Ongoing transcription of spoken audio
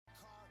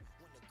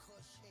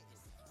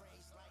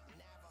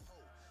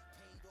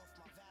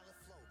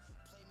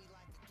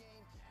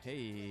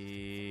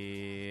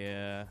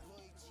Hey,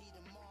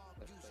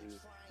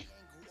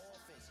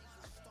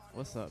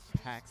 what's up,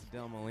 Pax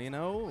Del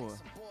Molino?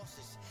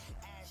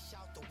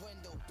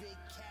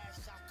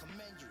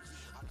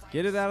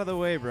 Get it out of the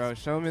way, bro.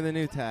 Show me the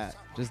new tat.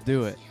 Just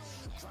do it.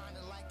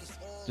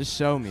 Just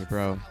show me,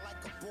 bro.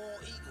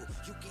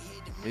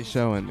 He's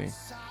showing me.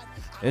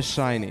 It's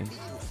shiny.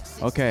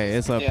 Okay,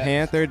 it's a Yeah,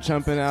 panther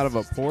jumping out of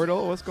a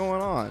portal. What's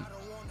going on?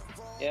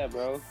 yeah,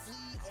 bro.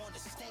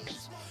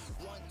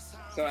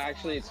 So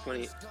actually, it's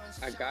funny.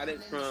 I got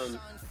it from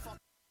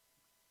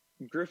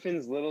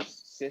Griffin's little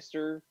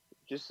sister.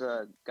 Just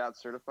got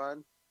certified,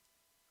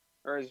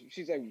 or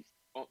she's like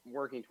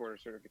working toward her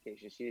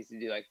certification. She needs to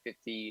do like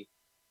 50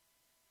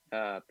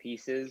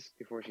 pieces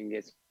before she can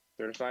get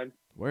certified.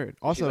 Word.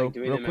 So she's like Also,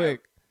 doing real them at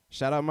quick,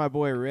 shout out my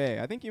boy Ray.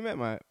 I think you met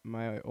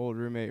my old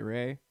roommate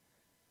Ray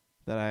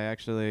that I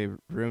actually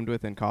roomed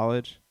with in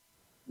college.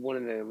 one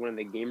of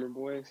the gamer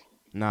boys.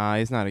 Nah,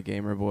 he's not a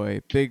gamer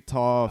boy. Big,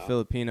 tall Oh,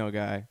 Filipino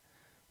guy,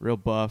 real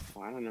buff.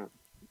 I don't know. I don't know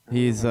if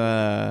He's I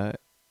met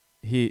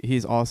him.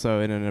 he's also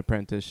in an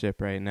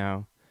apprenticeship right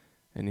now,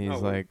 and Oh,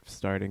 he's word. like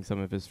starting some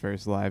of his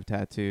first live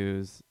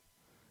tattoos.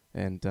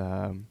 And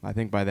I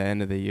think by the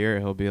end of the year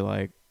he'll be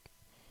like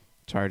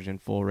charging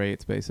full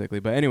rates basically.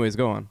 But anyways,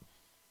 go on.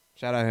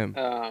 Shout out him.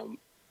 Um,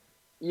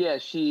 yeah,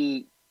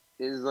 she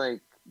is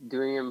like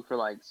doing them for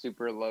like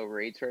super low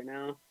rates right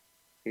now.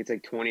 It's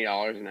like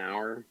 $20 an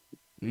hour.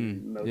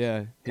 Most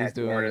Yeah, he's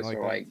tattoo doing it artists like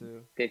are that like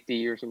too.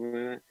 50 or something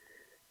like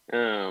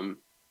that.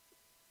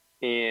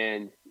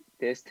 And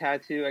this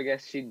tattoo, I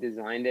guess she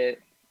designed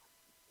it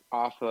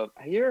off of.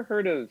 Have you ever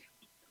heard of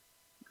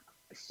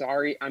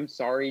Sorry, I'm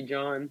Sorry,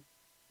 John?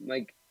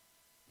 Like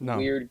No.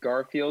 weird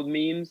Garfield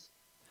memes?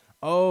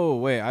 Oh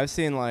wait, I've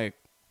seen like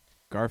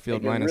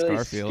Garfield Like a minus really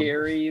Garfield.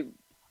 scary,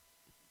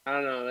 I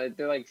don't know,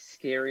 they're like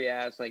scary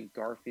ass, like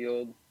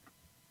Garfield,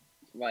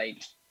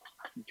 like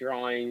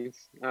drawings.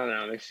 I don't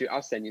know.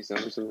 I'll send you some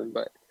or something.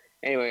 But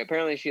anyway,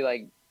 apparently she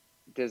like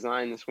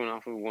designed this one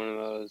off of one of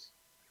those.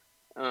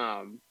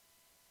 Um,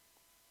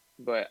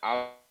 but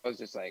I was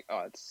just like,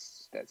 oh,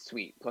 that's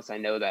sweet. Plus, I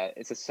know that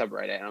it's a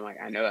subreddit, and I'm like,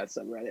 I know that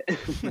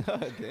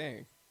subreddit,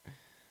 Dang. I-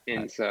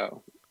 and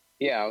so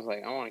yeah, I was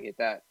like, I want to get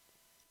that.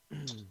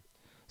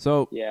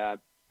 so, Yeah,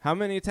 how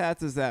many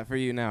tats is that for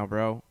you now,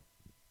 bro?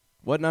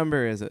 What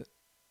number is it?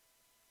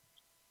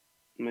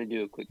 I'm gonna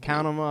do a quick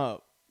Count count. them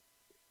up.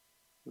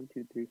 1,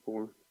 2, 3,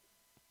 4,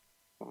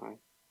 5,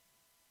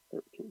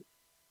 13,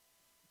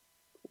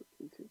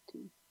 14,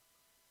 15,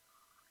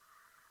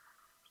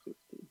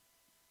 16,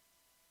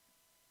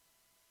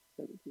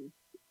 17,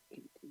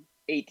 18.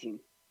 18.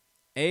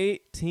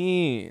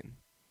 18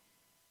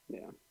 Yeah.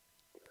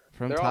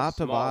 from They're all top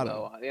to small bottom.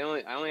 though.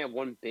 I only have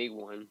one big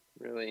one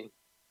really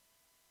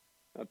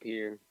up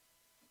here.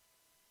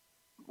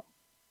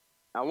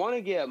 I want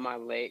to get my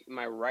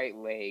right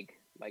leg,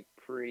 like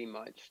pretty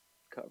much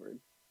covered.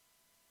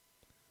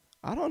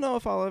 I don't know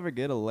if I'll ever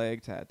get a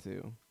leg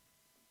tattoo.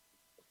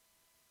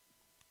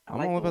 I I'm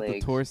like all the about the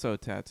legs. torso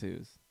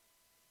tattoos.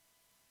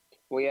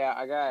 Well, yeah,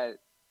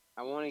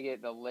 I want to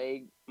get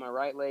my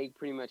right leg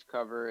pretty much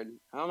covered.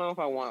 I don't know if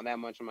I want that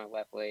much on my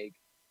left leg,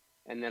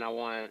 and then I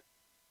want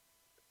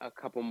a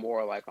couple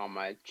more like on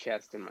my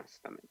chest and my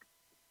stomach,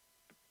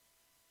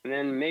 and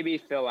then maybe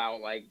fill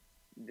out like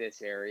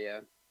this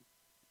area.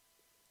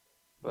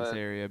 This But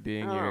area I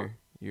being don't know.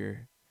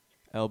 your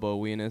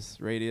elbow venus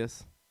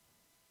radius,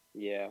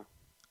 Yeah,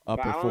 but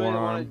upper I don't really want to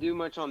forearm. do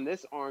much on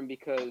this arm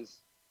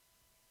because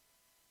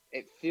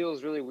it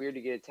feels really weird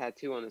to get a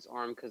tattoo on this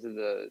arm because of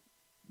the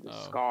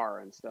Oh, scar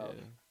and stuff.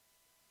 yeah.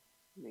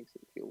 It makes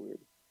it feel weird.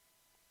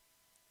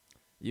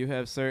 You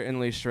have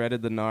certainly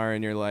shredded the gnar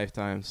in your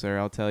lifetime, sir.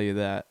 I'll tell you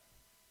that.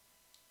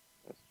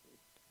 That's true.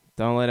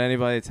 Don't let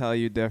anybody tell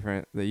you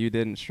different that you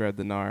didn't shred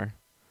the gnar.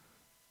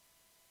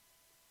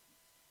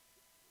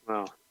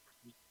 Oh,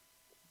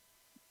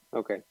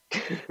 okay.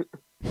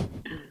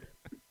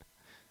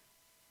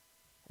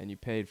 And you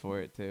paid for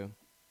it too.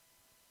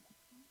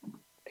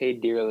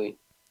 Paid dearly.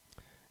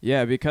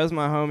 Yeah, because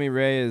my homie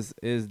Ray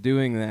is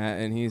doing that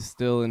and he's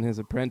still in his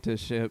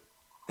apprenticeship.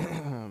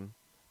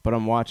 But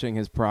I'm watching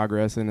his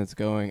progress and it's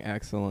going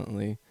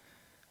excellently.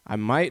 I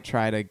might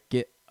try to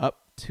get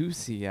up to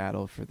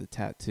Seattle for the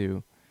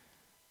tattoo,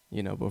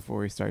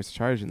 before he starts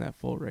charging that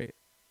full rate.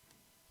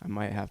 I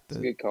might have It's a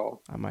to good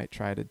call. I might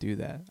try to do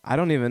that. I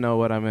don't even know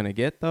what I'm going to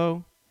get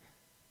though.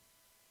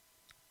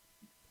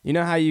 You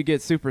know how you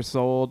get super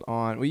sold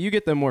on, well, you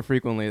get them more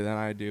frequently than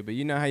I do, but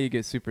you know how you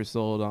get super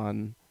sold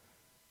on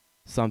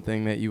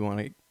something that you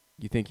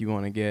think you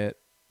want to get,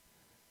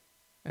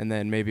 and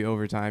then maybe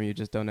over time you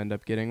just don't end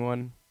up getting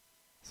one.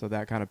 So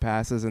that kind of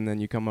passes, and then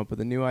you come up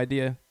with a new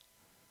idea.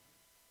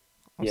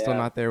 I'm still Yeah.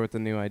 not there with the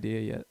new idea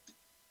yet.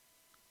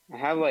 I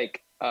have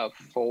like a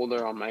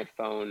folder on my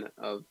phone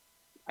of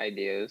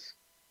ideas.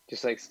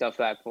 Just like stuff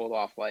that I pulled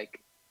off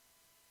like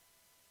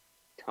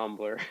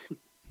Tumblr.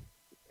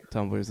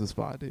 Tumblr's the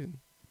spot, dude.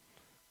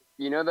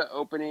 You know the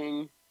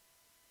opening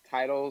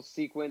title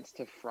sequence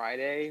to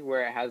Friday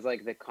where it has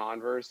like the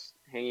Converse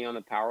hanging on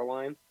the power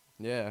line?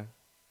 Yeah.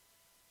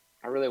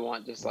 I really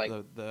want just like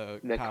the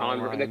power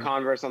the line.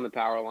 Converse on the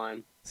power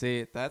line.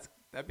 See, that'd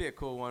be a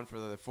cool one for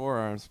the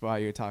forearm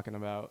spot you're talking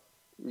about.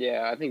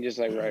 Yeah, I think just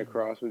like right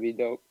across would be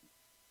dope.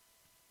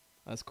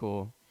 That's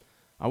cool.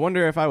 I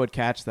wonder if I would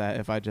catch that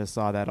if I just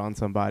saw that on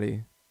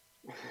somebody.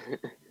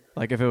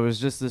 Like if it was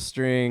just the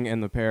string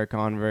and the pair of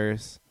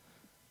Converse.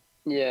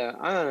 Yeah,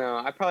 I don't know.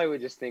 I probably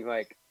would just think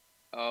like,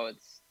 oh,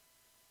 it's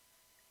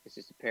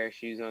just a pair of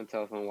shoes on a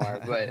telephone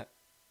wire. But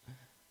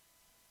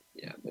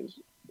yeah,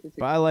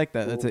 But I like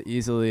that. cool. That's an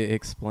easily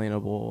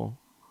explainable,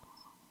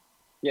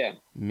 Yeah,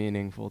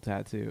 meaningful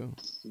tattoo.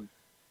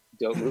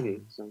 dope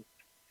movie. So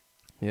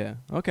Yeah.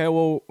 Okay.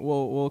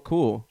 Well.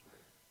 Cool.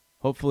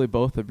 Hopefully,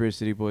 both the Bridge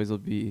City Boys will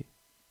be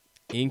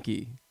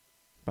inky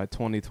by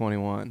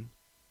 2021.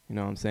 You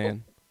know what I'm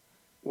saying?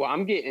 well,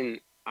 I'm getting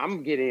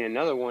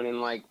another one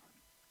in like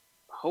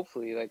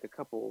hopefully like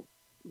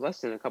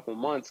less than a couple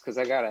months because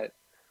I got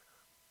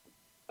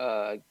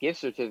a gift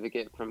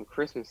certificate from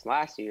Christmas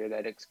last year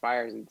that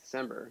expires in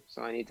December,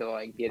 so I need to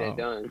like get it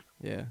done.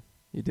 Yeah,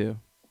 you do.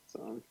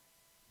 So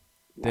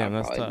Damn,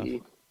 that's probably tough.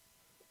 be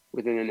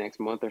within the next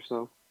month or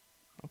so.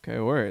 Okay,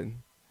 word.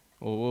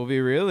 Well, we'll be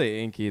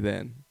really inky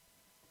then.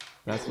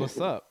 That's what's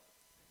up.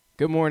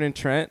 Good morning,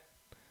 Trent.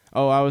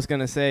 Oh, I was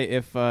gonna say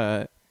if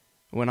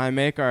when I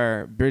make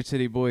our Bridge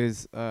City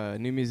Boys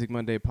New Music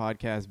Monday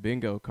podcast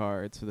bingo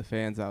cards for the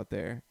fans out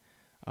there,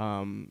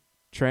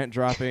 Trent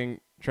dropping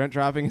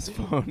his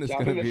phone is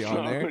gonna be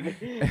on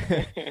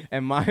there,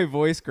 and my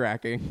voice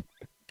cracking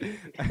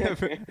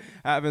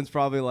happens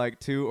probably like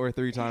 2 or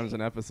 3 times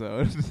an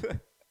episode.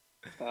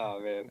 Oh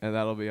man, and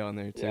that'll be on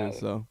there too. Yeah.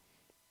 So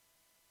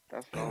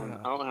that's fun.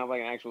 I don't have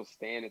like an actual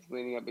stand. It's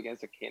leaning up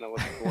against a can of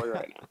liqueur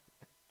right now.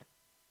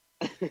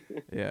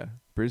 yeah,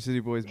 Bridge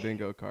City Boys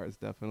bingo cards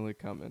definitely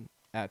coming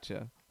at ya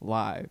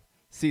live.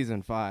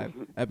 Season 5,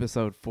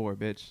 episode 4,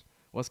 bitch.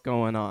 What's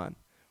going on?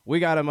 We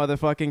got a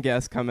motherfucking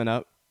guest coming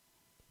up.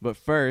 But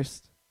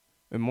first,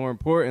 and more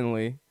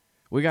importantly,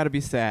 we got to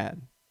be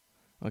sad.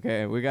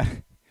 Okay, we got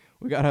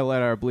to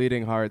let our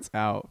bleeding hearts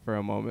out for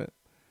a moment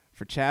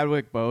for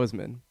Chadwick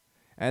Boseman.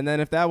 And then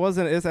if that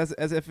wasn't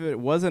as if it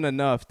wasn't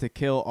enough to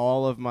kill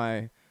all of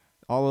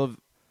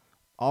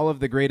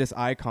the greatest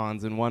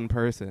icons in one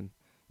person,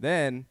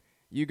 then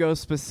you go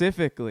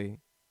specifically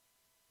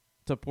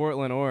to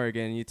Portland,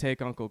 Oregon, you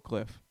take Uncle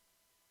Cliff.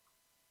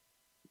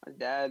 My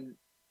dad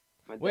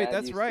Wait,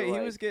 that's used right. to, He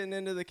was getting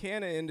into the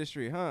canna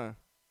industry, huh?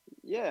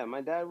 Yeah,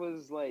 my dad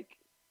was like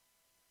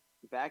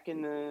back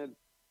in the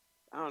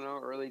I don't know,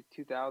 early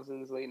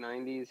 2000s, late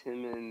 90s,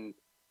 him and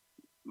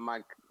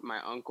my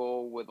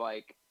uncle would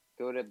like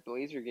go to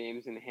Blazer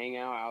games and hang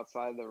out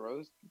outside the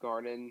Rose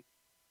Garden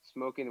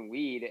smoking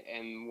weed,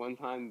 and one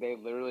time they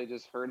literally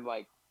just heard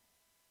like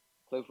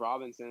Cliff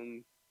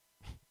Robinson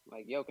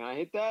like, "Yo, can I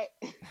hit that?"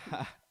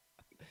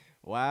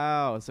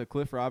 Wow, so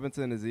Cliff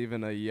Robinson is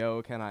even a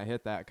yo, can I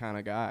hit that kind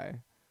of guy.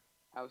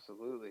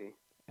 Absolutely.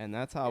 And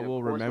that's how And of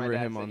we'll course my remember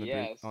dad him said on the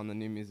yes. on the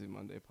New Music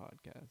Monday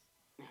podcast.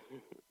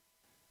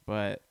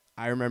 But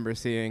I remember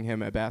seeing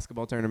him at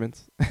basketball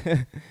tournaments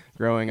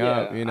growing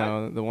up, you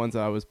know, the ones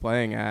I was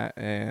playing at,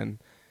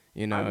 and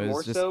you know, I it more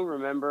was just so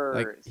remember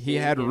like he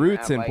seeing had him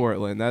roots at, in like,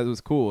 Portland. That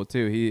was cool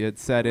too. He had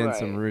set in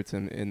some Right. roots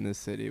in this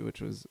city, which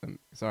was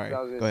sorry. So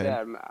I was Go gonna say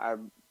ahead. I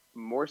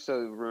more so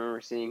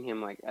remember seeing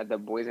him like at the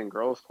Boys and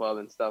Girls Club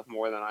and stuff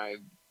more than I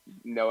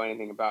know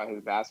anything about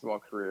his basketball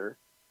career.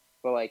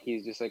 But like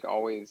he's just like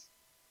always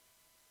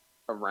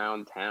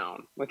around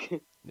town.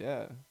 Like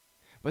Yeah.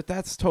 But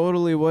that's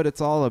totally what it's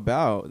all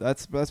about.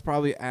 That's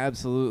probably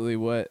absolutely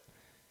what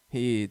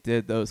he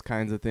did those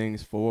kinds of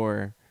things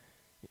for.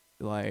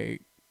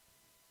 Like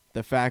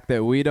the fact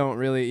that we don't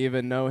really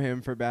even know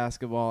him for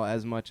basketball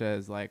as much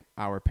as like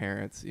our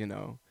parents, you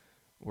know,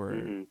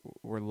 were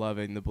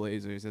loving the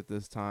Blazers at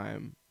this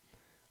time.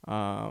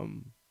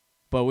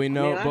 But we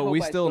know, but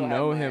we still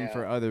know him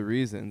for other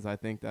reasons. I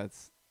think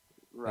that's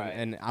right.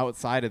 and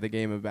outside of the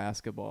game of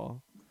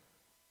basketball.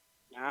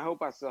 I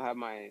hope I still have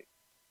I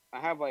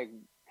have like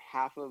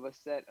half of a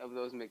set of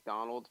those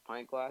McDonald's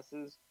pint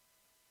glasses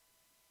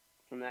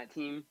from that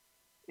team,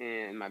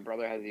 and my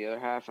brother has the other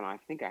half, and I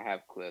think I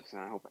have Cliff's,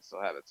 and I hope I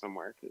still have it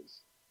somewhere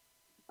because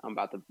I'm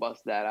about to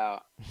bust that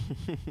out.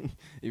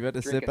 You about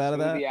to sip out of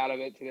that? Drink a smoothie out of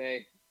it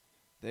today.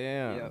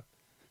 Damn. Yep.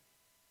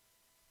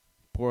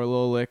 Pour a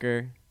little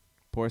liquor,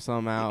 pour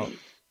some out,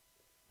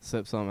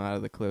 sip some out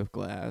of the Cliff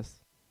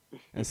glass,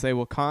 and say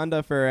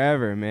Wakanda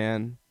forever,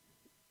 man.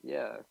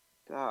 Yeah,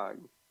 dog.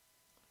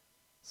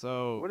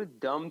 So what a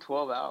dumb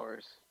 12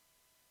 hours.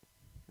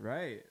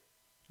 Right.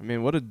 I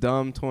mean, what a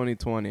dumb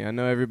 2020. I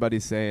know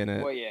everybody's saying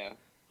it. Well, yeah.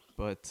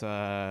 But,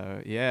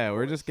 yeah,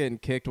 we're just getting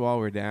kicked while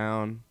we're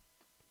down.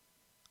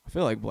 I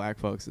feel like black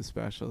folks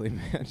especially,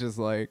 man. Just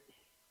like,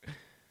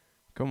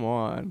 come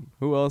on.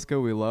 Who else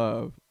could we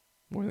love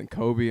more than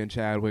Kobe and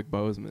Chadwick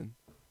Boseman?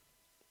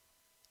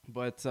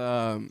 But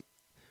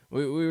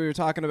we were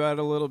talking about it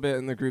a little bit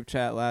in the group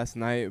chat last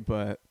night,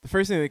 but the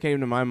first thing that came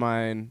to my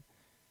mind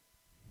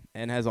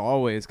and has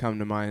always come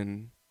to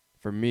mind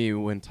for me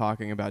when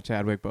talking about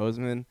Chadwick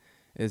Boseman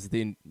is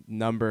the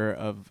number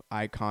of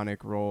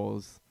iconic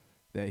roles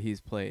that he's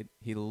played.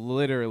 He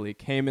literally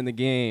came in the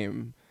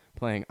game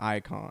playing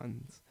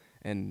icons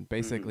and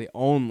basically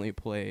only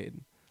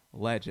played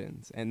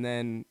legends. And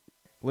then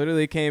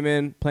literally came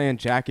in playing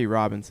Jackie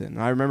Robinson.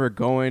 I remember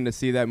going to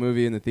see that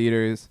movie in the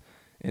theaters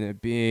and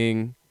it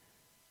being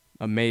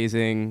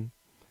amazing.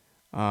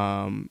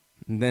 And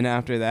then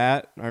after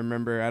that, I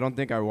remember, I don't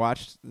think I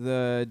watched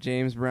the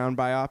James Brown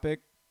biopic,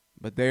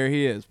 but there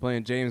he is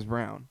playing James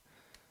Brown.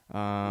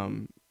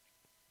 And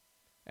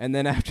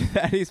then after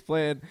that, he's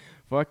playing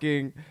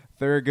fucking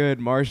Thurgood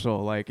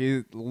Marshall. Like,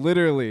 he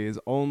literally is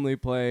only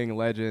playing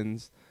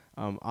legends.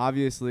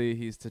 Obviously,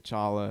 he's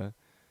T'Challa,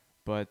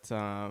 but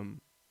I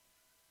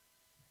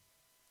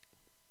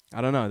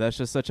don't know. That's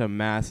just such a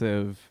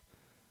massive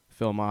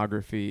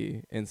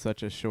filmography in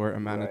such a short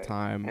amount of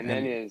time. And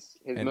then his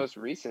most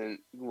recent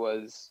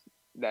was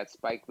that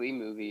Spike Lee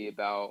movie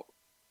about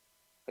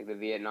like the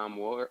Vietnam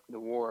War, the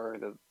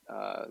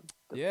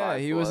yeah,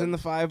 Five he was in the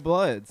Bloods, Five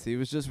Bloods. He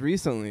was just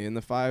recently in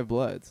the Five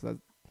Bloods.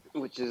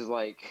 which is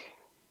like,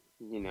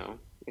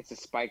 it's a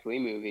Spike Lee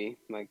movie.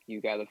 Like,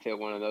 you got to fit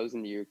one of those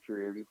into your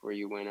career before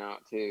you went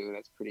out too.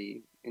 That's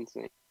pretty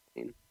insane.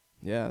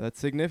 Yeah, that's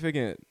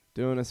significant.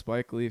 Doing a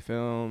Spike Lee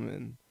film,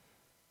 and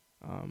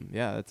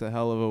yeah, that's a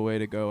hell of a way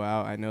to go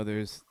out. I know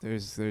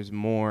there's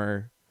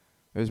more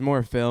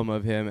film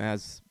of him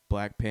as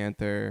Black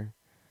Panther.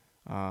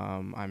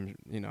 I'm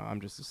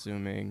just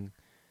assuming.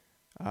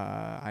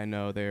 I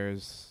know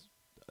there's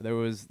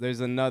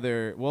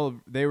another. Well,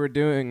 they were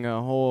doing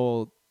a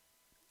whole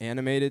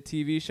animated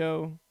TV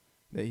show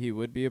that he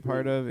would be a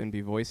part of and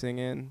be voicing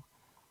in.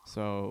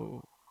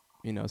 So,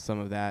 some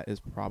of that is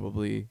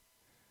probably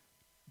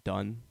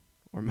done,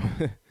 or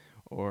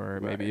or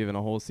maybe even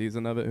a whole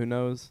season of it. Who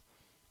knows?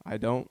 I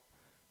don't.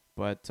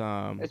 But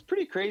it's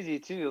pretty crazy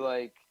too.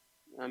 Like,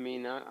 I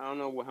mean, I don't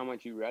know how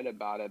much you read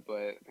about it,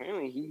 but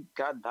apparently he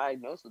got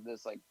diagnosed with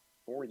this like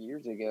 4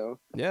 years ago.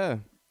 Yeah.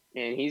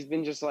 And he's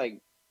been just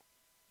like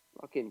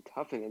fucking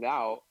toughing it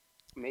out,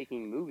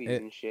 making movies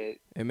and shit.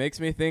 It makes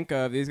me think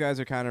of, these guys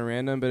are kind of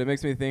random, but it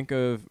makes me think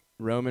of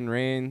Roman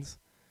Reigns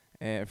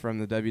from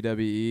the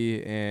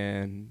WWE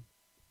and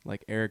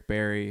like Eric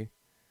Berry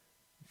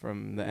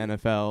from the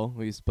NFL,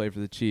 who used to play for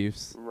the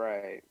Chiefs.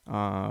 Right.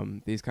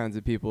 These kinds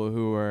of people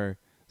who are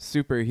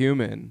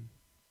superhuman,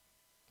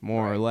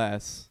 more or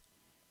less,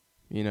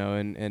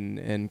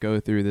 and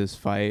go through this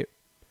fight.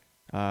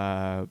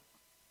 And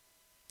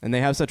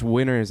they have such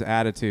winner's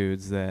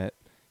attitudes that,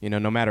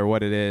 no matter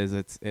what it is,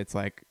 it's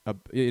like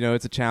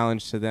it's a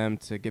challenge to them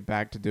to get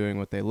back to doing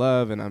what they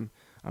love, and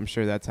I'm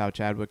sure that's how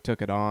Chadwick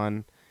took it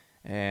on.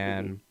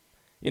 And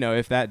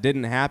if that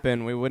didn't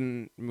happen,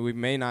 we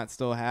may not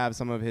still have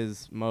some of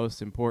his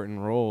most important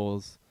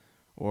roles,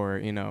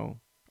 or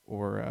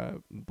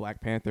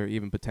Black Panther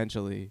even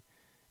potentially,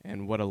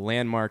 and what a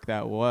landmark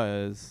that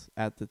was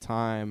at the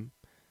time.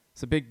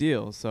 It's a big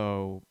deal.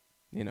 So,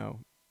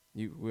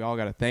 we all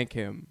got to thank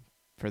him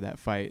for that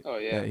fight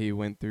that he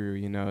went through.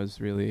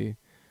 Is really,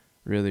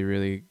 really,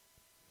 really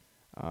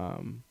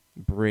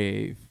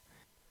brave.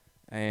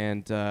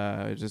 And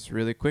just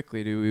really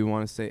quickly, do we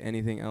want to say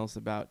anything else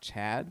about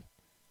Chad,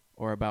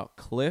 or about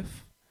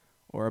Cliff,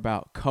 or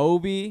about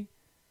Kobe,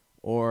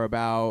 or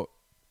about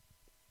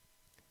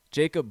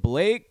Jacob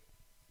Blake?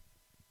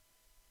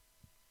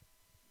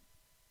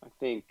 I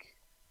think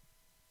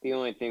the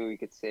only thing we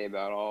could say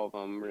about all of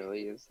them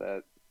really is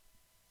that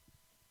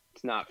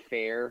it's not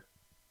fair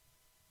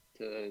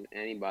to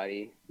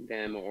anybody,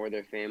 them or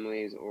their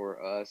families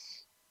or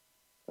us,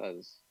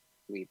 because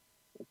we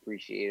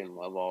appreciate and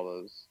love all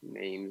those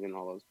names and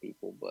all those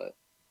people. But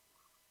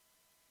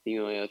the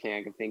only other thing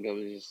I can think of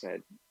is just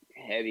that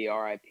heavy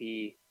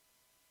RIP,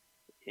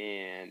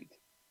 and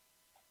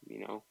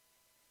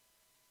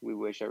we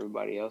wish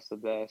everybody else the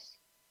best.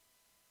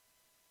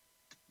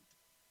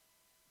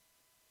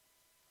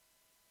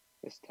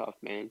 It's tough,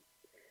 man.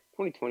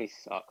 2020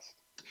 sucks.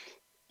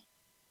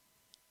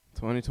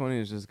 2020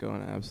 is just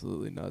going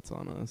absolutely nuts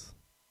on us.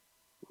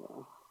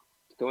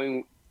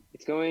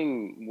 It's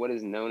going what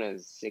is known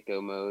as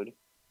sicko mode.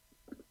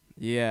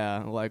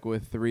 Yeah, like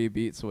with 3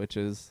 beat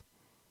switches.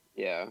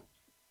 Yeah.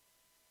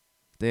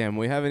 Damn,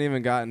 we haven't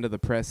even gotten to the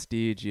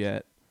prestige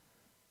yet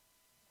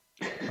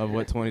of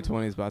what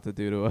 2020 is about to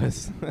do to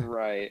us.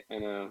 Right, I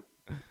know.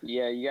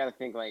 Yeah, you got to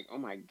think like, oh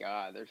my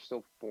God, there's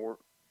still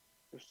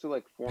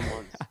like 4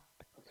 months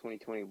of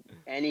 2020.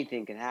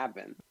 Anything can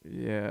happen.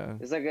 Yeah.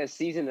 It's like a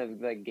season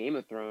of like Game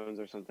of Thrones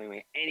or something.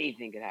 Like,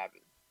 anything could happen.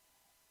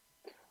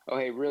 Oh,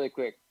 hey, really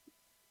quick.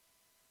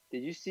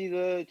 Did you see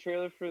the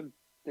trailer for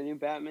the new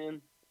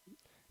Batman?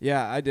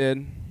 Yeah, I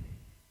did.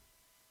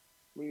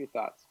 What are your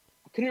thoughts?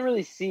 I couldn't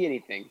really see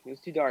anything. It was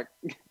too dark.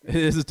 It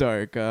is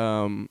dark.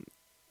 Let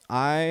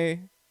me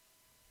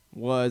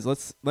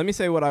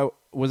say what I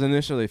was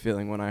initially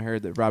feeling when I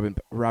heard that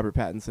Robert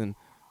Pattinson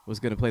was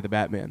going to play the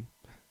Batman.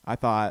 I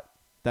thought,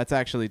 that's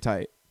actually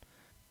tight.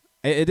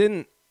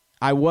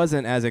 I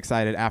wasn't as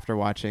excited after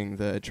watching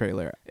the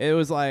trailer. It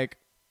was like,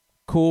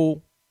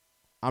 cool,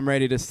 I'm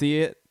ready to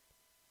see it.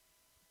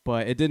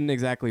 but it didn't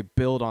exactly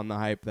build on the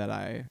hype that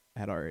I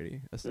had already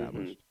Mm-hmm.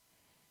 established.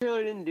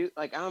 Trailer didn't do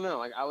like I don't know.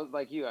 Like I was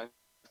like you. I was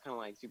kind of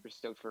like super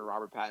stoked for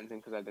Robert Pattinson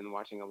because I've been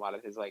watching a lot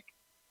of his like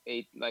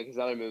his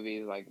other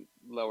movies, like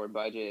lower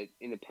budget,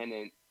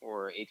 independent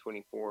or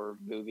A24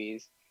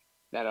 movies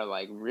that are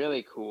like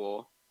really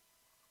cool.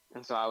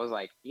 And so I was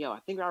like, yo, I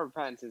think Robert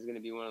Pattinson is going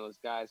to be one of those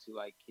guys who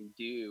like can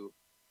do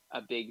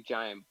a big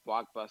giant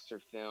blockbuster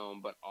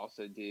film, but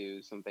also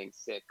do something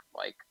sick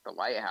like The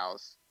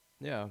Lighthouse.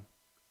 Yeah.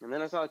 And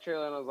then I saw the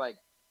trailer and I was like,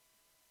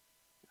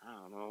 I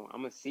don't know,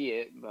 I'm gonna see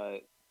it,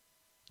 but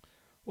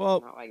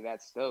Well, not like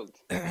that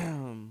stoked.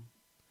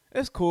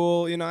 it's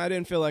cool. You know, I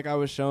didn't feel like I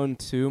was shown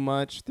too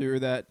much through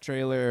that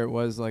trailer. It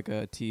was like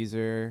a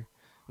teaser.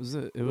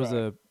 It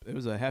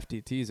was a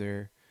hefty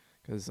teaser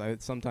because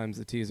sometimes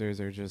the teasers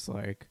are just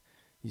like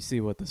you see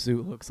what the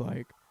suit looks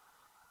like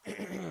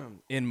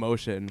in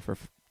motion for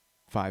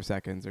 5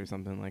 seconds or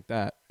something like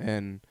that.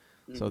 And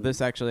so Mm-hmm.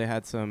 this actually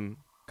had some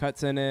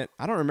cuts in it.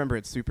 I don't remember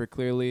it super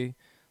clearly,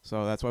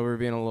 so that's why we're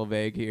being a little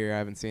vague here. I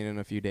haven't seen it in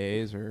a few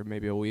days or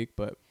maybe a week,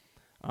 but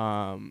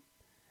um,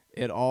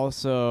 it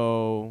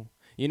also,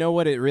 you know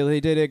what it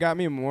really did? It got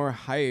me more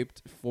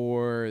hyped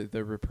for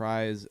the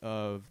reprise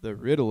of the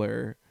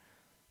Riddler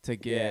to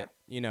get,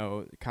 you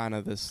know, kind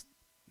of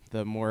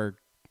the more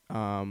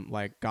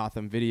like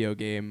Gotham video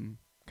game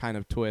kind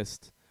of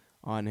twist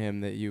on him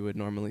that you would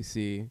normally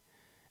see.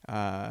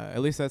 At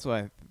least that's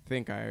what I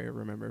think I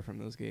remember from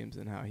those games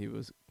and how he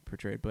was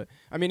portrayed. But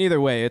I mean,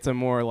 either way, it's a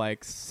more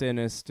like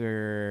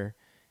sinister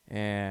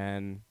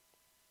and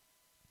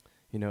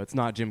you know, it's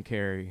not Jim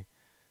Carrey.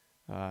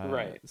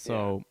 Right.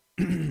 So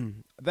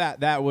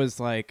that was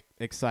like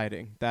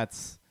exciting. I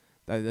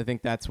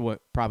think that's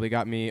what probably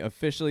got me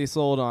officially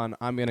sold on.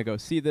 I'm gonna go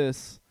see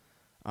this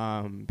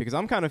because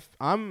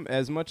I'm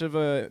as much of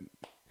a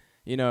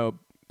you know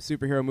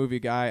superhero movie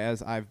guy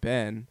as I've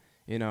been.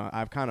 You know,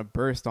 I've kind of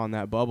burst on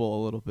that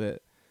bubble a little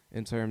bit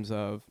in terms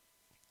of,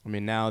 I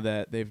mean, now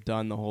that they've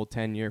done the whole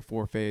 10-year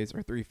 4-phase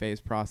or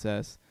 3-phase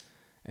process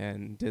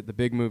and did the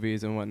big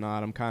movies and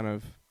whatnot, I'm kind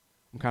of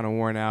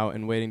worn out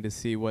and waiting to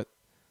see what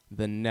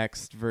the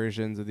next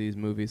versions of these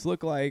movies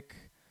look like.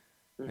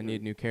 Yeah. I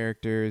need new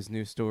characters,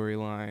 new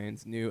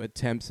storylines, new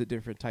attempts at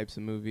different types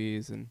of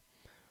movies. And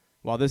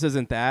while this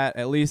isn't that,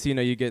 at least, you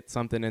know, you get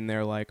something in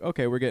there like,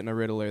 okay, we're getting a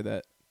Riddler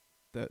that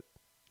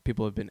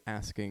people have been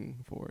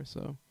asking for.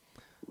 So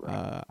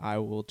I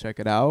will check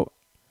it out.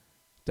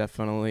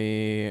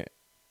 Definitely.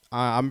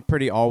 I'm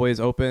pretty always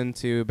open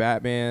to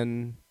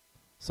Batman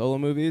solo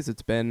movies.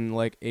 It's been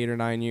like 8 or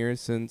 9 years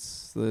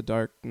since the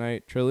Dark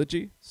Knight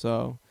trilogy.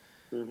 So,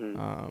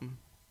 yeah.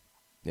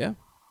 Want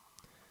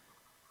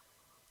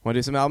to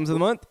do some albums of the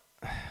month?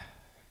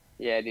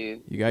 Yeah,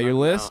 dude. You got your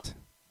list?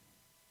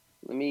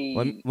 Let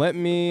me Let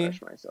me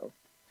refresh myself.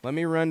 Let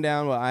me run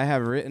down what I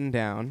have written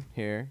down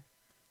here.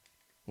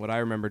 What I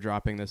remember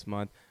dropping this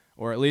month,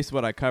 or at least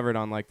what I covered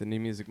on like the New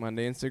Music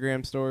Monday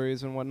Instagram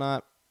stories and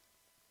whatnot.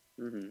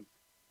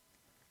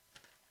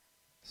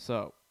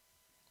 So,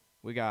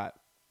 we got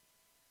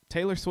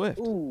Taylor Swift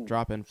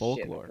dropping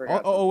Folklore. Shit,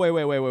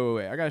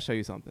 wait. I got to show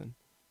you something.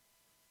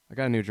 I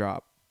got a new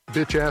drop.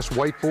 Bitch ass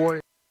white boy.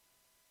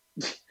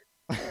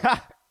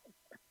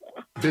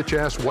 Bitch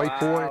ass white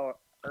boy.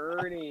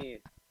 Ernie.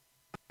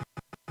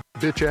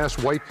 Bitch ass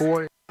white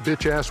boy.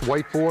 Bitch ass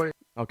white boy.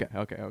 Okay.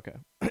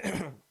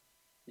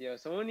 Yo,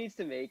 someone needs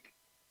to make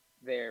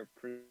their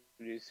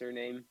producer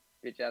name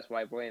Bitch Ass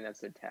White Boy, and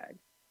that's their tag.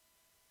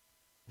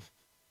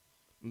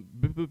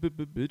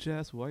 Bitch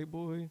ass white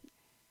boy.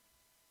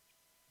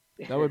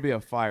 That would be a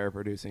fire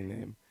producing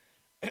name.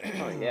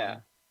 Oh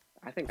yeah,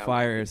 I think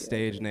fire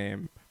stage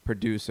name.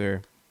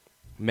 Producer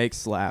makes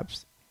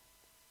slaps.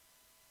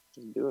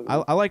 Just do it.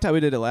 I liked how we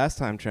did it last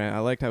time, Trent. I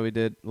liked how we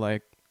did,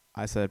 like,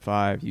 I said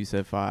 5, you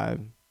said 5,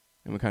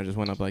 and we kind of just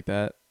went up like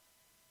that.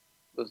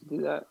 Let's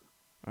do that.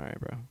 All right,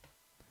 bro.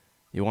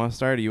 You want to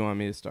start or you want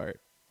me to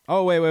start?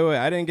 Oh, wait.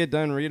 I didn't get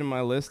done reading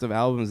my list of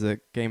albums that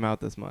came out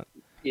this month.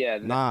 Yeah.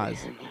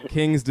 Nas,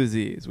 King's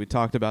Disease. We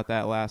talked about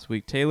that last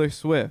week. Taylor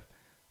Swift,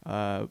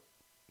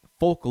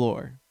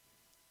 Folklore.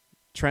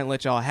 Trent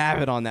let y'all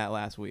have it on that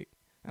last week.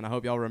 And I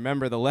hope y'all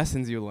remember the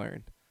lessons you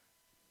learned.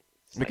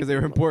 Because they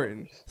were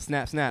important.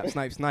 Snap, snipe,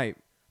 snipe.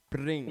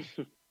 Bring.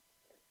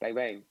 Bang,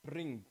 bang.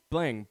 Bring,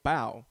 bling,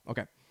 bow.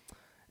 Okay.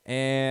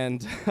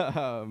 And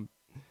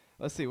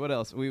let's see, what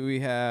else? We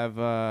have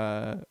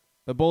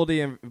the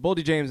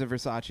Boldy James and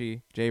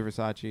Versace,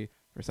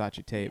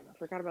 Versace tape. I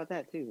forgot about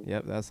that too.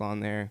 Yep, that's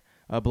on there.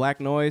 Black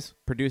Noise,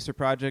 producer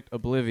project,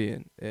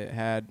 Oblivion. It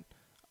had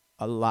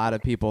a lot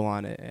of people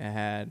on it. It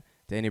had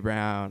Danny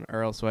Brown,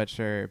 Earl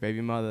Sweatshirt,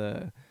 Baby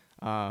Mother.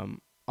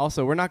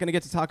 Also, we're not going to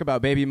get to talk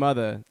about Baby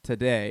Mother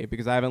today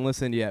because I haven't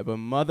listened yet, but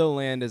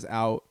Motherland is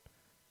out.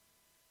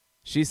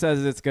 She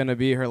says it's going to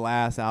be her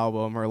last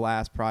album, her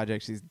last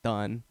project she's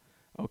done.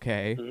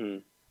 Okay. Mm-hmm.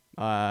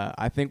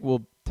 I think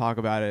we'll talk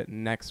about it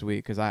next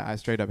week because I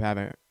straight up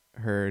haven't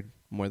heard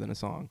more than a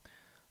song.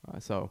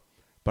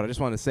 But I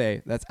just want to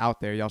say that's out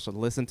there. Y'all should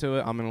listen to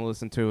it. I'm going to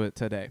listen to it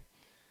today.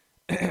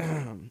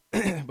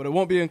 but it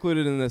won't be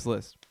included in this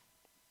list.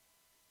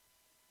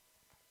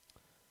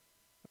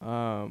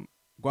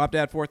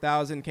 Guapdad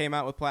 4000 came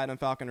out with Platinum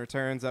Falcon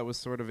Returns. That was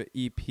sort of an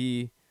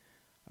EP.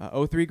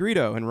 O3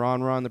 Greedo and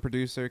Ron Ron, the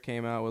producer,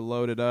 came out with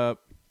Loaded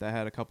Up. That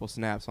had a couple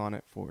snaps on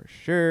it for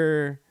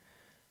sure.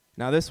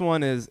 Now this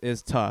one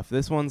is tough.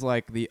 This one's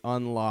like the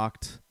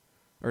locked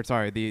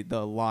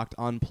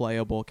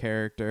unplayable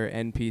character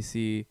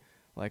NPC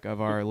like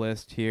of our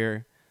list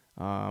here.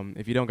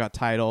 If you don't got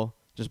Tidal,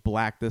 just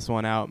black this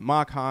one out.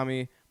 Mock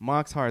Hami,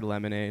 Mock's Hard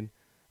Lemonade.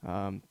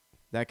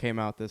 That came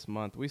out this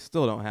month. We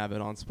still don't have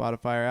it on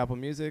Spotify or Apple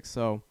Music,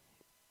 so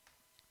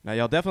now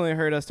y'all definitely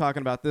heard us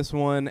talking about this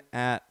one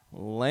at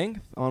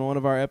length on one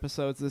of our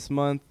episodes this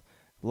month.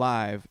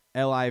 Live,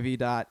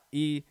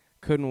 liv.e.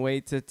 Couldn't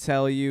wait to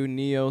tell you.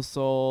 Neo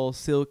Soul,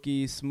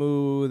 silky,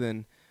 smooth,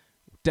 and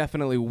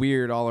definitely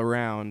weird all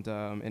around,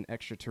 and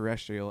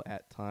extraterrestrial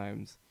at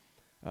times.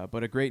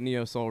 But a great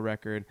Neo Soul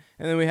record.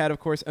 And then we had, of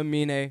course,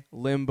 Amine,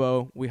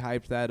 Limbo. We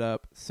hyped that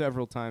up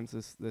several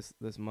times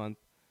this month.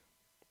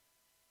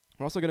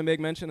 We're also going to make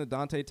mention of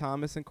Dante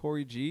Thomas and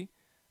Corey G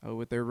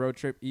with their Road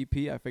Trip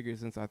EP. I figured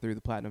since I threw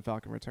the Platinum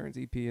Falcon Returns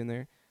EP in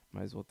there,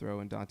 might as well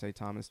throw in Dante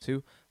Thomas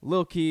too.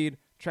 Lil Keed,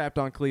 Trapped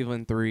on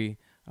Cleveland 3,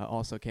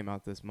 also came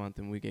out this month,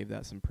 and we gave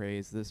that some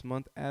praise this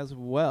month as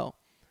well.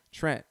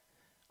 Trent,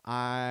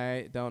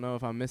 I don't know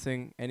if I'm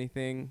missing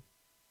anything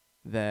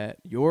that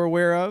you're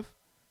aware of,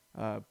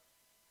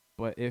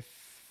 but if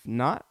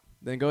not,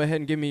 then go ahead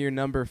and give me your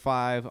number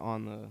 5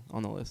 on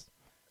the list.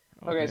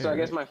 Okay, so I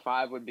guess my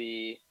 5 would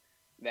be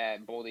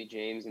that Boldy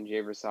James and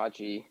Jay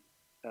Versace,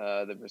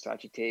 the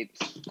Versace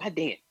tapes. God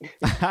dang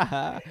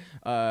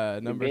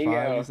it. Number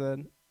 5, you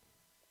said?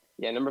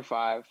 Yeah, number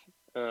 5.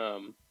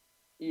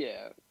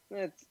 Yeah,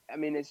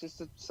 it's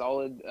just a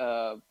solid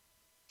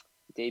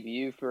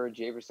debut for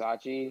Jay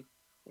Versace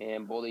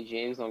and Boldy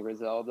James on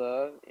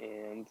Griselda,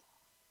 and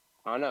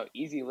I don't know,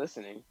 easy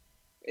listening.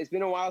 It's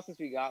been a while since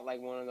we got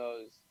like one of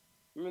those.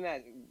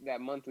 Remember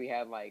that month we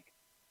had like,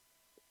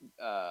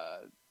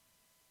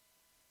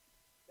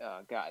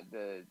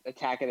 the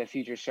Attack of the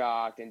Future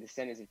Shocked and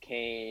Descendants of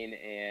Cain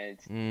and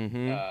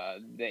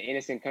the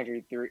Innocent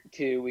Country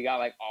 2. We got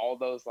like all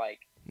those like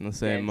in the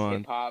same month.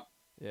 Hip hop.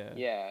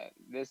 Yeah.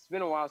 It's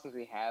been a while since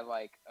we had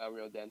like a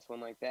real dense one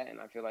like that, and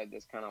I feel like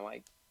this kind of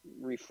like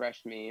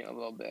refreshed me a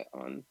little bit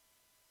on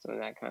some of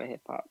that kind of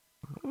hip hop.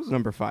 It was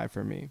number 5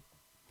 for me.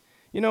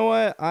 You know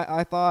what?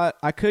 I thought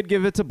I could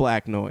give it to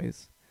Black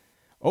Noise.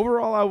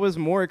 Overall, I was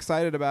more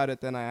excited about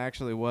it than I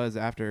actually was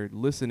after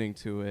listening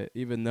to it,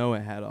 even though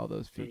it had all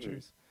those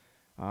features.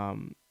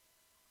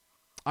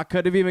 I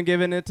could have even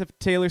given it to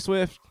Taylor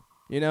Swift.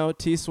 You know,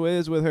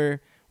 T-Swizz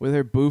with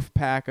her boof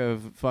pack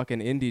of fucking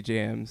indie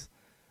jams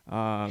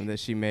that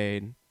she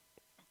made.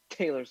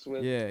 Taylor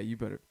Swift. Yeah, you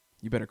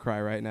better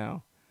cry right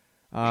now.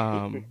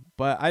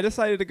 But I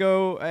decided to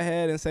go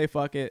ahead and say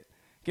fuck it.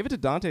 Give it to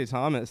Dante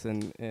Thomas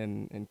and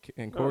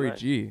Corey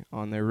G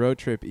on their Road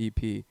Trip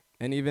EP.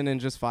 And even in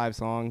just 5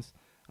 songs,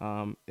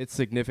 it's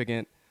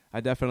significant.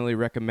 I definitely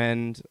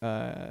recommend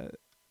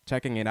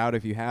checking it out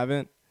if you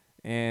haven't,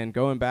 and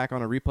going back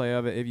on a replay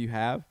of it if you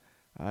have.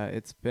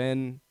 It's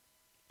been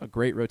a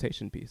great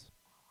rotation piece.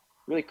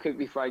 Really quick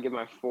before I give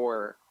my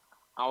 4,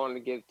 I want to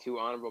give 2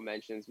 honorable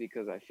mentions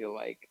because I feel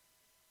like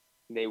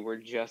they were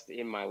just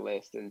in my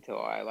list until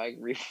I like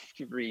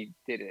redid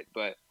it.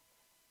 But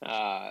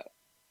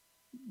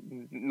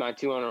my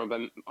 2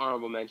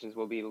 honorable mentions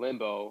will be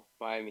Limbo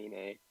by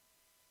Amine,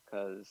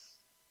 because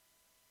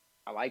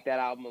I like that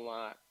album a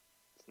lot.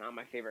 It's not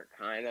my favorite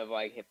kind of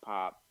like hip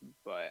hop,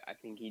 but I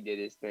think he did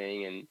his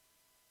thing, and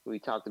we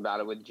talked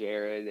about it with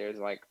Jared. There's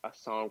like a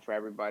song for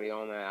everybody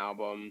on that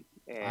album.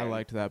 And I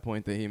liked that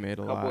point that he made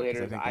a lot.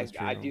 Hitters.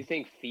 I do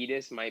think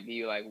Fetus might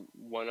be like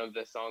one of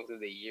the songs of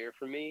the year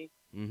for me.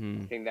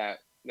 I think that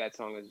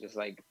song is just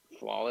like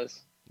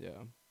flawless.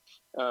 Yeah.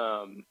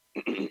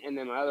 And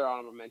then my other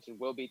honorable mention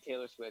will be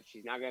Taylor Swift.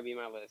 She's not gonna be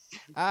my list.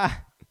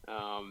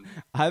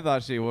 I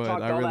thought she would.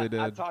 I really did.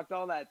 I talked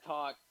all that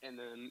talk, and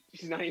then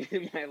she's not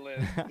even in my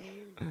list.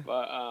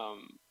 But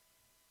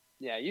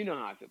yeah, you know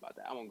how I feel about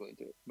that. I won't go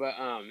into it. But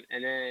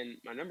and then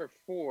my number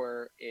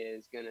 4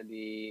 is gonna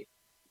be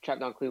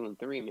Trapped on Cleveland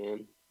 3,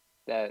 man.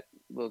 That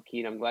Lil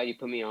Keed. I'm glad you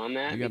put me on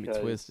that. You got me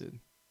twisted.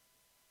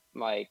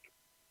 Like,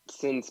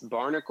 since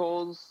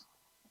Barnacles,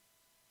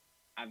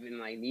 I've been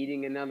like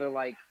needing another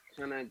like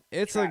kind of.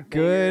 It's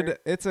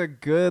a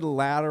good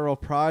lateral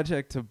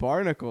project to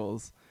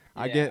Barnacles.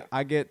 Yeah.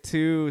 I get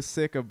too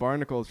sick of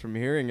Barnacles from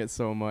hearing it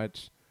so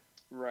much.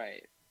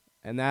 Right.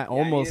 And that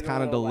almost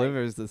kind of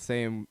delivers the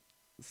same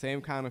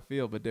kind of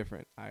feel, but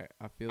different. I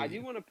feel. I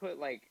do want to put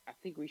like, I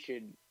think we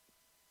should,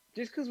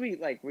 just because we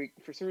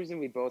for some reason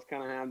we both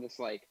kind of have this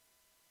like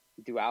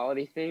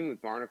duality thing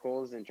with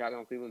Barnacles and Trapped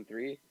on Cleveland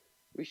 3.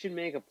 We should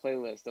make a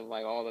playlist of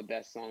like all the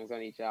best songs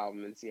on each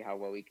album and see how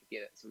well we could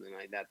get something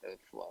like that to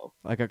flow.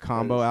 Like a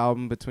combo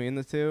album between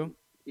the two?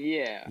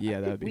 Yeah. Yeah,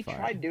 that'd be fine. We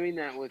tried doing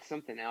that with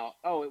something else.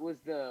 Oh, it was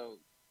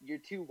your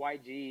 2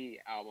 YG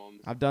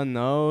albums. I've done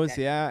those,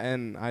 yeah,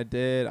 and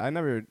I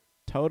never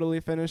totally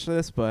finish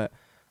this, but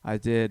I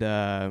did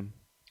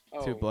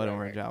two Blood right,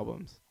 Orange right.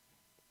 albums.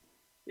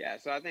 Yeah,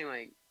 so I think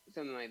like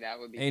something like that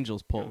would be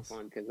Angel's kind of Pulse.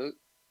 fun because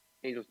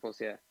Angels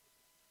Pulse, yeah,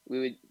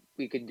 we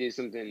could do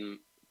something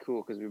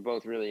cool because we're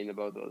both really into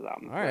both those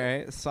albums. All But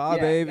right, Saw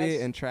yeah, Baby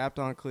that's and Trapped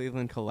on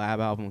Cleveland collab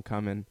album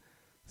coming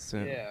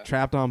soon. yeah,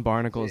 Trapped on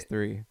Barnacles shit.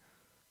 3.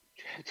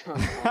 Trapped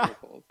on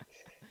Barnacles.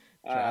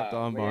 Trapped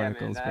on But yeah, man,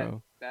 Barnacles,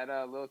 bro.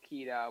 that Lil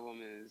Keed album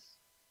is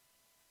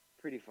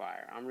pretty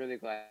fire. I'm really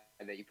glad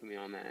that you put me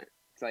on that.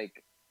 It's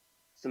like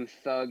some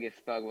Thug if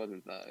Thug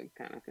wasn't Thug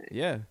kind of thing.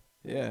 Yeah,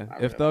 yeah. I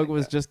If really Thug like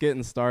was that. just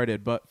getting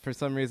started, but for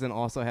some reason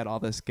also had all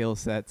the skill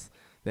sets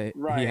that he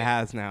Right.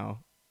 has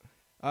now.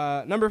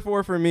 Number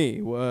 4 for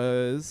me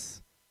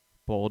was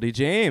Boldy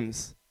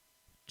James,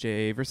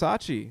 Jay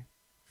Versace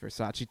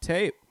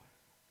Tape.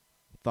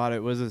 Thought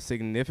it was a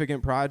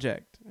significant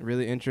project.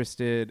 Really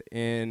interested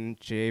in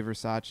Jay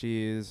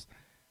Versace's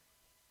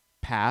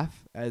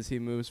path as he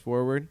moves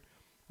forward.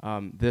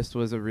 This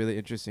was a really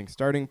interesting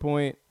starting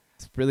point.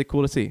 It's really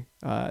cool to see.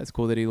 It's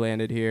cool that he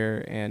landed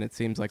here, and it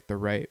seems like the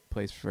right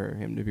place for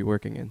him to be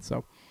working in.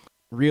 So,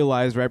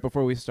 realized right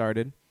before we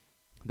started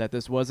that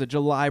this was a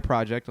July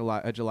project,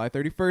 a July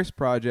 31st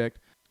project.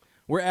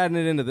 We're adding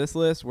it into this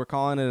list. We're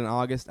calling it an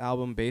August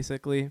album,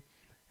 basically.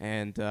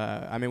 And,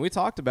 I mean, we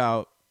talked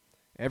about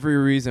every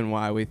reason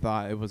why we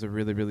thought it was a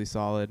really, really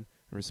solid,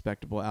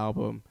 respectable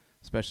album.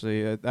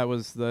 Especially, that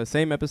was the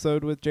same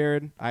episode with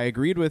Jared. I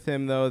agreed with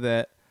him, though,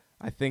 that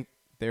I think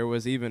there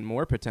was even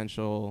more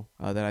potential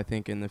that I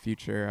think in the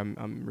future.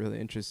 I'm really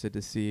interested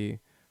to see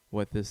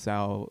what this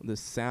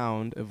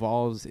sound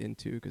evolves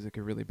into, because it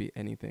could really be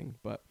anything.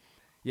 But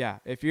yeah,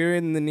 if you're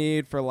in the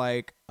need for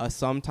like a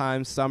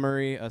sometimes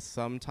summery, a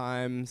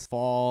sometimes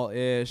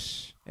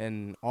fall-ish,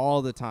 and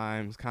all the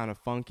times kind of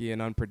funky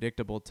and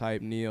unpredictable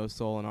type neo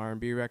soul and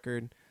R&B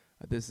record,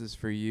 this is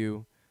for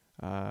you.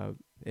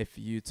 If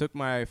you took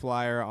my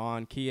flyer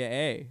on Kia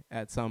A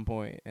at some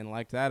point and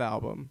liked that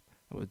album,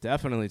 I would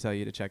definitely tell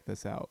you to check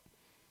this out.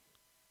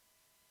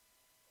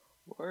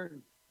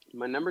 Word.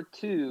 My number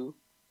 2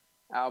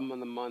 album of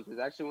the month is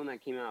actually one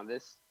that came out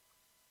this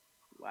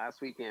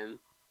last weekend.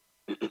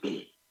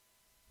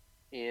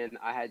 And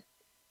I had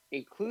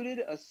included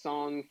a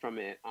song from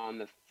it on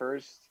the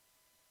first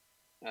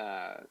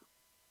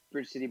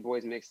Bridge City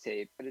Boys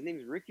mixtape. But his name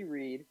is Ricky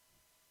Reed.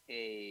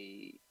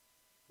 An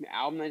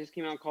album that just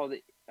came out called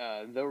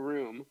The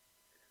Room.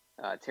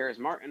 Terrace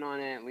Martin on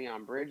it.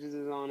 Leon Bridges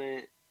is on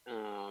it.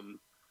 A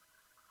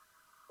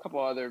couple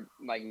other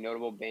like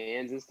notable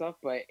bands and stuff.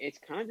 But it's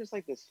kind of just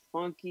like this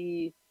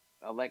funky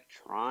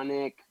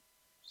electronic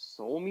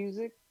soul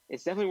music.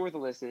 It's definitely worth a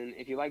listen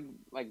if you like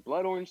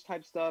Blood Orange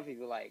type stuff. If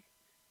you like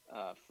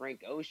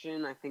Frank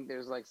Ocean, I think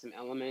there's like some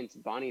elements,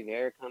 Bon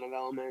Iver kind of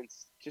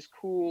elements, just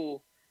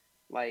cool,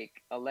 like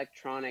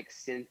electronic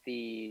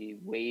synthy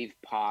wave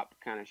pop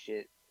kind of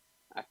shit.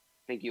 I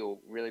think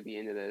you'll really be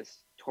into this.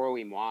 Toro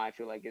y Moi, I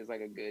feel like is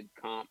like a good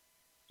comp,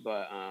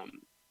 but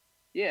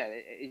yeah,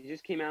 it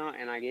just came out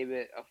and I gave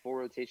it a full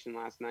rotation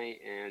last night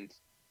and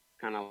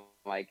kind of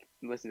like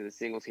listened to the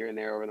singles here and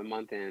there over the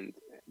month, and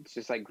it's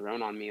just like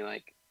grown on me.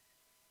 Like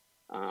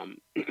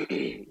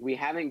we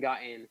had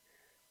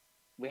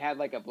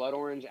like a Blood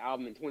Orange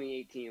album in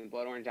 2018, a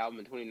Blood Orange album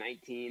in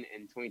 2019,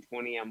 and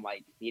 2020 I'm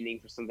like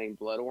fiending for something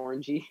Blood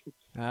Orangey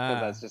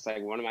because that's just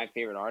like one of my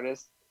favorite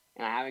artists,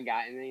 and I haven't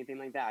gotten anything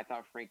like that. I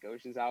thought Frank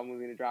Ocean's album was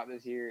going to drop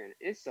this year, and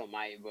it still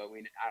might, but I don't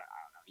know.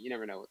 You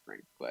never know with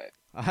Frank, but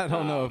I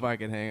don't know if I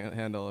can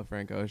handle a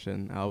Frank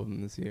Ocean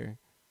album this year.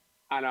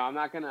 I know I'm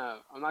not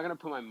gonna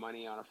put my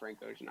money on a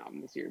Frank Ocean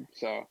album this year.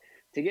 So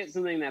to get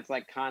something that's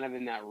like kind of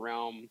in that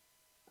realm,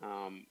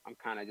 I'm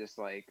kind of just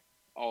like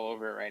all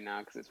over it right now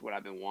because it's what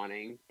I've been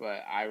wanting.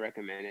 But I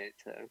recommend it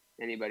to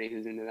anybody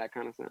who's into that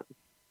kind of sound.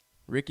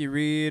 Ricky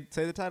Reed,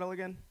 say the title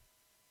again.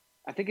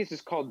 I think it's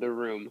just called The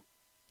Room.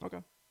 Okay.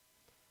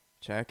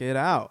 Check it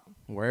out.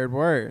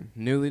 Word.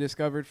 Newly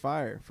discovered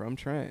fire from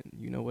Trent.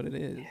 You know what it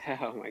is. Yeah,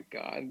 oh my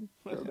God.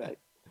 Throwback.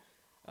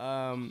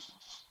 I'm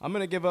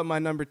gonna give up my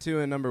number 2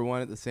 and number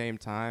 1 at the same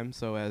time,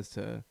 so as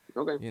to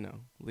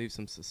leave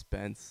some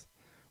suspense.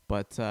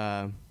 But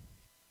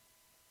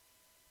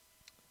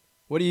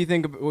what do you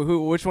think?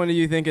 Which one do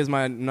you think is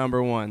my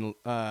number 1?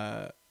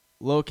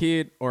 Lil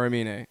Keed or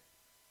Amine?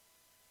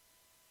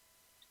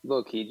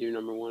 Lil Keed, your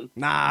number 1.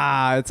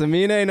 Nah, it's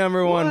Amine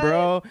number 1,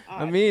 bro. Oh,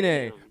 Amine,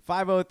 damn.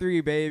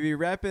 503 baby,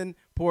 reppin'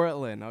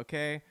 Portland,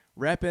 okay,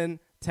 reppin'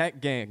 Tech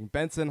Gang,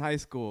 Benson High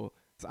School.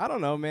 So, I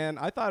don't know, man.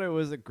 I thought it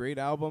was a great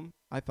album.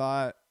 I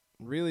thought,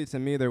 really, to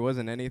me, there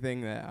wasn't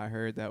anything that I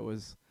heard that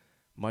was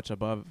much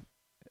above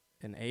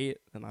an 8,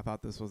 and I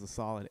thought this was a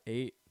solid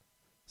 8.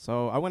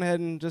 So I went ahead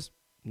and just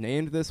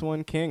named this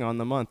one King on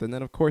the month, and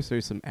then of course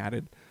there's some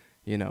added,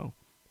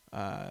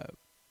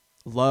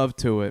 love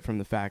to it from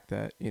the fact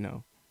that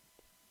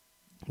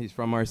he's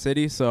from our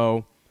city.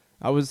 So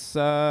I was,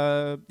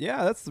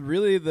 that's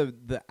really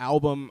the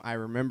album I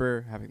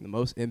remember having the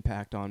most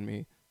impact on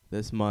me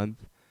this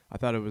month. I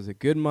thought it was a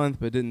good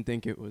month, but didn't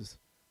think it was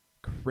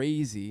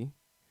crazy.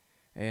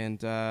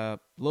 And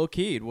Lil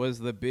Keed was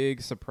the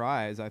big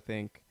surprise, I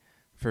think,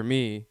 for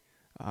me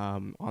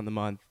on the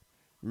month.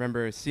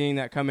 Remember seeing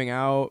that coming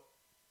out,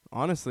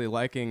 honestly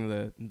liking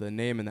the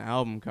name and the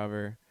album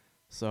cover.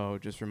 So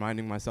just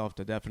reminding myself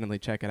to definitely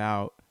check it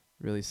out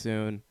really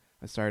soon.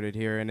 I started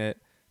hearing it,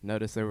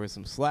 noticed there were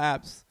some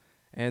slaps,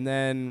 and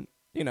then,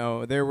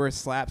 there were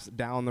slaps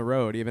down the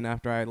road even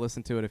after I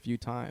listened to it a few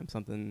times.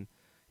 Something,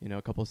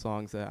 a couple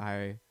songs that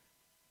I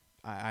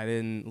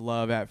didn't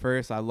love at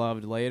first, I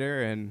loved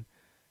later, and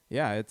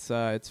yeah,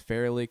 it's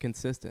fairly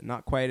consistent.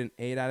 Not quite an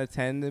 8 out of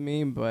 10 to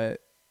me, but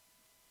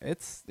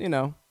it's,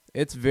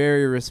 it's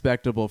very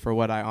respectable for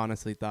what I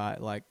honestly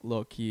thought like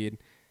Lil Keed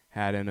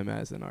had in him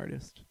as an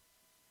artist.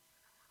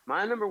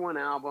 My number one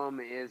album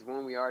is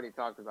one we already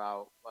talked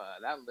about.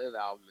 That Live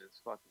album is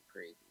fucking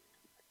crazy.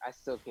 I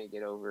still can't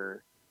get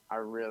over. I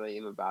really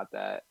am about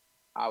that.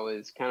 I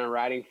was kind of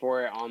writing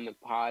for it on the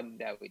pod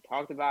that we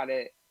talked about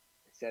it.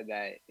 I said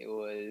that it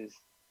was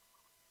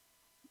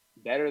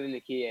better than the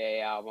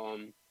Kia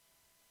album.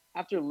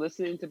 After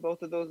listening to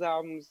both of those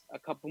albums a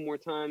couple more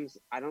times,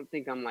 I don't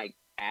think I'm like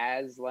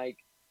as like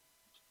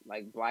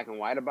black and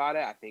white about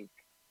it. I think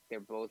they're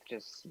both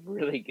just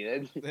really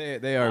good.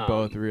 They are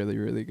both really,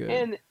 really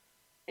good.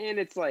 And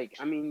it's like,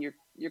 I mean,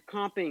 you're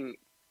comping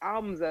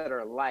albums that are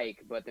alike,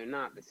 but they're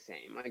not the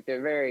same. Like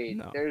they're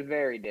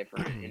very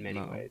different in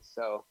many ways.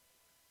 So,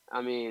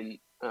 I mean,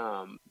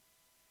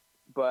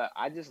 but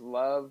I just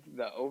love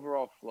the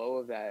overall flow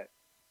of that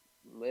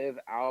Live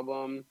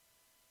album.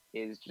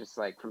 Is just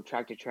like from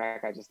track to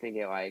track. I just think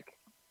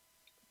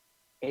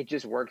it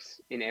just works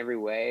in every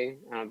way.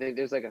 I don't think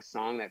there's like a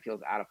song that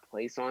feels out of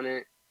place on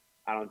it.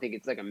 I don't think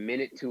it's like a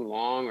minute too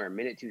long or a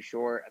minute too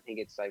short. I think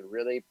it's like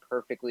really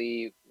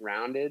perfectly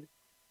rounded.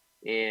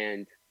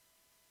 And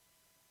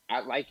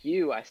like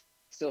you, I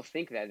still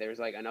think that there's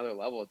like another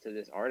level to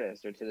this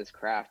artist or to this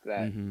craft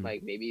that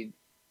like maybe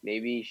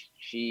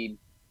she,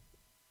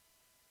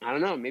 I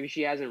don't know, maybe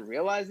she hasn't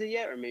realized it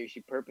yet, or maybe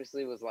she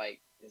purposely was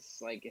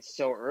it's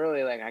so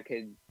early, like I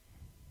could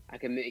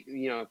make,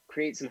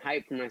 create some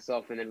hype for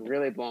myself and then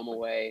really blow them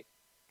away.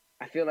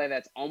 I feel like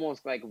that's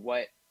almost like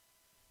what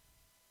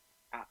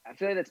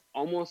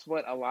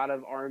a lot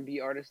of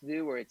R&B artists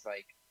do, where it's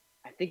like,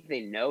 I think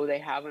they know they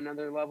have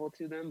another level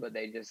to them, but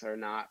they just are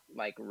not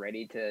like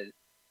ready to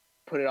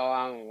put it all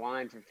out on the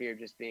line for fear of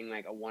just being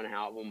like a one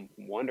album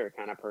wonder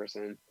kind of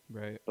person.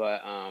 Right.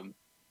 But,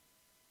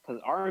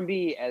 because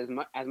R&B, as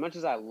much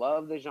as I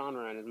love the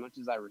genre and as much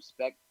as I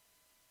respect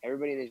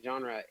everybody in the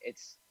genre,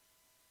 it's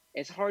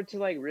hard to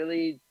like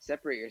really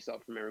separate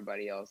yourself from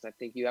everybody else. I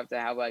think you have to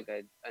have like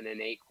an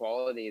innate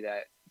quality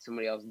that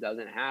somebody else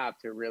doesn't have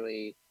to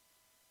really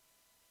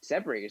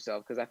separate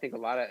yourself. Because I think a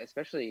lot of,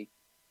 especially,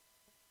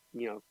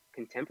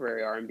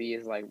 contemporary R&B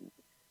is like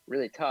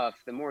really tough.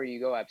 The more you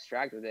go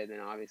abstract with it, then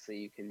obviously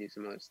you can do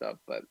some other stuff.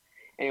 But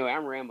anyway,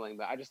 I'm rambling,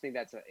 but I just think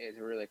it's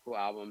a really cool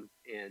album.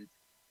 And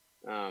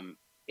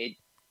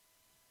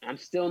I'm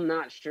still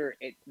not sure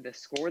the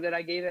score that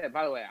I gave it.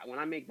 By the way, when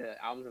I make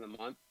the albums of the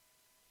month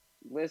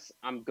list,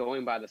 I'm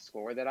going by the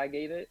score that I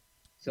gave it.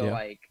 So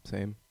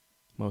same,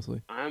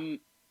 mostly.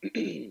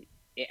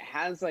 It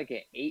has like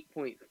an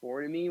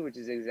 8.4 to me, which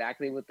is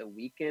exactly what The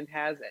Weeknd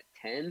has at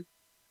 10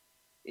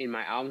 in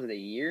my albums of the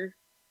year.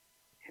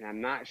 And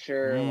I'm not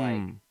sure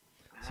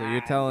so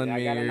you're telling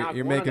me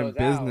you're making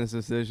business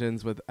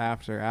decisions with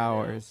After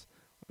Hours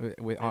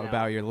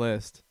about your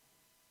list.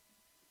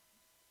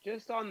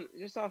 Just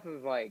off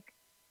of like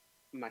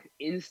my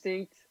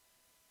instinct,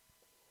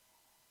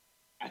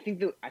 I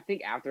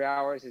think After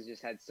Hours has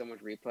just had so much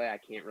replay. I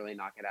can't really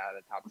knock it out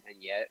of the top 10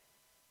 yet.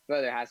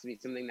 But there has to be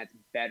something that's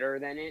better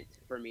than it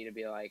for me to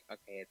be like,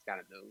 okay, it's got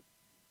to move.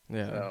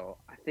 Yeah. So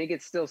I think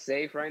it's still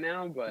safe right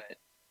now, but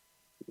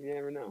you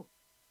never know.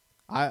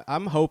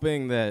 I'm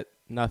hoping that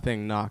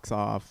nothing knocks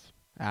off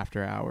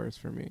After Hours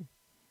for me.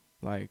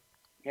 Like.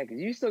 Yeah,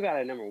 because you still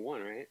got a number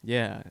one, right?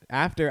 Yeah.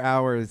 After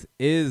Hours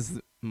is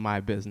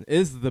my business,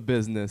 is the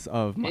business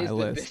of my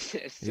list.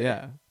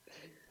 Yeah.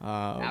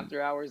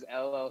 After Hours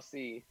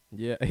LLC.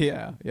 Yeah.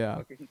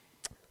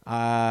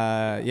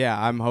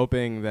 I'm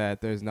hoping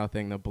that there's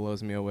nothing that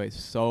blows me away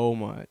so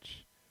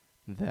much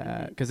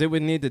that, because it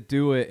would need to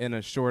do it in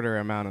a shorter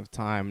amount of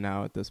time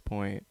now at this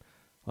point.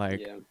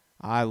 Like,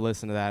 I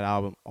listen to that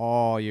album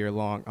all year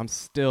long. I'm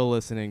still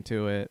listening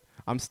to it.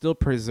 I'm still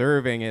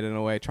preserving it in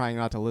a way, trying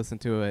not to listen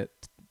to it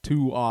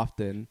too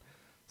often,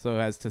 so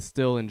as to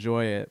still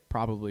enjoy it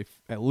probably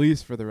at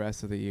least for the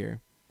rest of the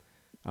year.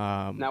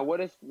 Now,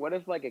 what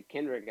if like a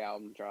Kendrick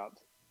album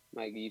dropped?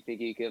 Like, you think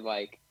you could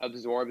like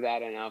absorb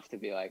that enough to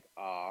be like,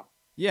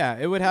 Yeah,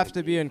 it would have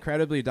to be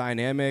incredibly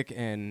dynamic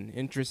and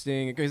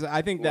interesting, because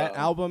I think that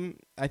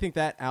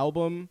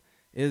album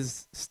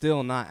is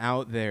still not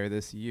out there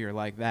this year.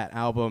 Like, that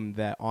album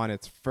that on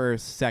its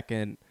first,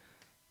 second,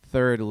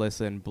 third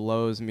listen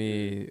blows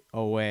me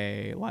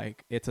away.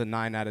 Like, it's a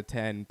 9 out of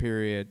 10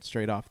 period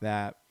straight off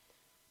that.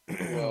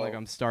 Like,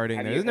 I'm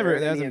starting there. There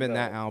hasn't been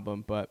that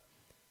album, but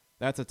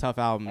that's a tough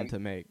album to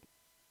make.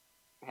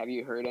 Have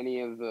you heard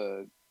any of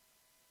the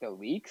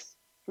leaks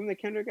from the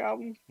Kendrick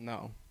album?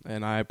 No,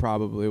 and I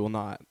probably will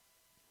not.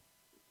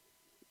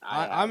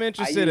 I'm I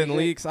interested in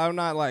usually- leaks. I'm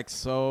not like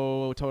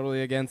so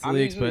totally against I'm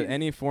leaks, but usually-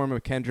 any form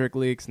of Kendrick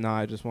leaks, nah,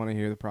 I just want to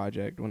hear the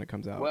project when it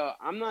comes out. Well,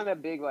 I'm not a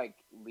big like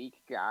leak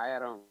guy. I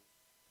don't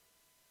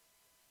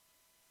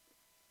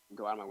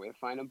go out of my way to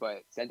find them,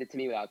 but sent it to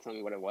me without telling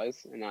me what it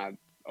was, and I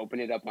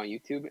opened it up on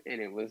YouTube,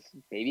 and it was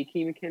Baby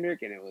Keem and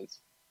Kendrick, and it was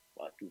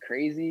fucking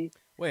crazy.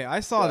 Wait, I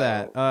saw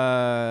that.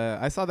 So-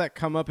 I saw that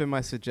come up in my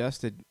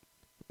suggested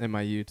in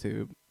my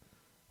YouTube.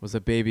 Was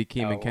a Baby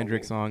Keem and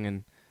Kendrick okay. song,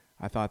 and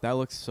I thought that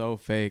looks so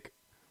fake.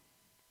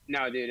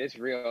 No, dude, it's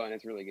real and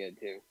it's really good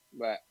too.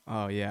 But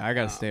Oh yeah, I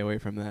gotta stay away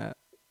from that.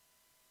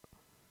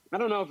 I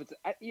don't know if it's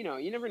you know,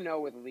 you never know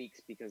with leaks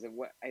because it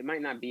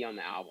might not be on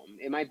the album.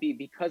 It might be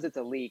because it's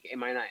a leak. It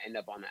might not end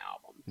up on the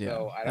album. Yeah,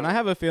 So and I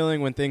have a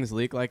feeling when things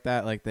leak like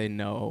that, like they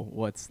know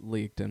what's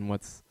leaked and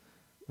what's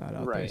not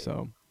out there. Right.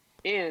 So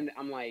And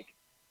I'm like,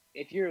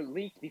 if you're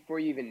leaked before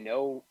you even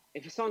know,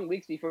 if a song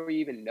leaks before you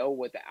even know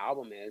what the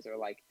album is, or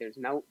like there's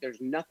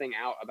nothing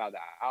out about the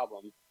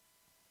album,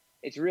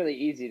 it's really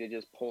easy to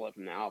just pull it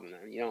from the album.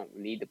 Then you don't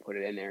need to put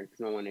it in there because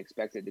no one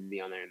expects it to be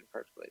on there in the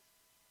first place.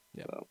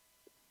 Yeah. So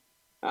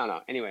I don't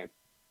know. Anyway,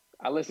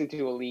 I listened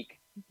to a leak.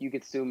 You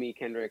could sue me,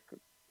 Kendrick,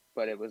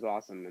 but it was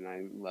awesome and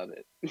I love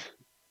it.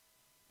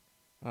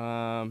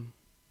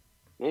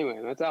 Anyway,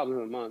 that's album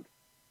of the month.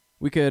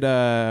 we could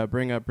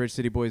bring up Bridge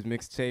City Boys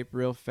mixtape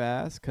real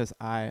fast because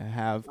I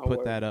have Oh, put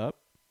word. that up.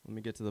 Let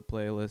me get to the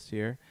playlist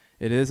here.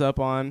 It is up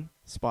on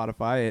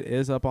Spotify. It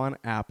is up on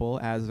Apple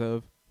as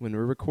of when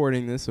we're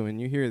recording this. So when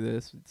you hear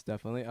this, it's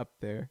definitely up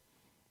there.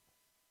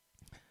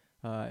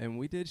 And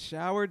we did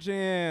shower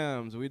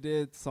jams. We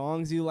did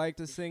songs you like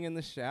to sing in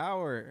the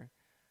shower,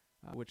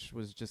 which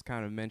was just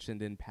kind of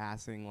mentioned in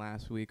passing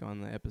last week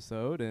on the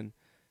episode. And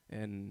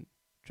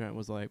Trent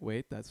was like,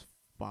 wait, that's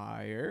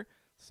fire.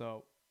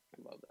 So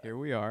I love that. here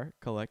we are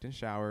collecting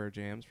shower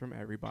jams from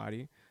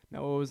everybody.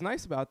 Now, what was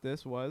nice about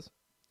this was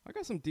I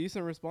got some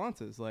decent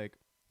responses. Like,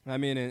 I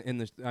mean,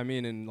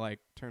 in like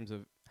terms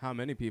of how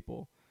many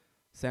people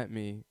sent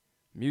me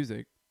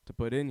music to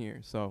put in here.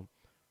 So,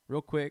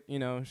 real quick,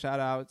 shout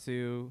out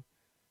to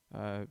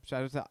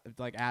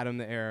like Adam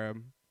the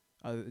Arab,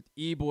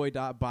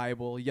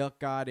 eboy.bible, Yuck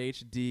God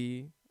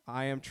HD,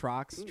 I am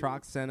Trox. Ooh.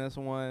 Trox sent us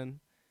one.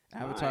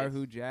 Avatar Nice.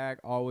 Who Jack,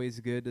 always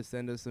good to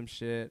send us some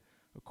shit.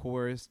 Of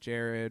course,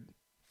 Jared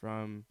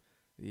from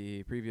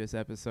the previous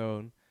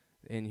episode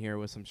in here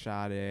with some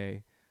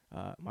Sade.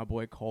 My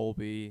boy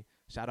Colby.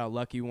 Shout out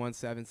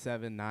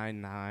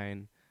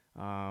Lucky17799.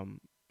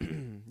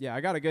 Yeah,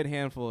 I got a good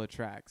handful of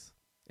tracks.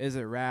 Is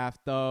it Raph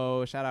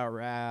though? Shout out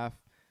Raph.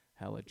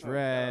 Hella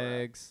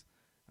Dregs.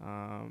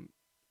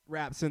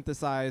 Rap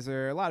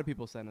Synthesizer. A lot of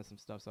people send us some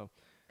stuff. So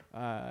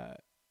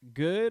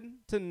good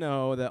to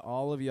know that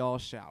all of y'all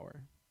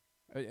shower.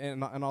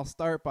 And I'll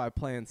start by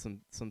playing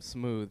some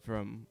Smooth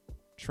from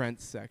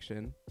Trent's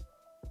section.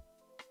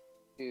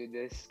 Dude,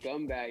 this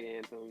Scumbag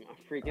anthem, I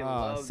freaking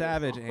love this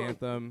Savage song.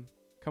 Anthem.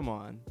 Come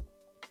on.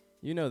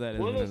 You know that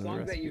isn't One of those in the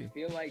songs that recipe. you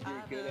feel like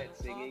you're good at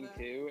singing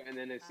too, and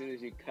then as soon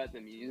as you cut the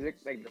music,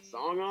 like the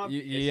song off,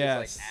 it's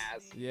yes. just like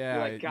ass. Yeah,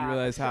 You're like, you God,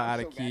 realize that how sounds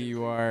out so of bad key at you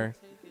singing. are.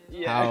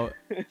 Yeah.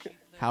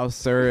 How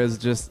Sir is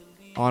just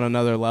on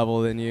another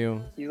level than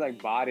you. He's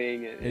like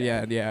bodying it.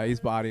 Yeah, he's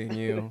bodying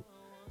you.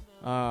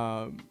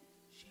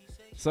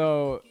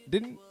 So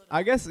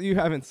I guess you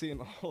haven't seen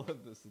all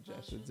of the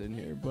suggestions in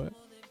here, but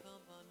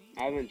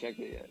I haven't checked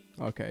it yet.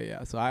 okay,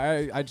 yeah. So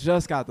I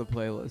just got the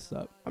playlist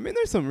up. I mean,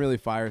 there's some really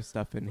fire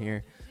stuff in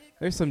here.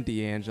 There's some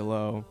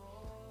D'Angelo.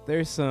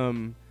 There's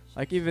some,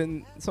 like,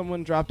 even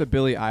someone dropped a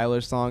Billie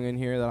Eilish song in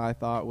here that I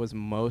thought was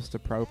most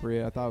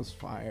appropriate. I thought it was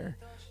fire.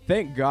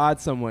 Thank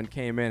God someone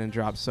came in and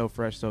dropped So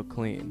Fresh, So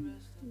Clean.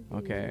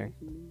 Okay.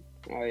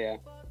 Oh yeah.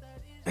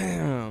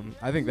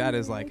 I think that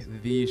is like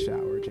the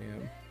shower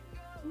jam.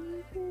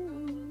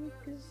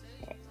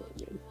 That's so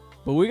good.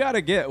 But we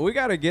gotta give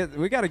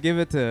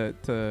it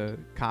to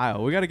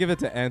Kyle. We gotta give it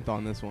to Nth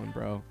on this one,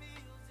 bro.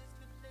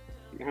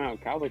 I don't know.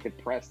 Kyle's like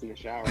depressed in the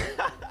shower.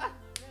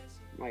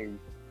 Like,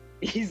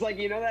 he's like,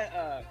 you know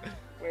that?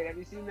 Wait, have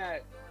you seen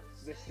that?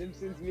 The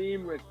Simpsons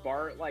meme with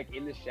Bart like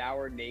in the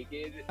shower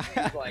naked. And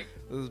he's like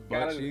His got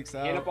butt his cheeks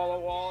hand up out. on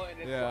the wall, and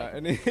it's Yeah, like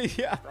and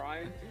yeah,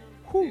 crying.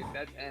 Whew. Dude,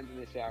 that's End in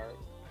the shower.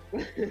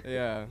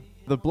 yeah.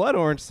 The Blood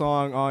Orange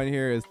song on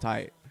here is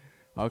tight.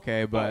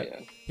 Okay, but yeah.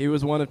 he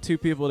was one of two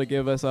people to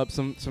give us up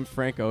some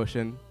Frank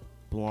Ocean,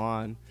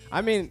 Blonde.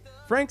 I mean,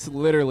 Frank's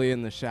literally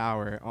in the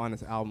shower on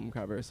his album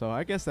cover, so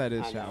I guess that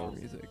is I shower know.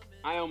 music.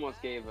 I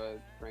almost gave a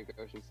Frank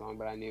Ocean song,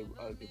 but I knew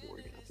other people were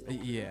gonna. Say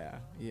it.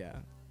 Yeah.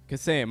 Cause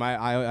same,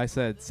 I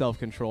said Self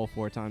Control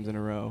 4 times in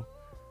a row,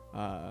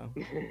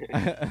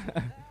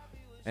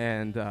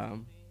 and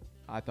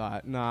I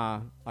thought,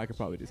 nah, I could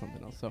probably do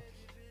something else. So,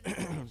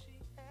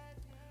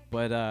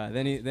 but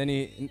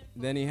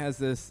then he has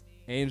this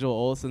Angel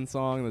Olsen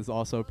song that's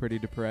also pretty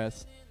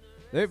depressed.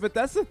 But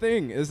that's the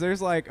thing, is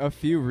there's like a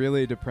few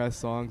really depressed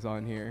songs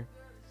on here,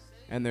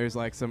 and there's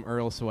like some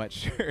Earl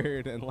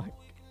Sweatshirt and like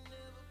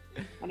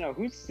I know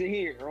who's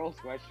singing Earl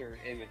Sweatshirt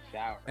in the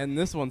shower. And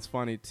this one's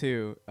funny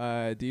too.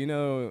 Do you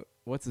know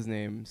what's his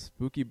name?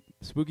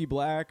 Spooky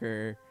Black,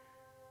 or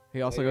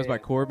he also goes by yeah.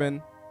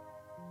 Corbin.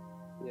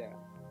 Yeah.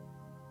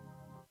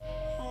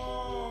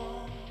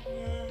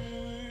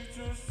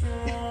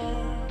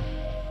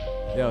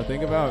 Yo,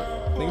 think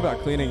about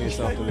cleaning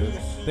yourself to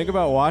this. Think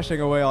about washing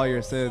away all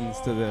your sins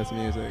to this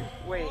music.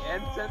 Wait,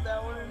 Ed said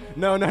that one?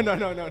 No.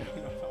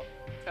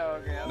 Oh,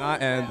 okay.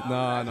 Not End.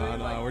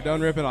 No. We're done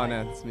ripping on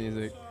End's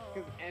music.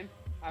 Because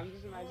I'm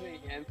just imagining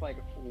Ent like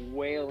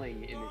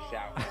wailing in the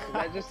shower. 'Cause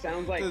that just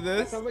sounds like To this?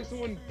 that sounds like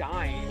someone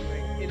dying,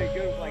 like in a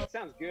good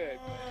sounds good.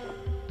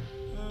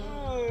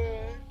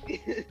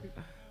 But...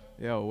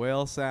 Yo,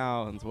 whale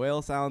sounds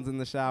in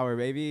the shower,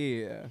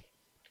 baby.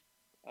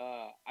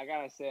 I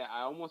gotta say,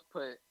 I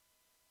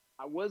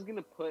was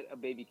gonna put a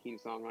Baby Keem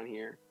song on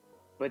here,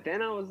 but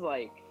then I was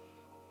like,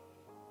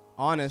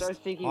 Honest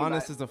started thinking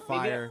about is a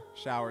fire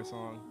shower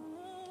song.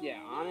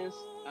 yeah, Honest.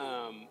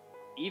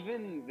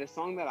 Even the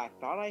song that I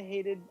thought I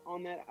hated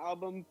on that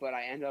album, but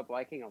I ended up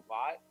liking a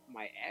lot,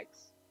 My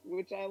Ex,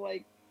 which I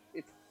like.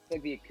 It's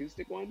like the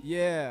acoustic one.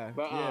 Yeah,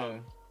 But, yeah.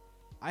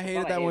 I I hated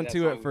thought I that hated one that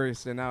too at song.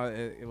 first, and now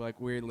it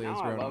like weirdly Now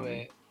has I grown love on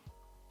me. it.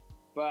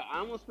 But I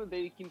almost put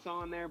Baby Keem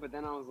song on there, but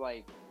then I was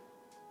like,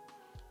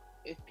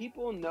 if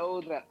people know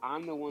that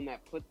I'm the one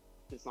that put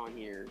this on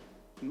here,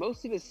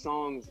 most of his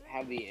songs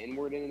have the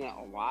N-word in it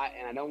a lot,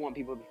 and I don't want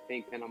people to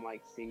think that I'm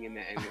like singing the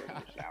N-word in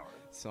the shower.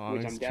 Songs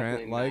I'm Trent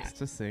definitely likes not.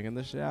 to sing in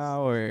the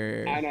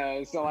shower. I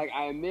know, so like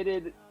I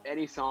omitted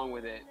any song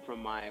with it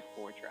from my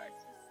 4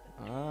 tracks.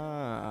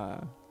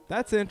 Ah,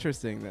 that's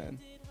interesting then.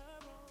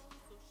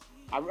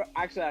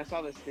 Actually, I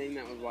saw this thing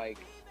that was like,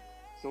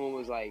 someone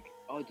was like,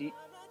 oh, it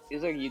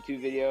was like a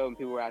YouTube video, and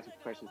people were asking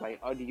questions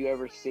like, oh, do you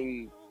ever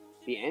sing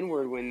the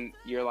N-word when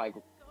you're like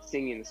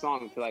singing the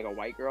song to like a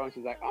white girl? And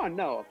she's like, oh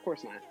no, of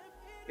course not.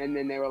 And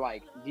then they were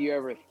like, do you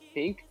ever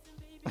think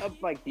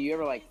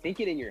think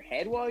it in your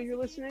head while you're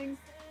listening?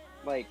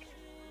 Like,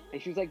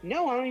 and she was like,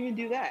 no, I don't even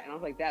do that. And I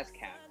was like, that's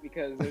cap,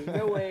 because there's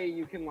no way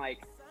you can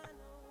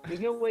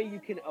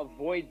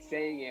avoid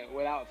saying it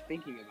without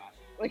thinking about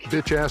it. Like,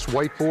 Bitch ass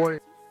white boy.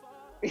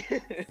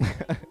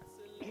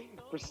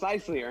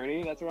 precisely,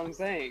 Ernie. That's what I'm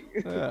saying.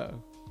 Yeah.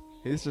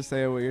 He's just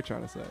saying what you're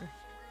trying to say.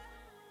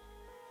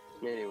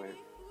 Anyway,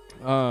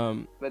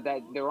 Um, but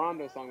that the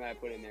Rondo song that I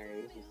put in there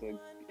is just a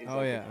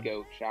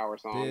goat shower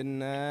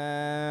song.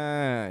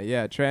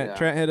 Yeah, Trent Yeah.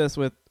 Trent hit us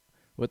with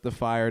the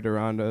Fire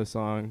Durando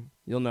song.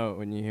 You'll know it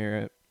when you hear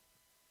it.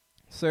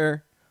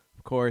 Sir,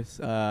 of course,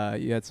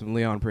 you had some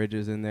Leon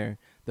Bridges in there.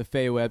 The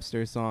Faye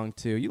Webster song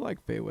too. You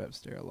like Faye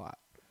Webster a lot.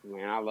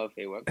 Man, I love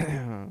Faye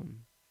Webster.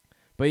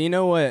 But you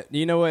know what?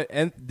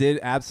 Nth did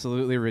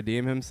absolutely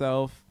redeem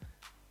himself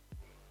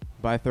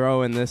by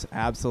throwing this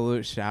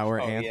absolute shower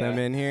anthem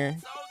in here.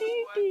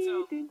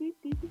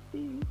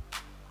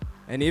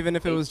 And even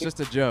if it was just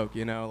a joke,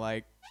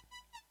 like,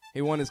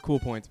 he won his cool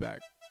points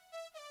back.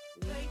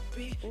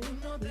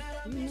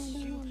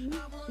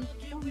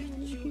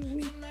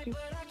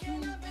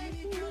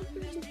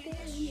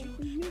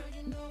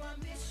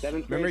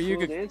 Seventh Remember grade you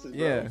school could, dances,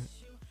 yeah. bro.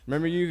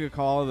 Remember you could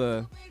call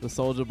the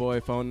Soldier Boy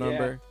phone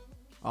number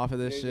off of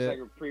this It's shit. just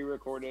like a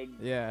pre-recorded.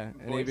 Yeah,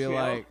 and he'd be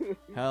voicemail. like,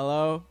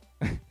 "Hello,"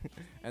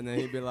 and then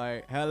he'd be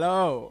like,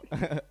 "Hello."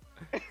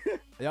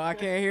 Yo, I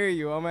can't hear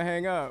you. I'm gonna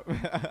hang up.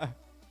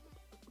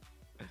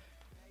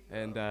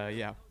 And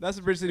yeah, that's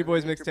the Bridge City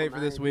Boys mixtape for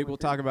this week. We'll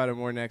talk about it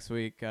more next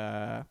week.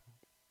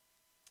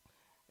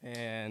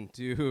 And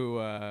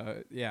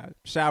do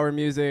shower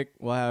music.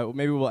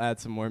 Maybe we'll add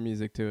some more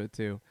music to it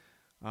too.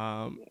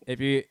 If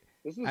you,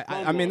 This is I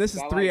fun, mean, though, this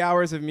is 'cause 3 I like-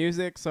 hours of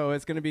music, so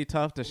it's gonna be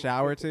tough to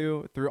shower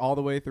to through all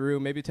the way through.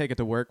 Maybe take it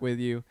to work with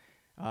you.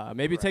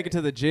 Maybe take it Right.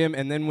 to the gym,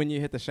 and then when you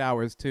hit the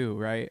showers too,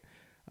 right?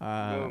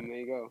 Boom, there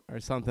you go. Or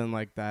something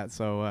like that.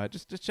 So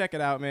just check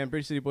it out, man.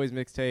 Bridge City Boys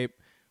mixtape.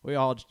 We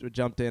all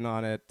jumped in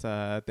on it.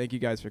 Thank you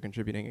guys for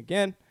contributing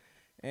again.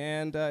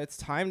 And it's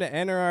time to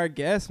enter our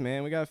guest,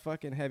 man. We got a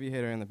fucking heavy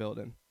hitter in the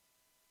building.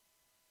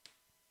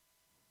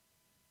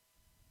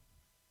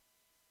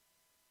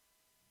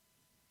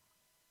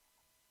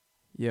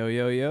 Yo,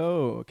 yo,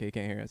 yo. Okay,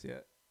 can't hear us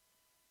yet.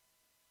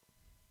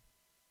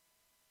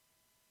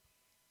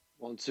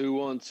 1 2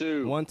 1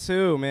 2. 1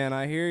 2, man.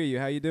 I hear you.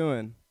 How you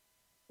doing?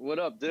 What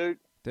up, dude?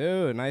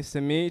 Dude, nice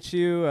to meet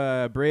you.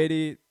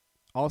 Brady.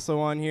 Also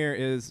on here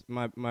is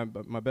my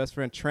best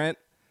friend Trent.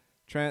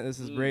 Trent, this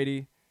is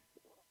Brady.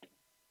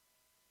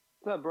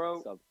 What's up,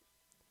 bro?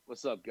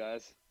 What's up,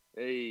 guys?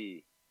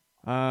 Hey.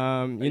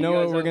 You you know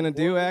what guys we're have gonna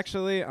do awards?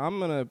 actually? I'm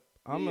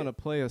gonna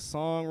play a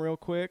song real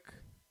quick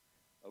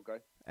Okay.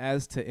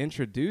 as to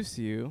introduce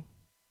you,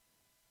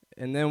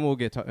 and then we'll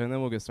get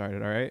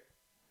started. All right.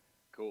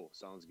 Cool.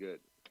 Sounds good.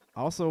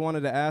 I also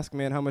wanted to ask,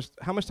 man, how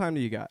much time do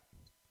you got?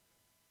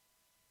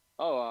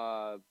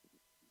 Oh,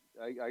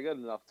 I got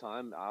enough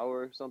time,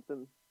 hour or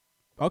something.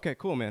 Okay,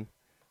 cool, man.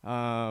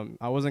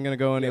 I wasn't gonna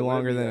go any Yeah, whatever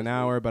longer you than guys an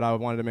hour, but I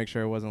wanted to make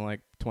sure it wasn't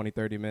like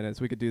 20-30 minutes.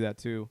 We could do that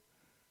too.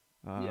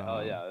 Yeah. Oh,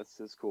 yeah.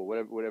 That's cool.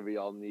 Whatever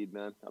y'all need,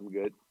 man. I'm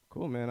good.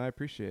 Cool, man. I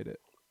appreciate it.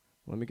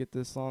 Let me get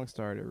this song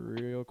started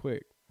real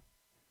quick.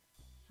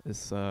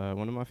 It's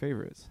one of my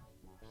favorites.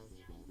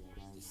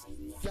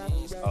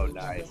 Oh,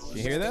 nice. Can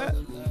you hear that?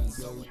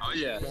 Oh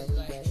yeah.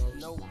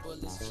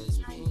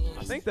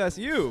 I think that's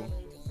you.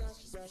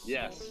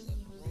 Yes.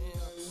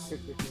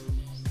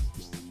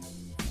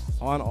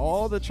 On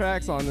all the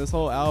tracks on this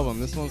whole album,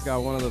 this one's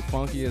got one of the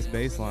funkiest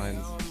bass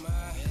lines.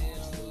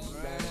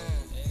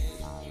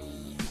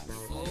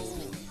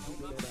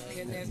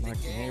 My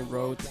game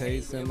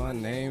rotates and my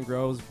name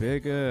grows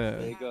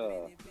bigger.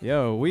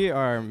 Yo, we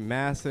are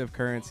massive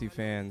Currency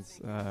fans.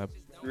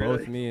 Really?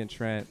 Both me and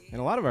Trent, and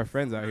a lot of our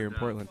friends out here in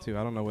Portland too.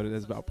 I don't know what it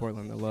is about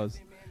Portland that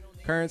loves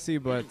Currency,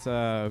 but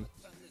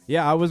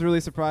yeah, I was really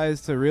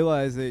surprised to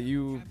realize that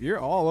you're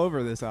all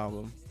over this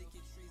album.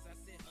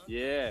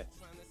 Yeah.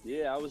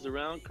 Yeah, I was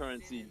around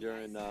Currency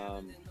during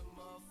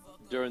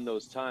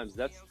those times.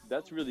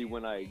 That's really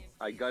when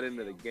I got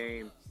into the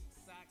game.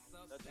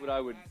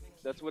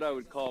 That's what I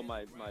would call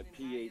my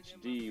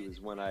PhD, was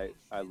when I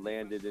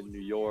landed in New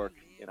York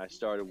and I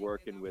started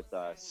working with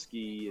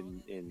Ski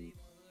and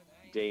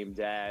Dame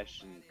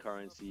Dash and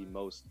Currency,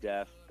 Mos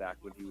Def, back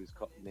when he was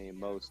named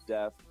Mos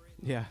Def.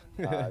 Yeah.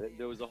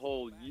 There was a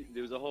whole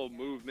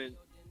movement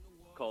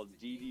called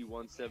DD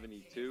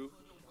 172,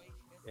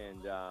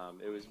 and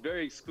it was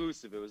very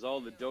exclusive. It was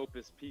all the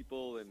dopest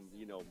people, and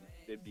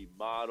there'd be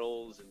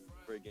models and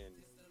friggin'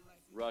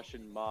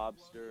 Russian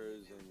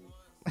mobsters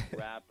and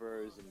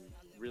rappers and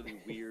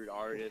really weird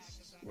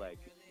artists, like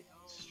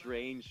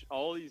strange,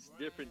 all these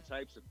different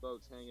types of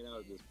folks hanging out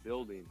at this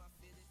building.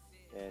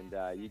 And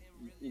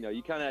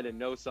you kind of had to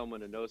know someone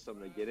to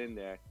get in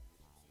there.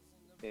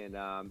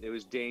 And it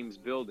was Dame's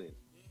building.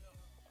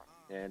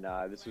 And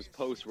this was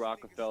post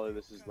Rockefeller.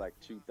 This is like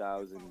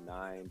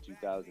 2009,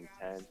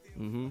 2010.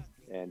 Mm-hmm.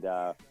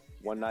 And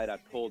one night I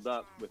pulled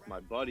up with my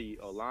buddy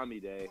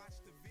Olamide,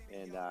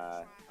 and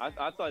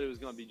I thought it was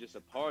going to be just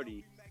a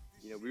party.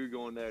 We were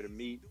going there to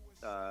meet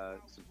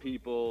some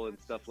people and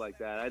stuff like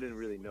that. I didn't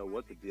really know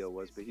what the deal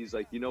was, but he's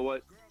like, you know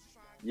what?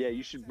 Yeah,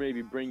 you should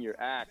maybe bring your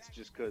axe,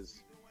 just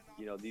because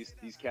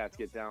these cats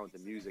get down with the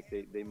music.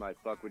 They might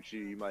fuck with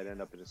you. You might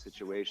end up in a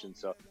situation.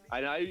 So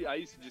I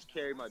used to just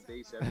carry my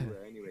bass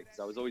everywhere anyway, because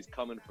I was always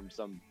coming from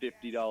some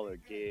 $50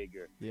 gig,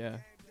 or Yeah.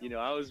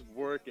 I was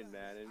working,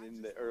 man. And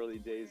in the early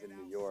days in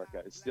New York,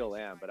 I still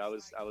am, but I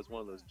was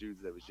one of those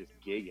dudes that was just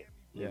gigging.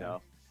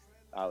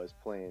 I was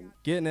playing,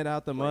 Getting it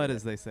out the mud,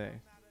 as they say.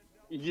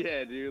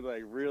 yeah, dude,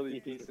 like really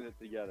piecing it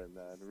together,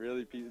 man.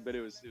 But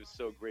it was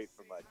so great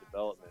for my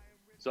development.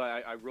 So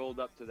I rolled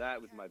up to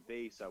that with my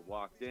bass. I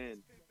walked in,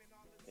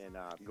 and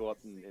go up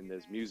and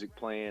there's music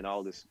playing,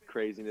 all this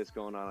craziness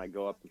going on. I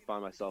go up and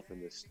find myself in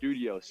this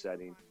studio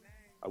setting.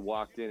 I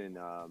walked in, and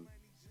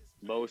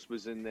Mos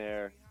was in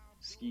there,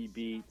 Ski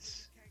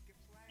Beats,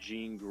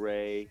 Jean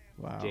Grey,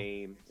 Wow.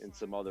 Dame, and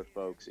some other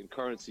folks. And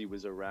Currency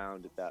was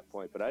around at that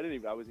point, but I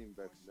wasn't even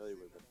very familiar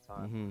with it at the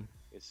time. Mm-hmm.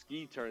 And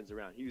Ski turns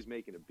around. He was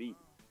making a beat,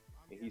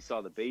 and he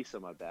saw the bass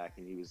on my back,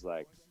 and he was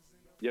like,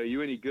 "Yo,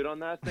 you any good on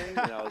that thing?"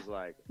 And I was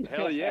like,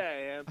 "Hell yeah,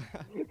 I am."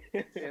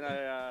 And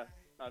I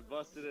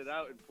busted it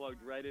out and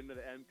plugged right into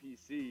the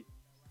MPC,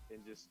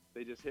 and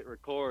they just hit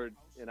record,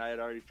 and I had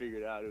already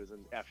figured out it was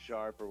an F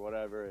sharp or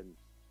whatever, and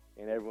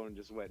everyone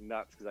just went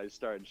nuts because I just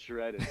started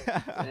shredding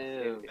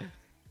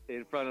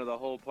in front of the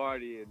whole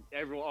party,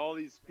 and all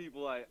these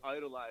people I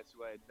idolized,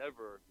 who I had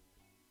never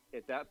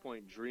at that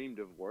point dreamed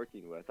of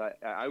working with.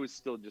 I was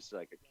still just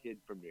like a kid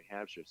from New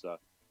Hampshire, so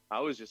I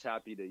was just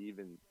happy to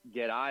even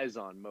get eyes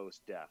on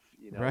Mos Def,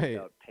 Right.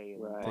 without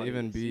paying To money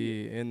even to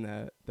see be it.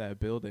 in that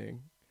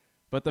building.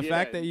 But the Yeah,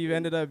 fact that you and-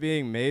 ended up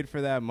being made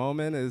for that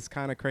moment is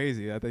kind of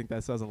crazy. I think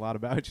that says a lot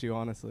about you,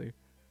 honestly.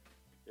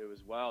 It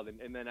was wild.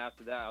 And then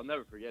after that, I'll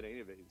never forget any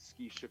of it.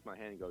 Ski shook my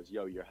hand and goes,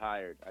 "Yo, you're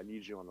hired. I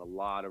need you on a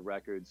lot of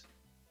records.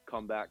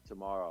 Come back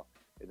tomorrow."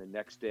 And the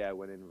next day I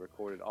went in and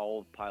recorded all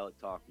of Pilot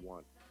Talk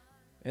 1.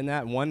 In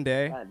that one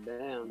day? God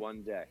damn.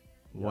 One day.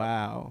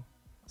 Wow.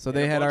 So And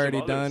they a had bunch of already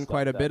other done stuff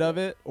quite a that bit of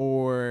day. it,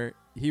 or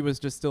he was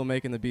just still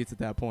making the beats at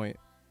that point?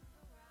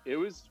 It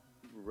was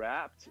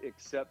rapped,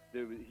 except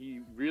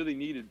he really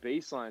needed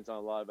bass lines on a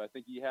lot of it. I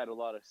think he had a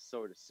lot of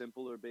sort of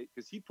simpler bass,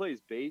 because he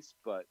plays bass,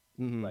 but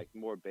Mhm. like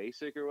more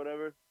basic or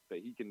whatever. But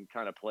he can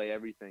kind of play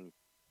everything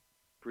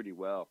pretty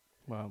well.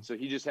 Wow. So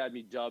he just had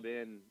me dub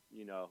in,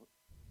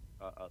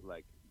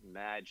 like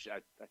match.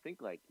 I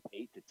think like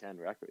 8 to 10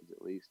 records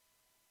at least.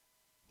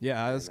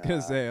 Yeah, I was And,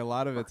 gonna say a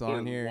lot of it's on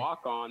Fucking here.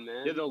 Walk on,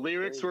 man. Yeah, the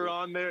lyrics Crazy. were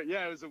on there.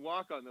 Yeah, it was a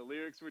walk on. The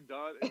lyrics were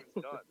done. It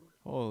was done.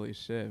 Holy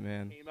shit,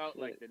 man. Came out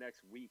like the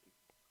next week.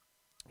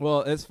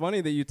 Well, it's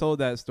funny that you told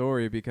that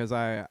story, because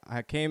I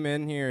came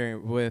in here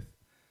with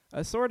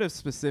a sort of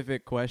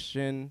specific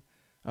question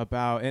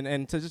about,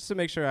 and just to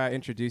make sure I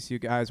introduce you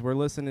guys, we're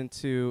listening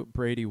to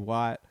Brady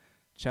Watt,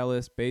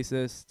 cellist,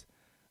 bassist,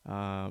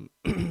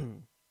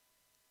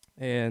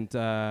 and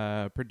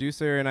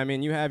producer. And I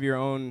mean, you have your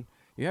own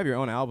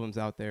albums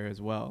out there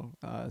as well,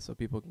 so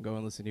people can go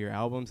and listen to your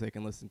albums. They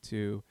can listen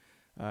to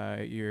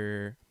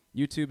your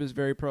YouTube is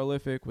very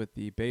prolific with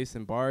the Bass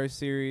and Bars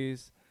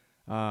series.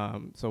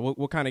 So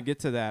we'll kind of get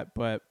to that,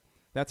 but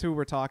that's who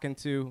we're talking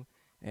to,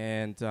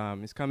 and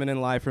he's coming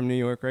in live from New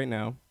York right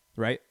now,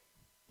 right?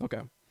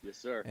 Okay. Yes,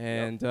 sir.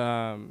 And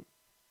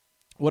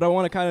what I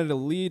want to kind of to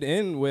lead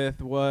in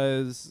with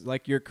was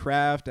like your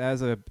craft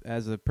as a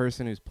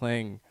person who's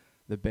playing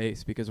the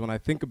bass, because when I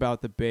think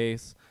about the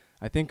bass,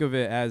 I think of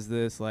it as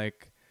this,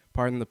 like,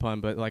 pardon the pun,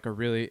 but like a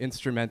really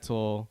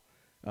instrumental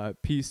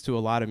piece to a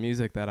lot of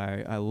music that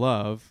I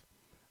love.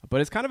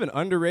 But it's kind of an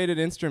underrated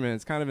instrument.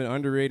 It's kind of an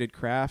underrated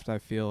craft, I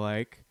feel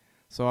like.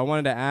 So I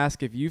wanted to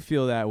ask if you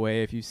feel that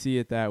way, if you see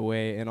it that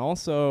way, and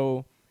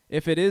also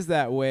if it is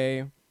that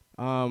way,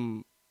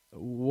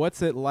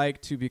 what's it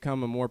like to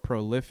become a more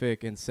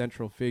prolific and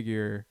central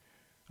figure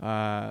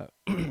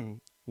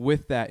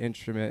with that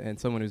instrument and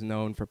someone who's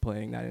known for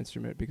playing that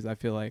instrument? Because I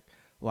feel like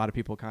a lot of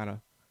people kind of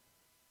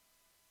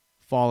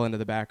fall into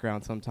the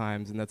background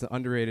sometimes, and that's an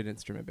underrated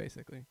instrument,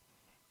 basically.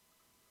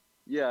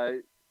 Yeah,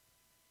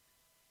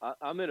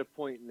 I'm at a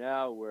point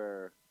now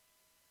where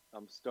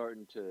I'm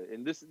starting to,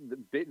 and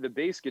the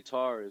bass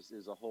guitar is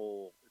a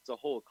whole, it's a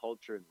whole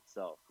culture in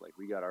itself. Like,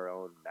 we got our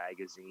own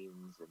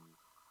magazines and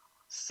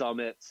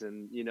summits,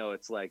 and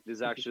it's like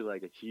there's actually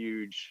like a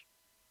huge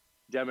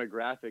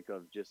demographic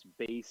of just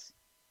bass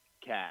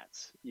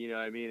cats, you know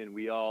what I mean? And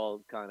we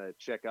all kind of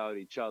check out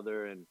each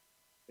other, and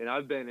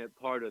I've been a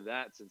part of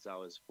that since I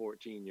was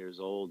 14 years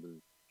old,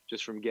 and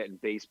just from getting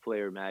Bass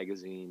Player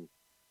magazine.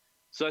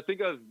 So I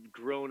think I've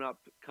grown up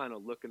kind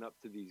of looking up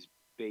to these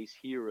bass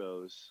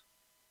heroes,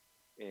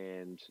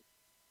 and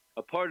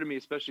a part of me,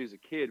 especially as a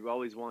kid,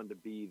 always wanted to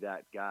be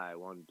that guy. I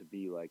wanted to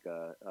be like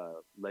a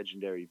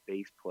legendary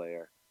bass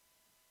player.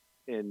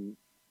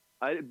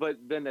 But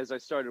then as I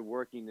started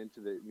working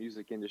into the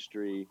music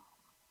industry,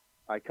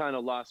 I kind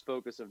of lost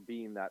focus of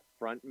being that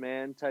front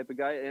man type of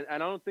guy. And I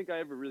don't think I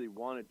ever really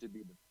wanted to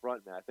be the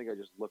front man. I think I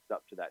just looked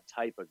up to that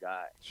type of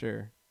guy.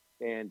 Sure.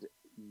 And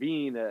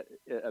being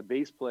a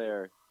bass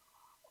player,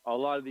 a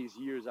lot of these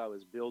years I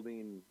was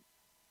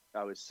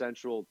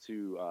central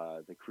to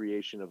the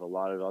creation of a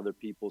lot of other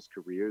people's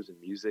careers in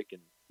music,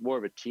 and more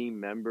of a team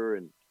member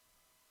and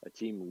a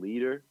team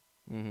leader.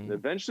 Mm-hmm. And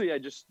eventually I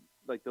just,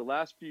 like, the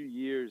last few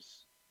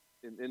years,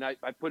 and I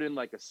put in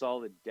like a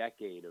solid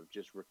decade of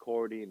just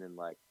recording and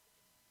like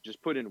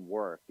just put in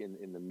work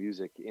in the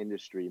music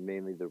industry,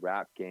 mainly the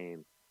rap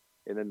game.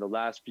 And then the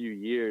last few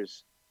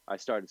years I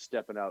started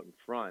stepping out in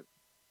front,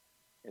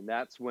 and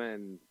that's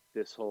when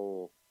this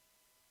whole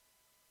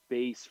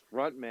bass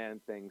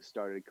frontman thing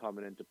started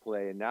coming into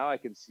play. And now I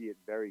can see it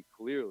very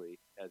clearly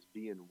as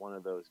being one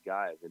of those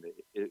guys, and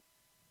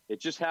it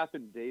just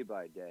happened day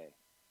by day.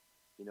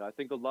 I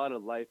think a lot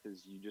of life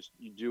is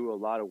you do a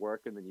lot of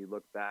work, and then you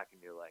look back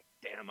and you're like,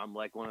 damn, I'm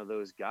like one of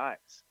those guys.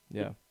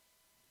 Yeah.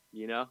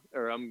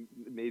 Or I'm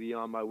maybe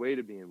on my way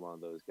to being one of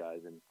those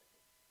guys. And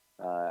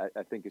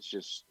I think it's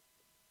just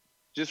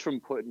from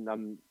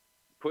I'm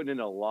putting in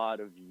a lot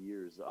of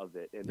years of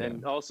it. And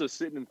then also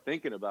sitting and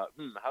thinking about,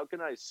 how can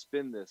I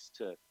spin this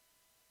to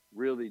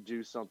really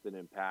do something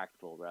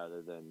impactful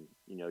rather than,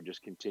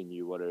 just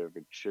continue whatever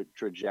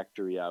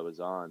trajectory I was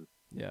on.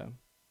 Yeah.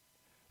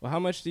 Well, how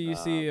much do you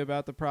see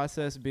about the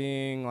process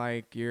being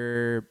like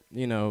your,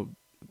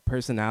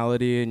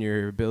 personality and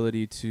your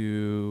ability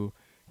to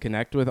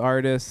connect with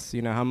artists?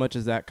 How much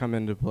does that come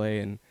into play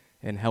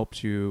and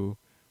helped you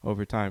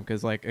over time?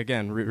 Because, like,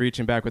 again,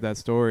 reaching back with that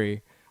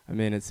story, I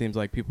mean, it seems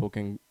like people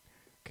can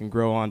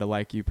grow on to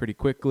like you pretty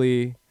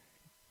quickly.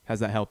 Has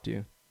that helped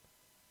you?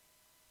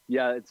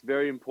 Yeah, it's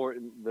very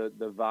important.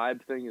 The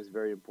vibe thing is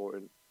very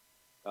important.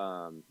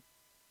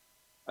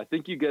 I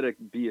think you got to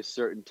be a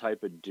certain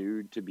type of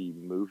dude to be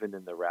moving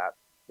in the rap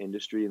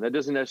industry. And that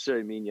doesn't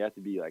necessarily mean you have to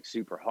be like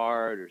super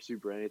hard or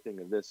super anything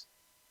of this.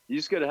 You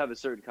just got to have a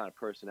certain kind of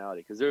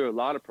personality, because there are a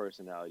lot of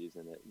personalities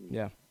in it. And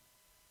yeah.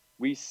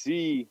 We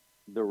see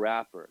the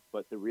rapper,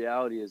 but the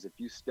reality is if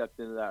you stepped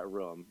into that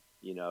room,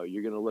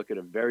 you're going to look at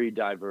a very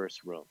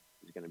diverse room.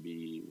 There's going to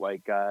be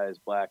white guys,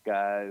 black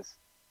guys,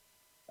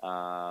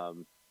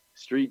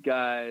 street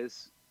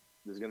guys.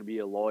 There's going to be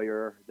a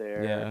lawyer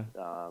there,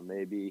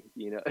 maybe,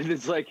 and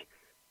it's like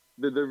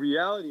the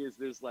reality is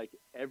there's like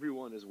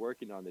everyone is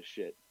working on this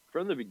shit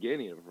from the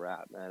beginning of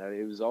rap, man. I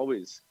mean, it was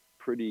always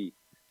pretty,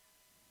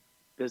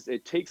 because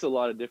it takes a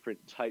lot of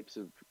different types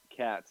of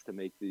cats to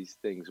make these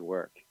things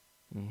work.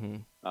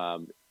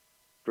 Mm-hmm.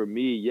 For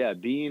me,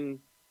 being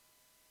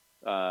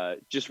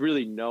just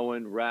really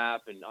knowing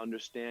rap and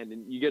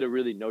understanding, you got to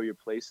really know your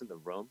place in the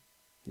room.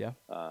 Yeah.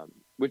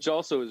 Which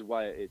also is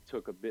why it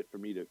took a bit for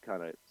me to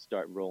kind of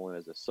start rolling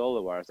as a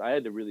solo artist. I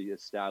had to really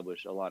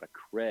establish a lot of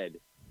cred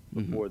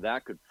before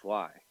that could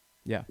fly.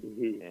 Yeah.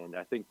 And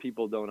I think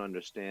people don't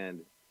understand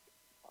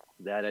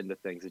that end of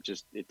things.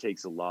 It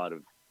takes a lot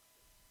of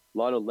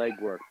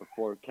legwork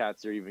before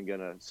cats are even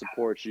gonna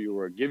support you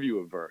or give you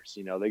a verse.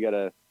 They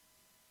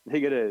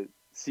gotta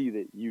see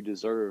that you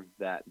deserve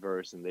that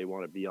verse, and they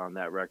want to be on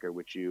that record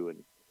with you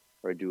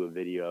or do a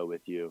video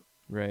with you.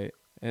 Right.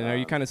 And are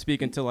you kind of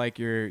speaking to like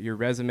your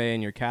resume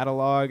and your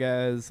catalog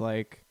as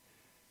like,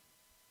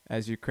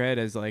 as your cred,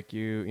 as like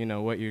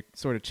what you're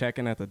sort of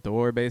checking at the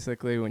door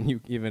basically when you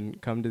even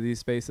come to these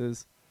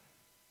spaces?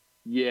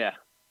 Yeah,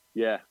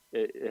 yeah,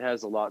 it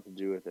has a lot to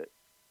do with it,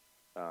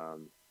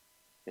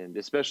 and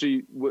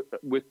especially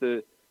with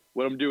the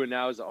what I'm doing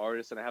now as an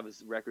artist, and I have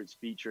this records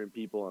featuring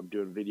people. I'm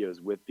doing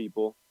videos with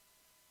people,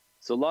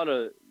 so a lot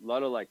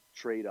of like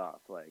trade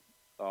off. Like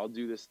I'll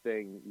do this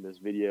thing, this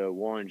video.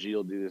 Warren G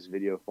will do this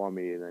video for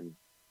me, and then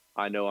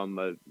I know I'm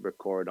gonna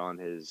record on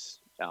his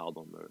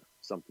album or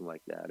something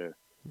like that, or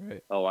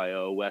Right. oh I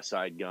owe West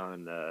Side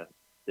Gun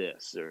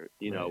this, or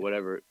Right.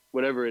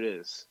 whatever it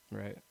is.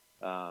 Right.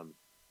 Um,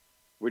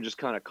 we're just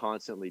kind of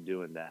constantly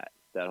doing that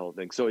whole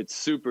thing. So it's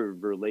super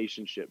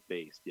relationship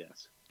based.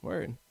 Yes.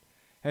 Word.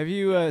 Have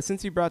you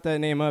since you brought that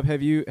name up,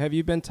 have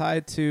you been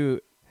tied to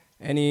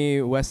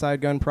any West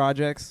Side Gun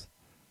projects?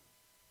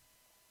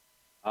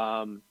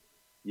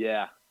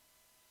 Yeah.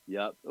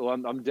 Yep. Well,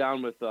 I'm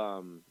down with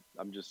I'm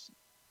just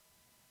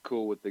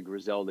cool with the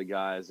Griselda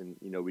guys, and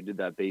we did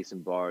that bass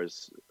and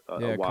bars a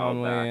Yeah, while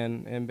Conway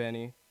back. and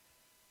Benny.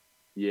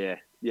 Yeah.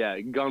 Yeah.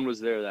 Gunn was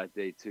there that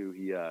day too.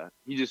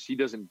 He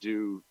doesn't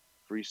do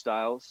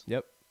freestyles.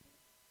 Yep.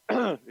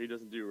 He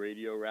doesn't do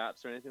radio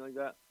raps or anything like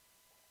that.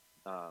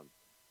 Um,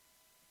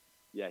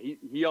 yeah,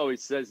 he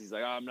always says he's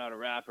like, oh, I'm not a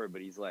rapper,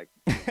 but he's like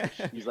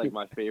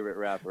my favorite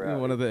rapper out.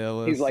 One of the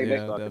illest. He's like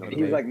yeah, the,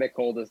 definitely. he's like the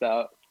coldest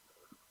out.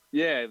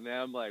 Yeah,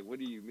 man. I'm like, what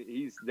do you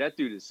mean? That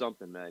dude is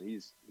something, man.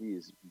 He's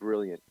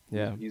brilliant.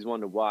 Yeah. He's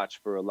one to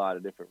watch for a lot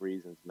of different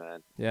reasons,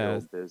 man. Yeah.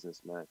 Real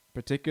business, man.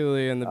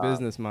 Particularly in the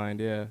business mind,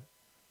 yeah.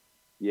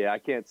 Yeah, I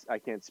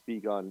can't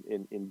speak on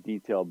in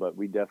detail, but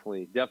we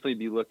definitely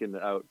be looking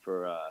out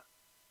for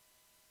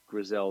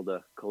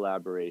Griselda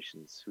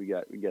collaborations. We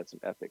got some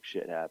epic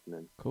shit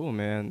happening. Cool,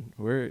 man.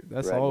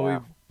 That's Right all now.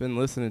 we've been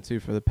listening to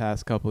for the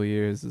past couple of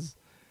years is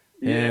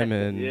him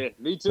and yeah,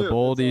 me too. the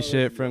Boldy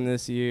shit from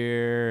this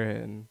year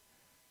and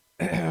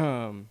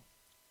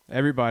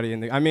everybody in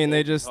the. I mean,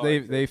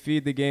 they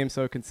feed the game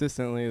so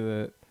consistently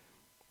that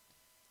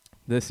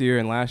this year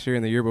and last year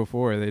and the year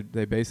before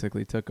they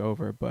basically took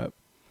over. But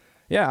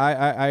yeah,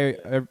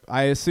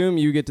 I assume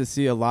you get to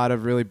see a lot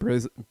of really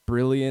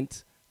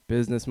brilliant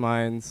business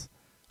minds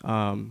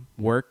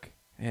work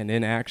and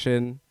in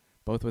action,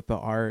 both with the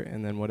art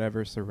and then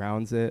whatever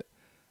surrounds it.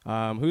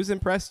 Who's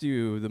impressed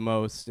you the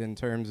most in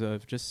terms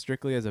of just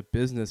strictly as a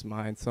business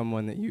mind,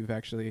 someone that you've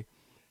actually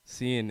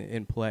seen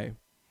in play?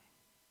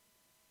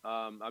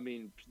 I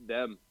mean,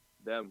 them,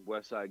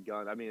 West Side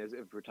Gun. I mean, as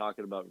if we're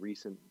talking about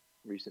recent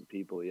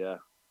people, yeah.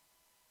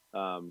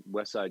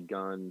 West Side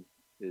Gun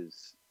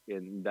is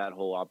in that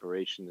whole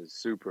operation is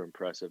super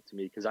impressive to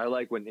me because I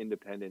like when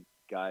independent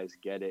guys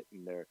get it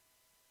and they're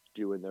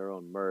doing their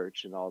own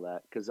merch and all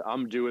that because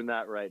I'm doing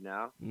that right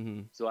now.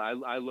 Mm-hmm. So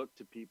I look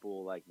to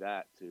people like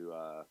that to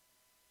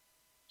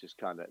just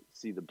kind of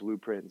see the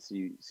blueprint and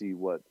see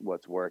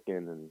what's working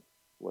and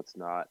what's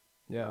not.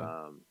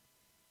 Yeah.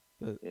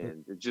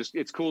 And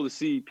it's cool to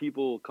see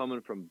people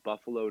coming from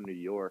Buffalo, New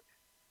York.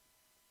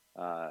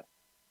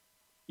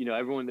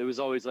 Everyone, it was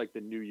always like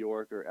the New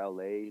York or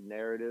LA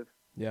narrative.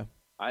 Yeah.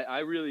 I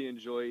really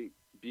enjoy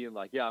being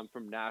like, yeah, I'm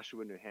from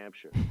Nashua, New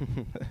Hampshire.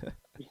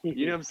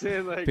 You know what I'm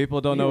saying? Like People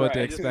don't know what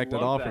to I just expect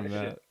at love all that from shit.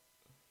 that.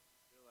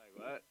 You're like,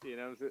 what? You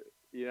know what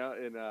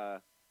I'm saying?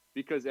 And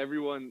because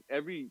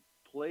every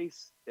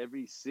place,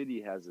 every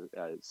city has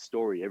a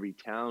story. Every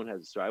town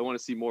has a story. I want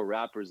to see more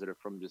rappers that are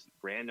from just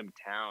random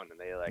town and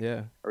they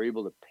are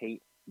able to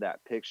paint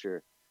that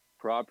picture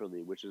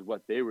properly, which is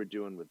what they were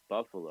doing with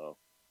Buffalo.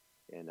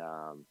 And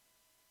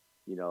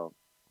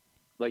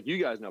like you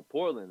guys know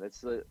Portland.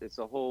 It's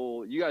a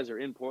whole. You guys are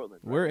in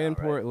Portland. We're right in now,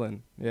 right?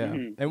 Portland, yeah,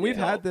 Mhm. and we've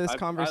had this I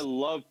conversation.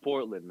 love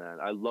Portland, man.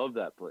 I love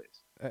that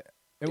place,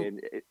 and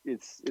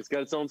it's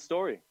got its own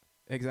story.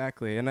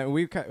 Exactly, and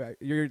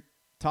you're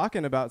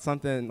talking about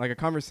something like a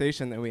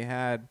conversation that we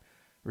had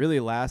really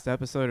last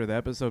episode or the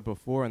episode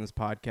before in this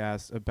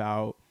podcast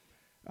about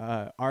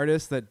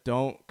artists that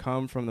don't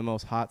come from the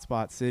most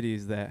hotspot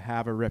cities that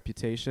have a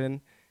reputation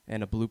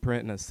and a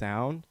blueprint and a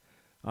sound.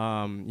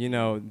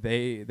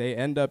 They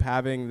end up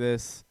having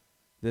this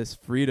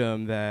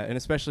freedom that, and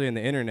especially in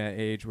the internet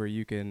age where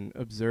you can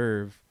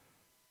observe,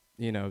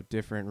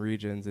 different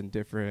regions and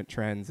different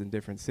trends in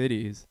different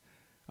cities,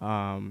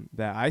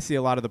 that I see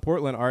a lot of the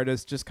Portland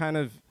artists just kind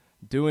of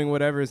doing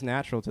whatever is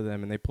natural to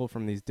them, and they pull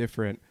from these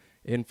different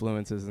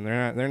influences, and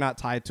they're not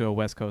tied to a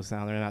West Coast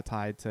sound. They're not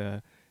tied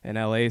to an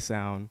LA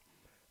sound.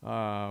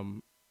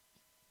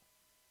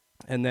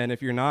 And then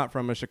if you're not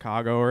from a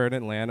Chicago or an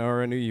Atlanta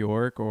or a New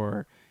York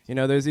or,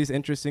 there's these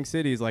interesting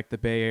cities like the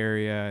Bay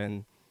Area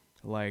and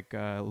like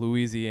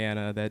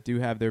Louisiana that do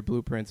have their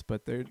blueprints,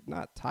 but they're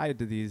not tied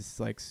to these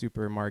like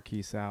super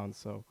marquee sounds.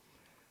 So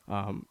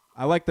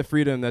I like the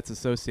freedom that's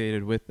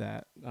associated with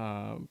that.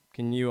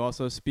 Can you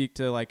also speak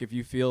to like if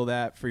you feel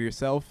that for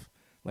yourself,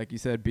 like you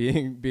said,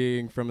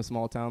 being from a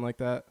small town like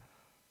that?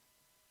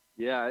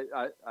 Yeah,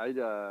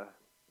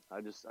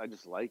 I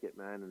just like it,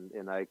 man,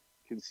 and I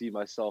can see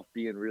myself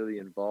being really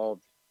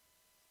involved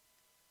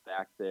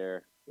back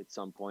there at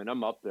some point.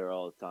 I'm up there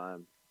all the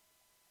time,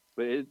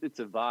 but it's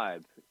a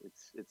vibe.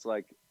 It's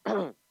like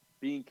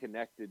being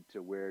connected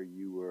to where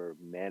you were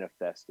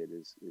manifested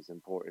is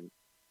important.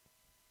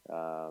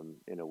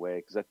 in a way,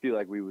 because I feel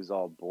like we was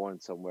all born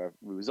somewhere.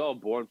 We was all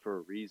born for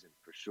a reason,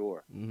 for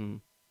sure. Mm-hmm.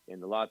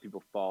 And a lot of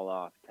people fall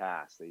off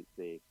task.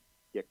 They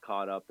get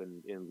caught up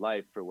in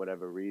life for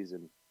whatever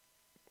reason.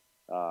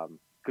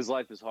 Because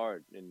life is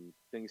hard and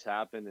things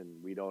happen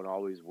and we don't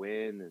always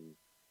win.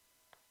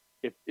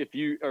 And if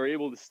you are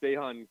able to stay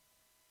on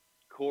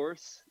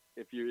course,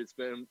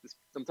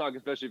 I'm talking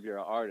especially if you're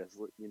an artist,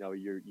 you know,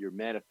 you're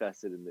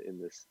manifested in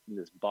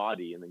this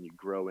body, and then you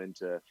grow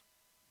into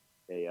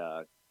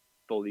a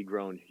fully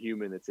grown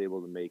human that's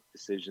able to make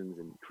decisions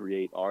and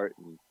create art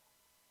and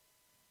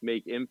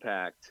make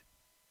impact.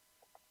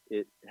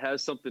 It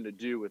has something to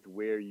do with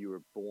where you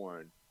were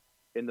born,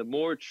 and the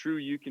more true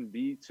you can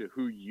be to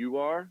who you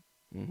are,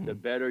 Mm-hmm. the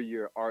better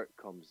your art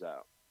comes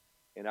out.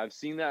 And I've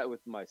seen that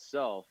with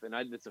myself, and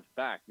it's a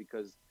fact,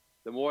 because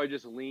the more I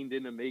just leaned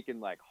into making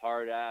like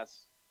hard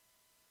ass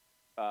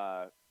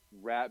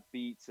rap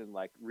beats and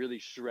like really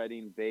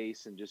shredding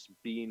bass and just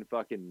being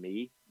fucking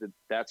me,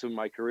 that's when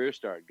my career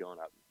started going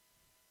up.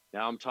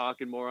 Now I'm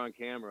talking more on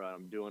camera,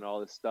 I'm doing all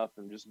this stuff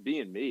and just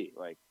being me.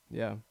 Like,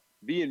 Yeah.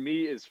 being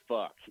me is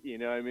fuck, you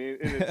know what I mean?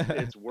 And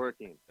it's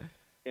working.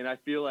 And I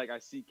feel like I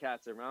see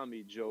cats around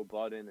me, Joe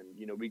Budden, and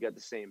you know, we got the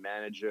same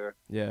manager.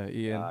 Yeah,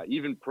 Ian.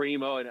 Even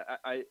Primo, and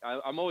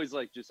I'm always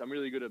like, I'm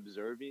really good at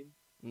observing.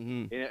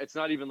 Mm-hmm. And it's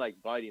not even like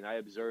biting. I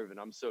observe, and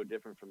I'm so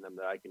different from them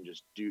that I can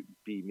just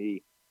be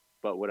me.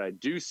 But what I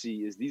do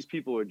see is these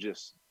people are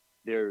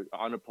they're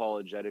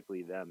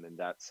unapologetically them, and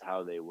that's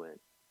how they win.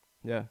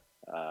 Yeah.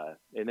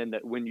 And then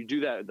when you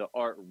do that, the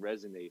art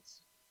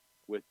resonates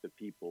with the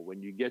people.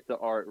 When you get the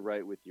art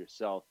right with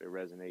yourself, it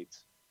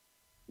resonates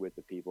with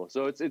the people.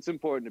 So it's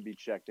important to be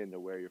checked into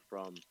where you're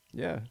from.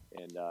 Yeah.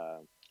 And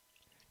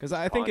because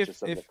I think if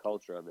the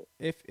culture of it.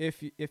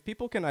 If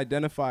people can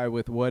identify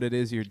with what it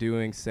is you're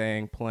doing,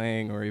 saying,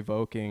 playing, or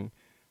evoking,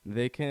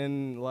 they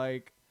can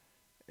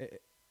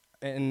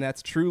and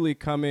that's truly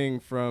coming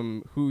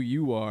from who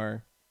you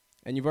are,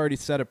 and you've already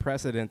set a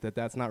precedent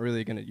that's not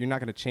really you're not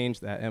gonna change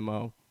that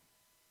MO.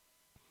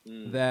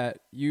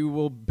 That you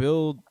will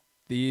build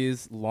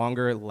these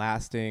longer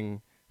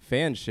lasting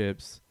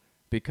fanships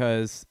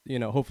because, you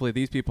know, hopefully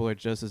these people are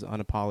just as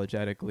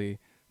unapologetically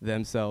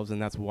themselves,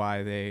 and that's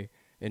why they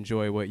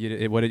enjoy what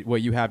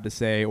you have to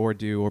say or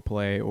do or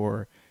play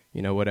or,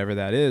 you know, whatever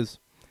that is.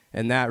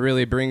 And that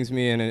really brings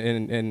me in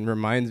and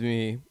reminds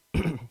me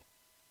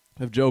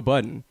of Joe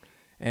Budden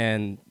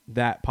and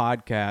that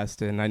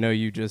podcast. And I know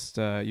you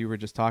were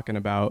just talking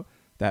about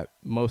that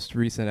most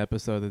recent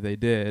episode that they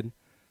did,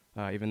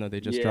 even though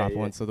they just dropped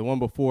one. So the one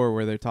before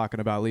where they're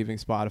talking about leaving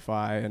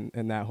Spotify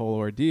and that whole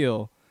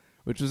ordeal,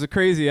 which was a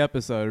crazy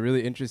episode, a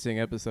really interesting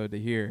episode to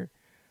hear.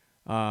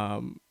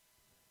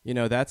 You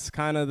know, that's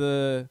kind of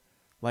the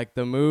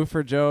move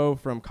for Joe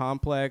from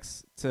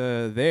Complex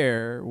to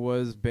there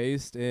was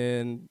based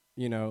in,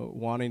 you know,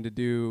 wanting to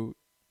do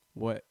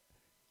what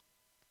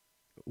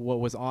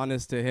was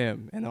honest to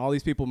him. And all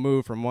these people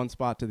move from one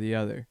spot to the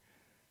other.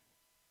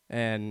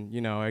 And,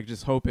 you know, I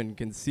just hope and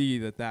can see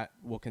that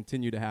will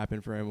continue to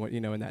happen for him, you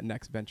know, in that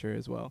next venture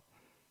as well.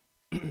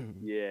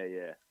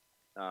 Yeah.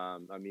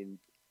 I mean,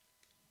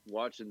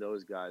 watching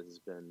those guys has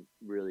been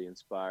really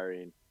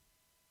inspiring.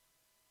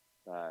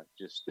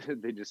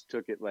 They just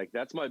took it like,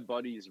 that's my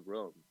buddy's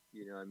room,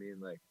 you know what I mean?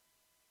 Like,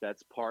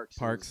 that's Parks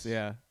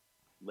yeah,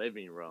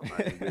 living room.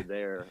 I mean, we're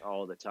there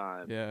all the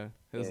time. Yeah,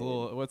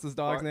 what's his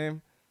dog's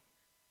name?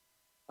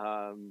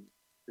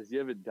 Does he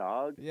have a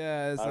dog?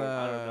 Yeah, it's I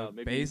don't know.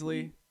 Maybe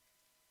Baisley.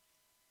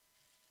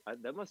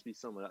 That must be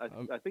someone.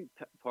 I think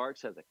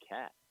Parks has a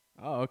cat.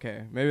 Oh,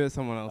 okay, maybe it's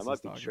someone else. I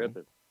might be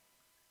tripping.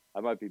 I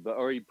might be,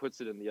 or he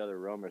puts it in the other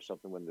room or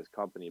something with this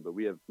company. But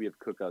we have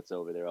cookouts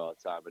over there all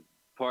the time. But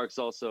Parks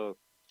also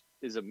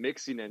is a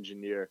mixing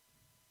engineer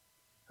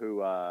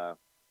who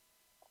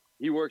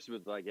he works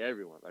with like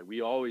everyone. Like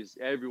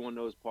everyone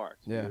knows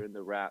Parks. Yeah. If you're in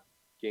the rap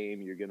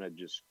game, you're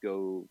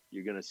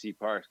gonna see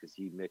Parks because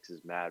he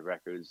mixes mad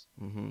records,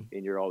 and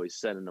you're always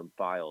sending them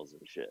files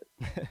and shit.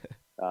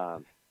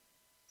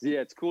 So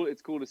yeah, it's cool.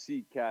 It's cool to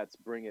see cats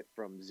bring it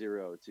from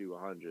 0 to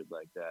 100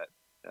 like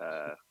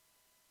that.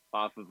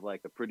 Off of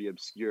like a pretty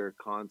obscure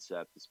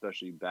concept,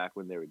 especially back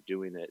when they were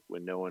doing it,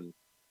 when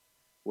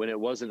it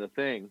wasn't a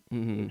thing.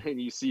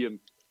 And you see them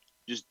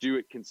just do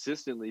it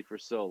consistently for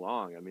so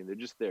long. I mean, they're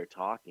just there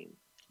talking.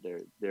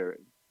 They're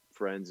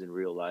friends in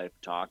real life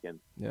talking.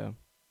 Yeah.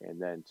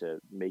 And then to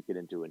make it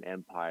into an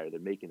empire, they're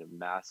making a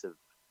massive.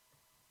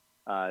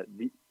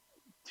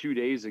 2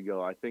 days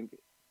ago, I think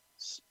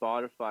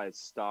Spotify's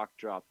stock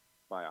dropped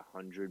by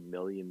 $100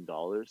 million.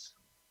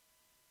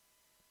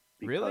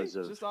 Really?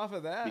 Just off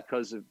of that?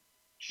 Because of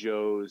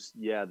Joe's,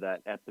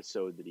 that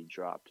episode that he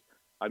dropped.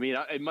 I mean,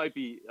 it might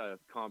be a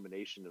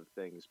combination of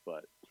things,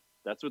 but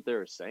that's what they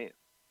were saying.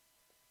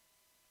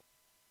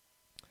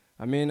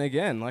 I mean,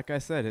 again, like I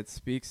said, it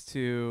speaks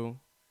to,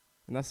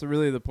 and that's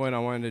really the point I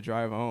wanted to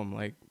drive home.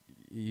 Like,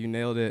 you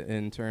nailed it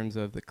in terms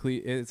of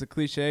it's a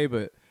cliche,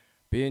 but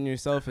being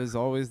yourself is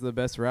always the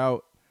best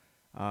route.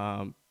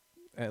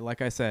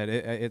 Like I said,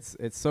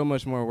 it's so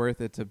much more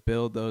worth it to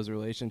build those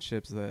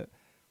relationships that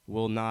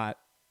will not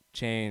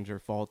change or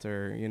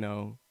falter, you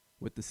know,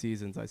 with the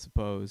seasons, I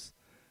suppose.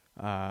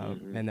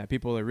 Mhm. And that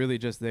people are really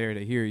just there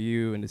to hear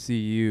you and to see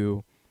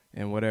you,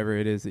 and whatever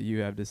it is that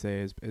you have to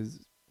say is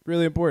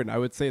really important. I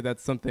would say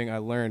that's something I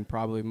learned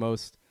probably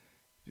most,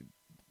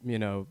 you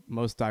know,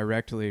 most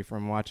directly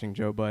from watching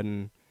Joe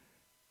Budden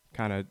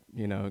kind of,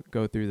 you know,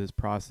 go through this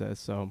process.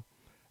 So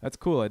that's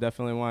cool. I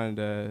definitely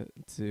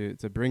wanted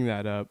to bring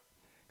that up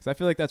because I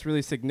feel like that's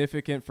really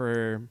significant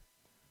for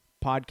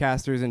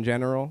podcasters in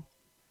general.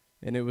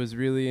 And it was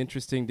really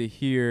interesting to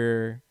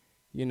hear,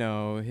 you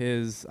know,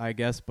 his, I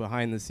guess,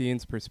 behind the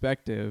scenes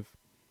perspective.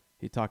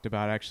 He talked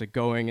about actually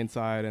going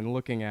inside and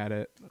looking at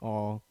it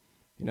all.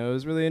 You know, it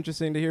was really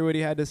interesting to hear what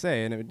he had to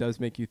say, and it does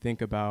make you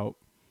think about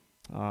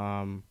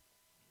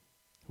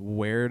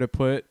where to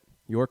put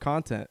your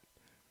content,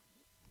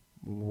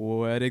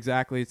 what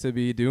exactly to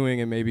be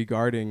doing, and maybe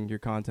guarding your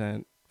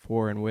content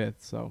for and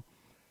with. So,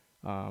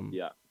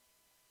 Yeah.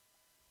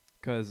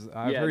 because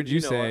I've Yeah, heard you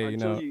you know, say, you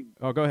until know, you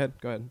oh, go ahead,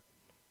 go ahead.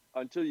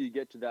 until you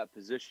get to that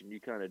position, you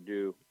kind of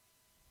do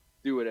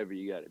whatever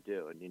you got to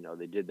do. And you know,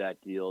 they did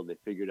that deal. They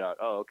figured out,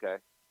 oh, okay,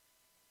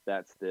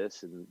 that's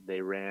this, and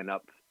they ran it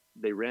up.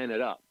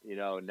 You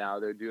know, and now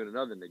they're doing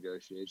another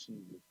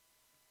negotiation.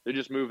 They're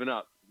just moving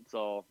up. It's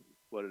all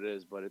what it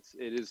is. But it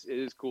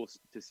is cool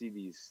to see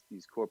these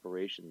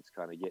corporations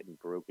kind of getting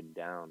broken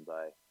down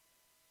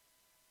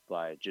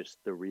by just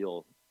the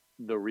real.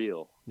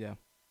 Yeah,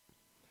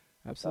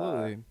 Uh,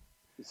 absolutely.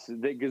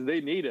 because they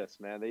need us,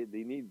 man.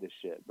 They need this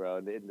shit, bro.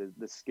 And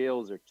the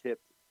scales are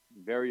tipped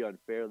very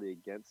unfairly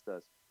against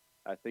us.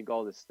 I think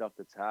all this stuff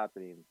that's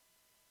happening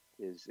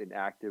is an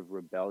active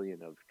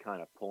rebellion of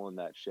kind of pulling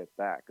that shit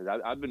back.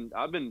 Because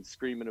I've been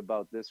screaming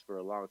about this for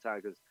a long time.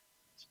 Because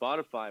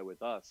Spotify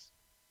with us,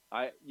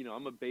 I'm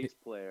a bass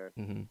player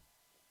Mm-hmm.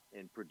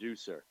 and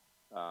producer.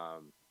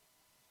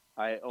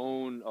 I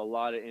own a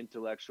lot of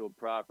intellectual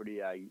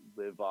property. I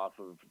live off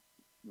of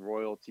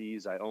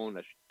royalties. I own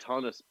a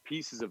ton of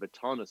pieces of a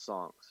ton of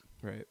songs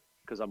Right.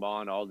 because I'm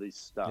on all these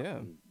stuff. Yeah.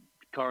 From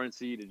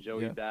Currency to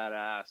Joey Yeah.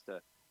 Badass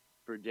to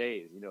for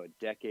days, a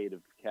decade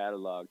of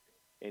catalog.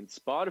 And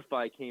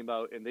Spotify came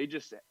out and they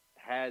just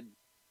had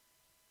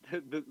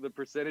the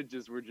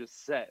percentages were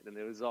just set, and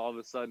it was all of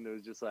a sudden it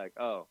was just like,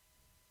 oh,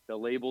 the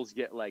labels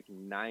get like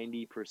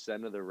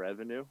 90% of the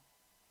revenue,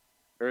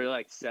 or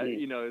like set.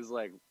 It was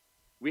like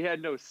we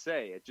had no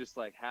say. It just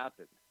like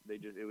happened.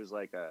 It was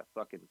like a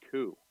fucking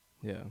coup.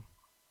 Yeah.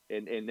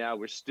 And now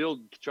we're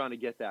still trying to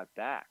get that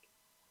back.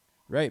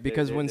 Right,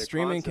 because when they're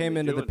streaming came constantly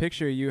into the doing it.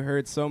 picture, you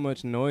heard so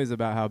much noise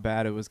about how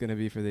bad it was going to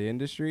be for the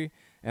industry.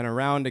 And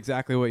around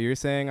exactly what you're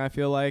saying, I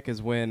feel like,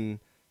 is when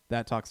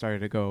that talk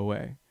started to go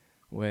away.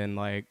 When,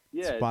 like,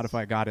 Yeah,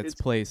 Spotify got its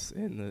it's place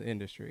in the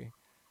industry.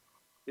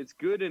 it's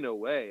good in a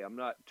way. I'm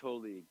not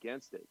totally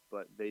against it,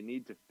 but they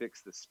need to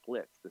fix the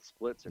splits. The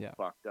splits are Yeah.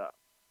 fucked up.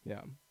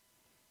 Yeah.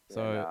 So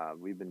So,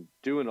 we've been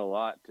doing a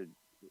lot to.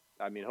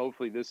 I mean,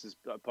 hopefully this is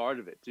a part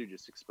of it too.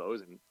 Just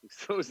exposing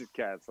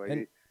cats. Like,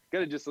 And- you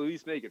gotta just at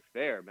least make it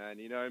fair, man.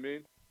 You know what I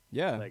mean?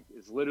 yeah. Like,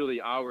 it's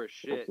literally our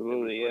shit that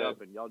Absolutely, we put yeah.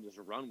 up, and y'all just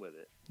run with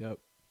it. Yep.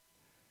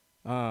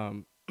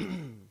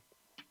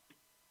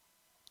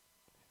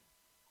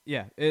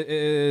 Yeah, it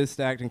is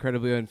stacked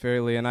incredibly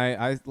unfairly, and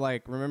I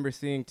like remember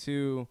seeing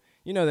too.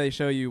 You know, they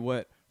show you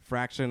what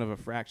fraction of a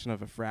fraction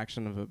of a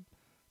fraction of a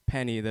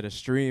penny that a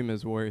stream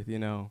is worth. You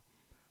know,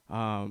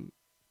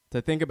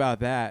 to think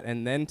about that,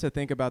 and then to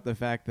think about the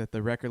fact that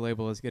the record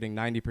label is getting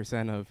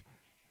 90% of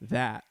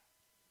that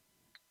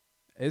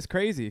is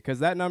crazy. Because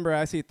that number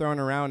I see thrown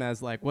around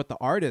as like what the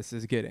artist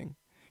is getting.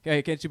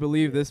 Okay, can't you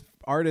believe this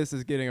artist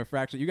is getting a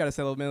fraction? You got to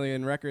sell 1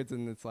 million records,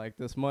 and it's like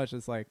this much.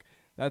 It's like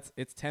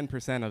it's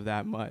 10% of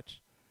that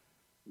much.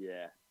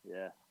 Yeah,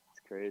 it's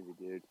crazy,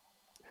 dude.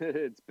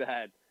 It's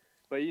bad,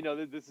 but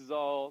this is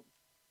all.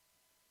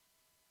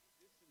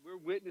 We're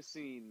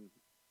witnessing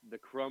the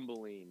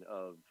crumbling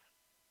of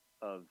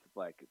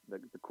like the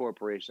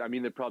corporation. I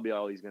mean, they're probably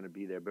always going to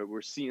be there, but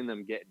we're seeing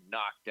them get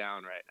knocked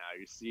down right now.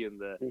 You're seeing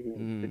the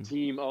Mm.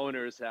 team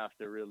owners have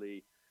to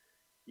really,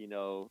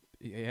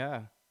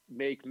 Yeah.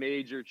 make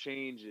major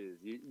changes.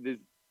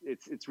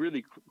 It's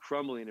really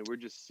crumbling, and we're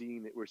just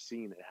seeing it. We're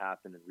seeing it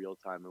happen in real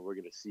time, and we're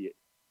going to see it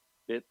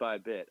bit by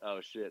bit. Oh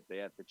shit, they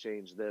have to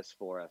change this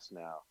for us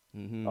now.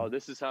 Mm-hmm. Oh,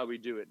 this is how we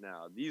do it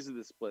now. These are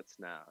the splits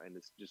now, and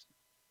it's just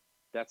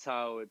that's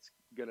how it's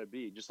gonna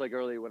be. Just like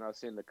earlier when I was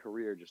saying the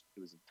career, just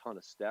it was a ton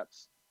of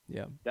steps.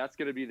 Yeah. That's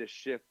gonna be the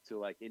shift to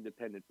like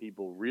independent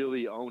people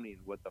really owning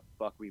what the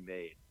fuck we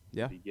made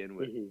Yeah. to begin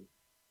with. And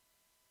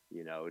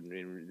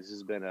this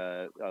has been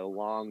a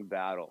long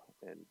battle,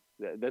 and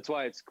that's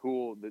why it's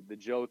cool. The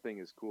Joe thing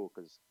is cool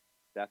because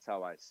that's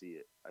how I see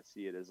it. I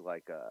see it as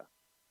like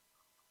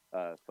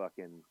a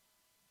fucking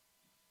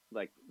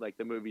like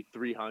the movie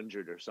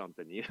 300 or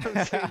something. You know what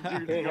I'm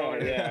saying? Dude's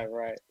going, Yeah,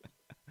 right.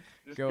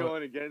 just Go-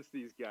 going against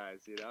these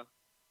guys.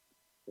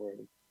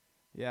 Word.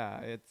 Yeah,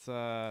 it's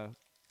a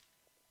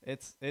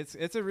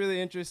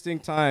really interesting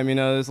time. You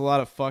know, there's a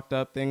lot of fucked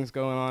up things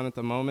going on at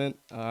the moment,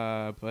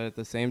 but at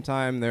the same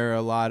time, there are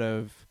a lot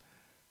of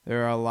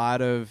there are a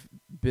lot of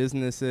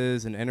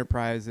businesses and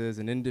enterprises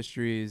and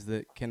industries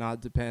that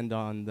cannot depend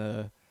on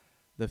the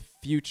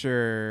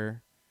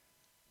future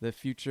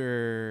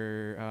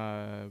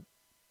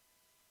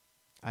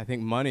I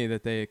think money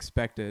that they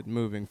expected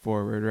moving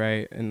forward,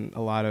 right? And a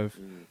lot of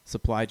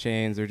supply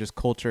chains or just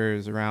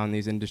cultures around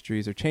these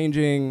industries are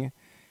changing.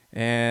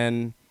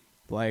 And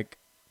like,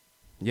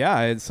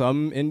 yeah, in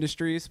some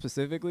industries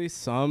specifically,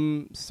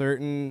 some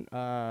certain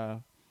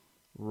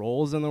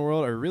roles in the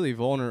world are really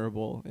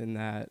vulnerable in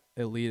that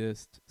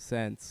elitist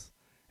sense.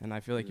 And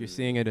I feel like you're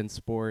seeing it in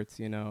sports,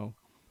 you know,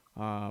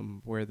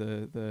 where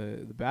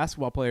the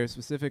basketball players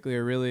specifically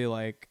are really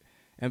like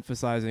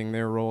emphasizing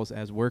their roles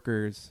as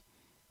workers.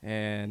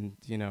 And,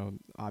 you know,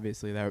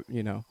 obviously that,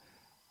 you know,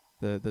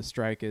 the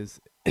strike is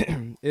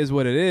is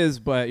what it is,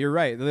 but you're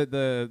right.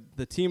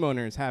 The team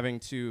owners having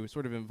to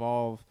sort of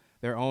involve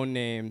their own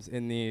names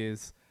in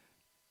these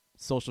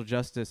social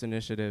justice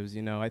initiatives,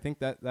 you know, I think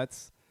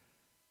that's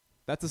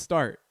a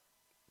start.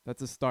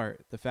 That's a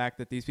start. The fact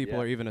that these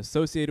people are even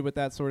associated with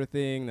that sort of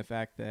thing, the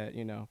fact that,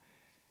 you know,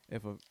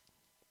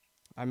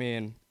 I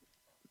mean,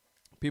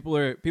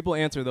 people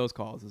answer those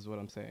calls is what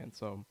I'm saying.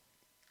 So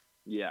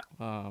Yeah,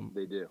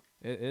 they do.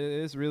 It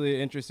is really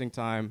an interesting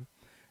time,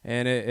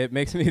 and it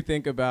makes me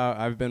think about,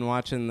 I've been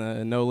watching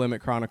the No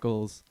Limit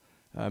Chronicles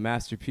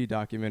Master P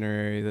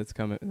documentary that's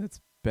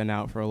been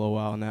out for a little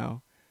while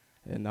now,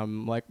 and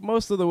I'm like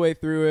most of the way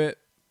through it,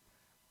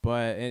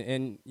 but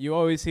and you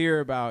always hear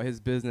about his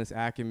business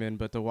acumen,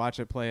 but to watch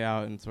it play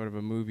out in sort of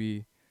a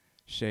movie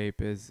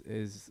shape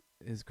is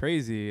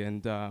crazy.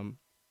 And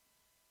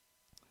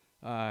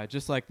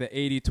just like the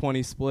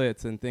 80-20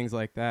 splits and things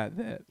like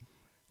that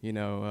you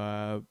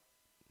know,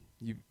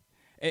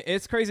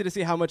 it's crazy to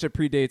see how much it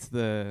predates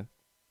the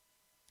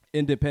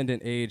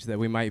independent age that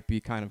we might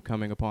be kind of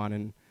coming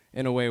upon,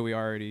 in a way we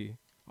already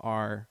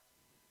are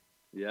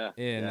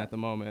at the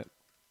moment.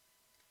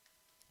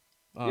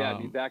 I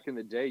mean, back in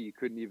the day, you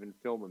couldn't even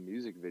film a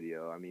music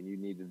video. I mean, you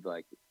needed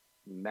like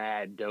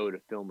mad dough to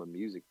film a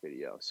music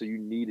video. So you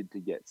needed to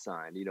get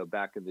signed. You know,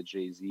 back in the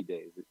Jay-Z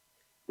days,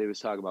 they was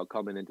talking about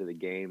coming into the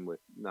game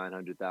with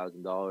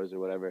 $900,000 or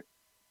whatever.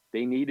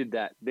 They needed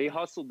that. They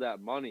hustled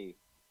that money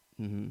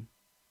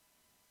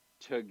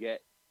to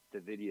get the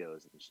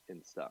videos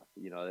and stuff.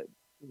 You know,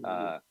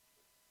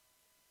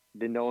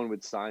 then no one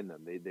would sign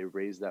them. They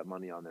raised that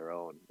money on their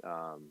own.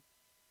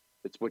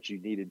 It's what you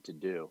needed to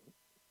do.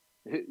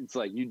 It's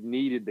like you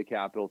needed the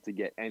capital to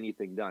get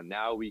anything done.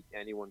 Now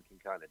anyone can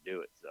kind of do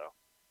it. So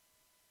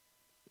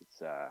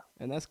it's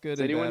and that's good.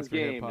 It's anyone's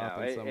game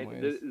now. In some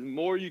ways. The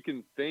more you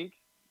can think,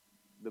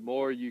 the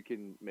more you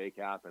can make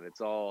happen. It's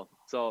all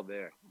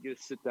there. You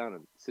gotta sit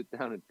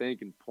down and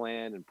think and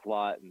plan and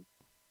plot and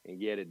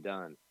get it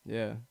done.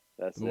 Yeah,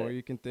 that's the more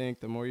you can think,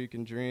 the more you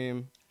can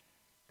dream.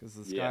 Because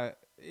the sky,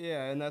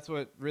 and that's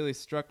what really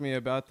struck me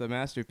about the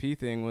Master P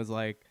thing was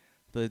like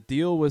the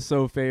deal was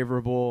so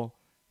favorable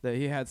that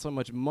he had so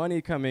much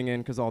money coming in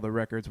because all the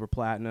records were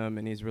platinum,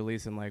 and he's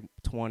releasing like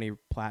 20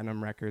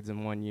 platinum records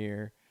in 1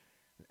 year,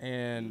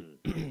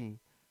 and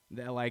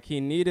that like he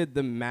needed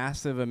the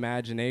massive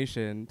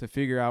imagination to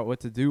figure out what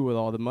to do with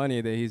all the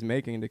money that he's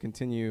making to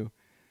continue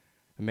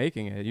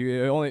making it.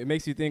 It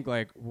makes you think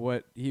like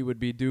what he would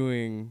be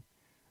doing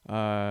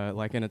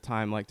like in a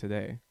time like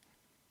today.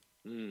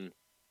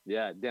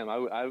 Yeah, damn,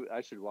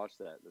 I should watch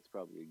that. That's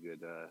probably a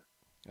good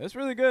it's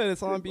really good.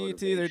 It's on BET.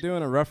 They're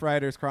doing a Rough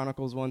Riders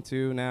Chronicles 1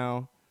 too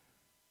now.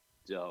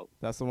 Dope.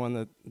 That's the one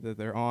that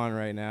they're on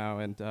right now,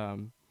 and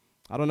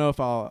I don't know if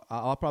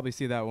I'll probably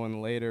see that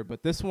one later,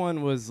 but this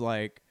one was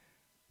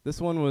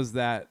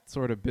that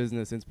sort of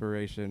business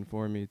inspiration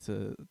for me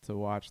to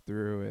watch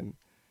through and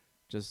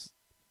just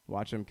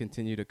watch him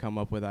continue to come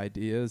up with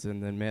ideas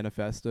and then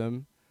manifest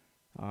them,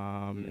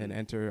 and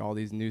enter all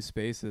these new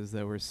spaces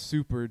that were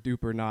super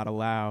duper not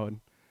allowed,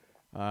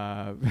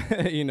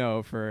 you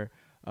know, for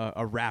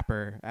a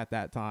rapper at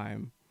that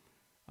time.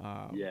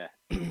 So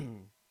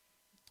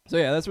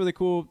yeah, that's really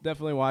cool.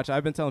 Definitely watch.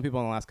 I've been telling people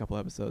in the last couple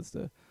episodes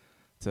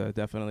to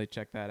definitely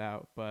check that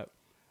out. But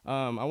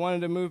I wanted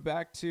to move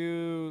back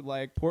to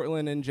like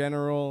Portland in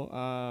general.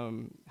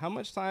 How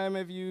much time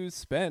have you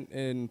spent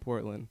in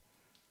Portland?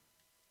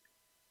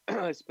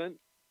 It's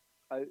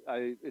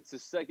a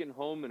second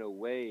home in a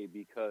way,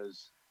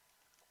 because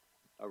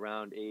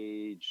around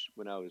age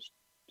when I was,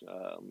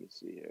 let me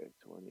see here,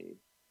 20,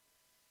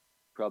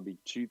 probably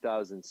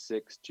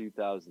 2006,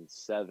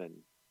 2007,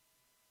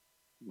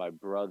 my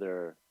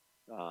brother,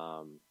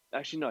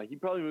 actually, no, he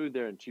probably moved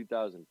there in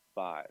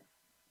 2005.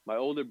 My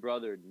older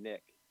brother,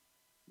 Nick,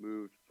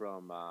 moved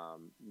from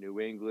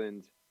New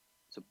England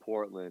to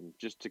Portland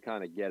just to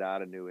kind of get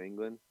out of New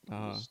England,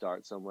 and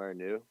start somewhere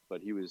new.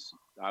 But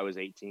I was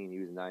 18, he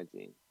was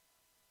 19.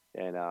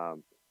 And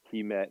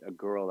he met a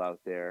girl out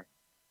there,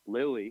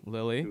 Lily,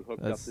 who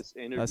hooked up this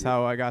interview. That's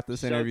how I got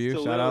this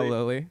interview. Shout out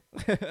Lily.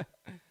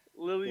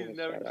 Lily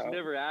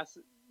never asked.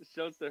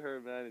 Shouts to her,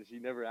 man, and she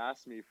never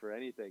asked me for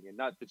anything. And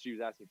not that she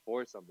was asking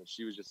for something.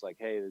 She was just like,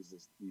 "Hey,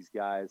 these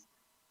guys.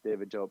 They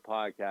have a dope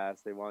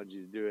podcast. They wanted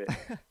you to do it."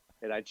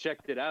 And I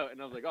checked it out, and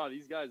I was like, "Oh,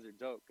 these guys are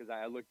dope." Because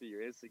I looked at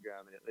your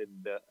Instagram, and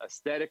the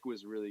aesthetic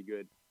was really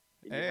good.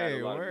 And you had a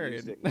Hey, lot of word.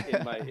 music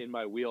in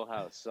my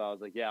wheelhouse. So I was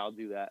like, "Yeah, I'll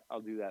do that.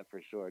 I'll do that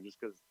for sure." Just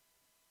because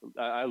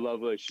I love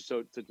her. She's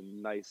such a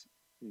nice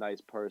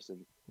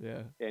person.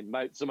 Yeah. And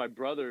my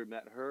brother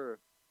met her,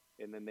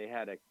 and then they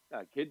had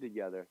a kid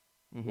together.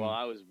 Mm-hmm. Well,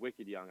 I was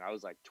wicked young. I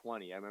was like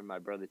 20. I remember my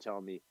brother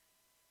telling me,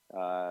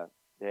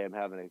 "Hey, I'm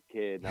having a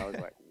kid," and I was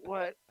like,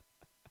 "What?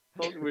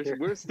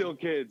 We're still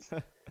kids."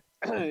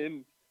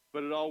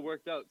 But it all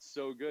worked out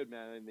so good,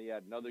 man. And they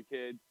had another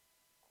kid,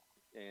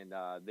 and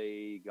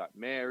they got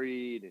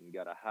married and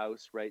got a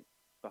house right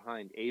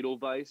behind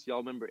Edelweiss. Y'all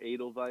remember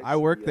Edelweiss? I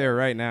work there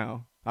right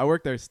now. I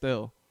work there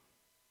still.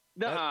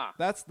 Nah.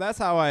 That's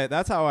how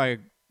I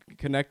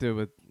connected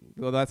with.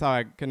 Well, that's how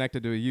I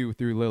connected to you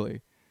through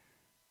Lily.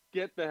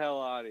 Get the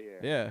hell out of here.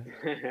 Yeah.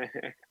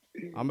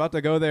 I'm about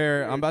to go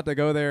there. I'm about to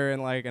go there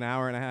in like an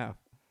hour and a half.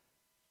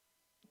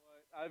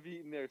 What? I've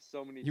eaten there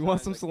so many times. You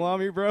want some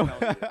salami, bro?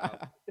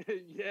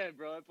 Yeah,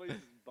 bro. That place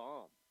is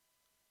bomb.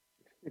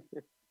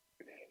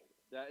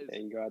 That is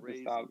Thank God to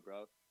crazy, stop.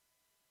 bro.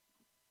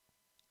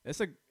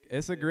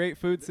 It's a great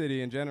food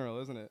city in general,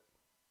 isn't it?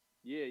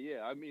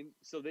 Yeah. I mean,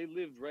 so they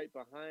lived right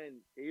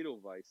behind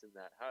Edelweiss in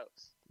that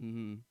house.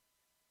 Mm-hmm.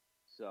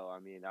 So, I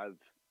mean, I've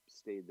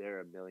stayed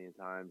there a million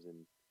times,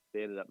 and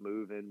they ended up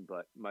moving.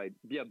 But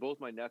both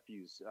my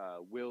nephews,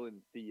 Will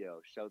and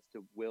Theo. Shouts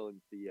to Will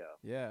and Theo.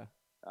 Yeah.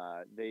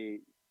 They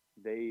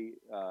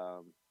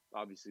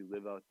obviously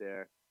live out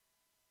there,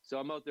 so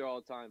I'm out there all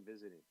the time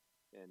visiting.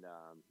 And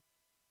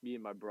me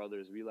and my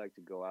brothers, we like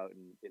to go out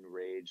and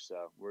rage.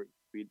 So we're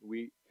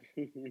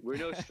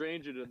no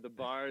stranger to the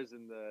bars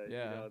and the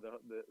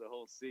the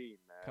whole scene,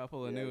 man.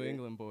 Couple of New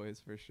England boys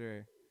for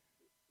sure.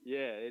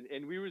 Yeah,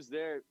 and we was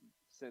there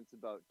since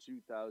about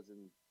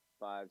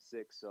 2005,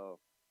 6. So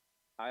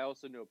I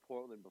also know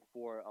Portland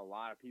before a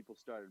lot of people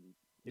started.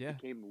 It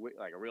became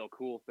like a real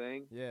cool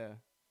thing. Yeah.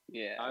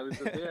 Yeah. I was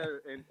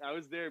there, and I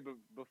was there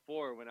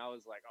before when I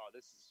was like, "Oh,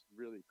 this is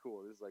really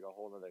cool. This is like a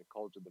whole other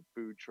culture. The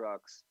food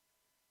trucks,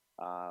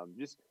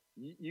 just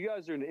you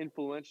guys are an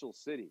influential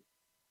city.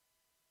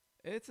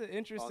 It's an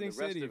interesting the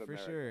rest city of for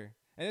America. sure,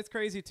 and it's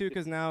crazy too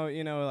because now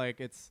like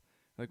it's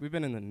like we've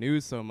been in the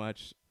news so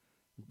much,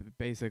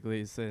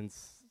 basically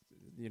since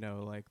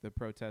like the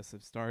protests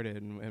have started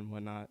and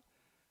whatnot.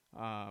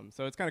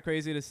 So it's kind of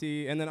crazy to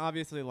see, and then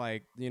obviously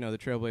like the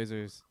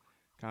Trailblazers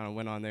kind of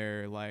went on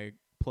their like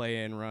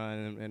play and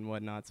run and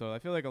whatnot. So I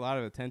feel like a lot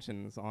of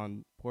attention is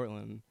on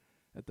Portland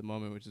at the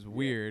moment, which is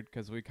weird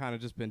because we kind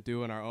of just been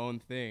doing our own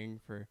thing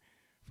for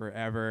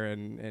forever,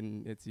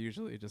 and it's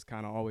usually just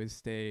kind of always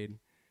stayed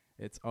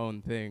its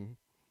own thing.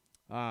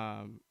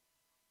 But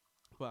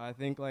I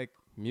think like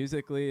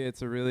musically,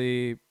 it's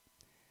an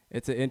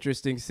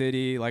interesting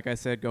city. Like I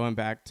said, going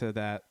back to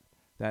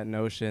that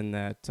notion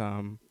that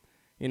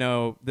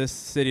this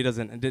city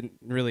didn't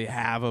really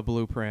have a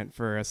blueprint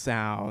for a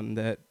sound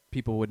that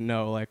people would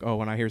know. Like, oh,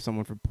 when I hear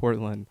someone from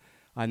Portland,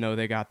 I know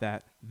they got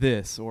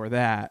this or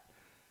that.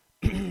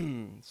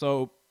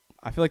 So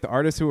I feel like the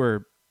artists who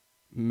are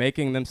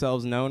making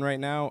themselves known right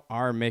now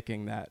are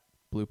making that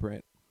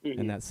blueprint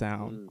and that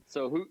sound.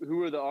 So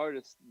who are the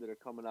artists that are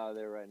coming out of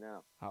there right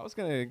now? I was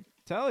gonna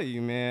tell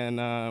you,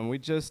 man. We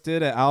just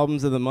did an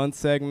albums of the month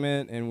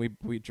segment, and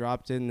we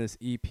dropped in this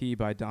EP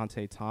by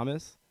Dante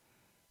Thomas.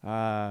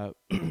 Was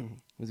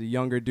a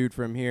younger dude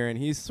from here, and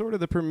he's sort of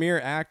the premier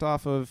act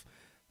off of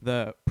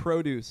the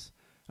Produce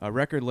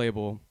record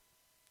label,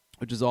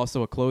 which is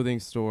also a clothing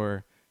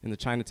store in the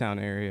Chinatown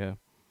area.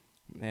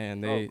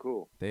 And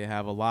they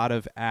have a lot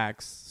of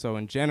acts. So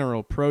in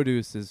general,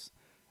 Produce is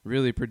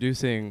really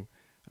producing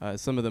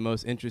some of the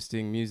most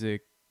interesting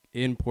music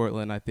in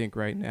Portland, I think,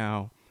 right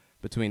now.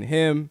 Between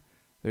him,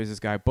 there's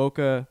this guy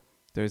Boca,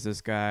 there's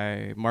this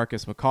guy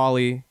Marcus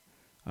McCauley,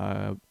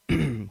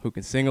 who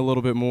can sing a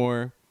little bit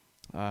more.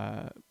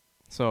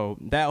 So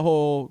that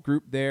whole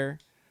group there.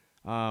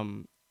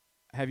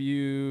 Have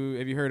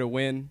you heard of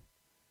Win?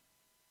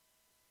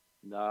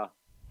 Nah.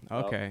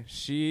 Okay. No.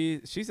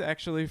 She's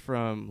actually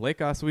from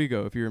Lake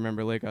Oswego, if you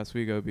remember Lake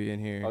Oswego being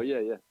here. Oh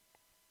yeah.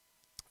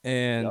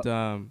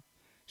 And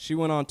she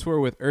went on tour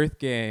with Earth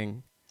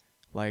Gang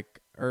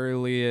like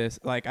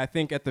I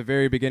think at the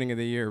very beginning of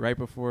the year, right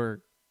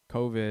before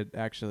COVID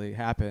actually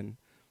happened,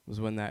 was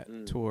when that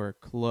tour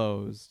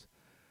closed.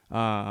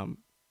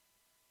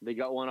 They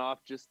got one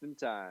off just in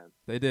time.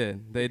 They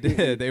did.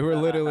 They were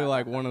literally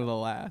like one of the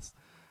last.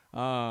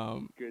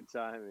 Good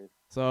timing.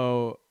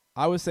 So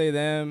I would say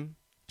them.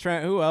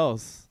 Trent, who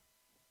else?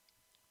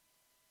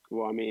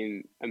 Well, I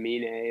mean,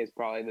 Amine is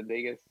probably the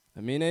biggest.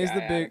 Amine is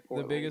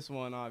the biggest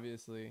one,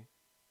 obviously.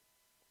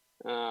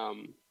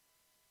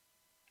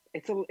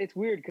 It's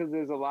weird because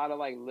there's a lot of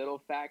like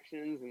little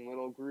factions and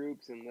little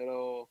groups and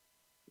little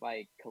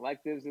like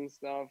collectives and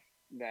stuff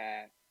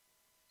that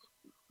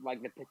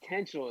like the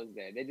potential is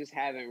there. They just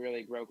haven't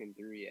really broken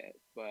through yet.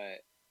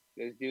 But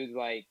there's dudes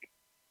like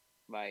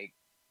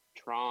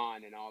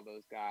Tron and all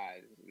those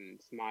guys and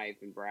Smythe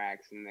and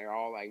Brax, and they're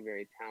all like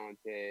very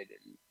talented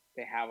and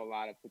they have a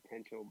lot of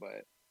potential,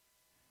 but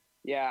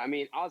Yeah, I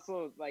mean,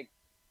 also like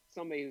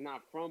somebody who's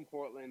not from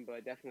Portland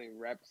but definitely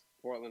reps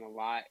Portland a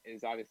lot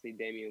is obviously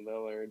Damian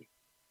Lillard.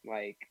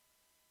 Like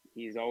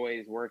he's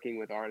always working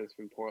with artists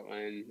from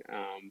Portland,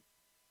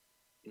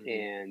 Mhm.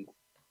 and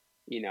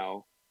you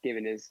know,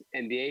 given his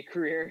NBA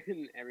career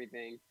and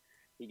everything,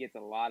 he gets a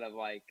lot of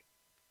light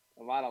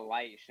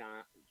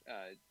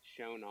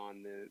shown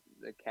on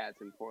the cats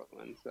in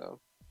Portland. So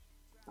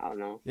I don't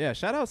know. Yeah,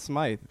 shout out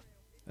Smythe,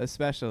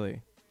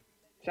 especially.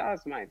 Shout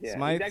out Smythe. Yeah, he's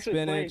Smythe actually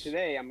playing Spinach.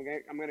 today.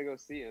 I'm gonna go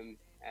see him.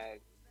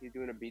 He's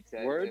doing a beat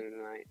set Word? later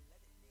tonight.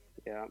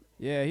 Yeah.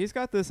 Yeah, he's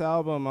got this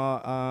album.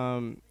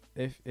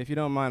 If you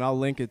don't mind, I'll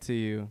link it to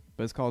you.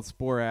 But it's called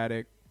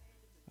Sporadic.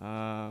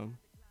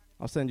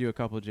 I'll send you a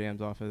couple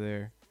jams off of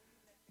there.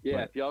 Yeah,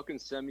 But- if y'all can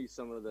send me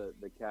some of the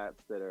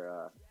cats that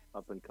are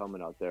up and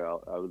coming out there,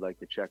 I would like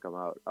to check them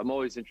out. I'm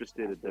always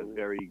interested at the Absolutely.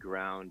 very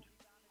ground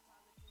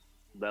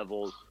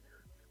level.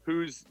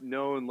 Who's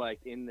known like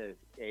in the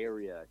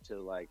area to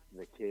like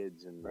the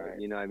kids and Right.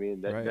 you know what I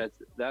mean? Right.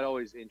 That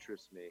always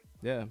interests me.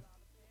 Yeah,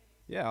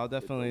 yeah, I'll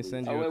definitely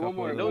send you Oh a wait, couple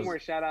one of more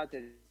those. shout out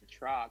to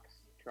Trox.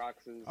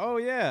 Trox is Oh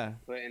yeah,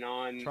 putting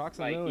on Trox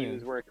a like he million.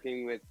 was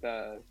working with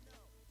the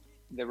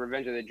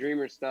Revenge of the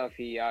Dreamer stuff.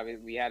 He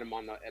obviously we had him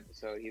on the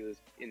episode. He was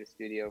in the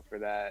studio for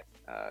that,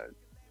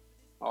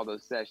 all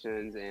those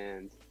sessions,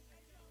 and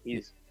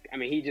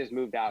he just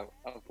moved out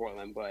of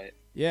Portland, but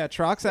yeah.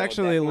 Trox So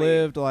actually definitely-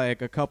 lived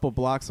like a couple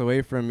blocks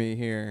away from me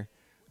here,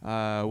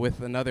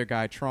 with another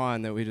guy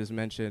Tron that we just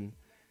mentioned,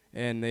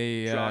 and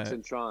they Trox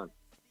and Tron.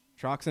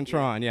 Trox and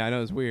Tron. Yeah, I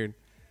know it's weird.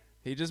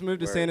 He just moved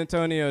to Word. San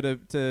Antonio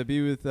to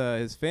be with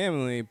his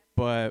family,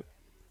 but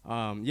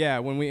yeah,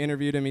 when we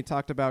interviewed him, he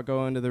talked about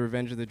going to the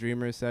Revenge of the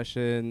Dreamers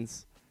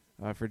sessions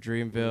for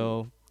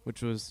Dreamville,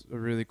 which was a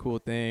really cool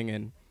thing,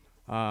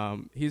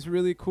 and he's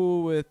really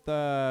cool with.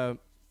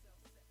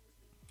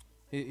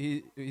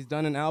 He's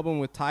done an album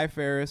with Ty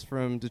Ferris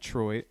from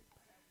Detroit,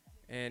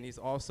 and he's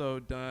also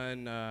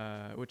done,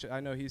 which I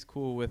know he's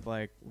cool with,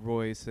 like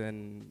Royce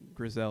and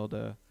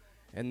Griselda.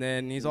 And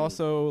then he's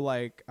also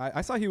like,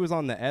 I saw he was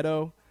on the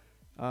Edo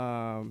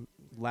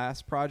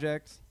last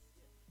project.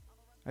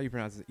 How you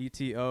pronounce it?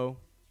 ETO.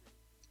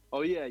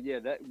 Oh yeah.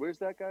 Where's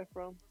that guy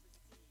from?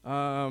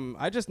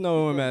 I just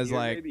know him From as here,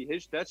 like, maybe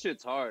that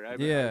shit's hard. I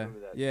yeah, remember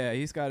that. yeah.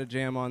 He's got a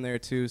jam on there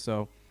too.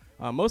 So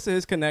most of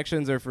his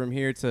connections are from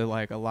here to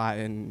like a lot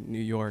in New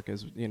York,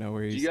 as you know,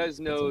 where Do he's. you guys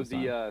spent know some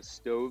time. the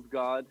Stove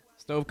God?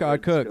 Stove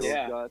God Cooks? Stove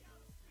Yeah. God?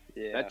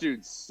 yeah, That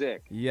dude's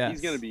sick. Yes.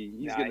 He's gonna be.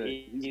 He's Nah, gonna.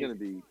 he- He's he's- gonna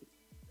be.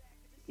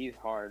 he's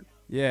hard.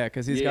 Yeah,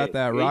 because he's Yeah, got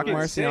that he Rock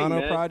can sing, Marciano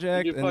man.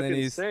 project, He can and then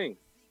fucking he's. sing.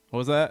 What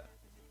was that?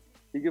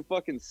 He can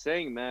fucking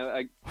sing,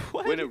 man.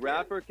 What? When a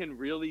rapper can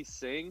really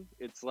sing,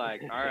 it's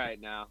like, all right,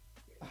 now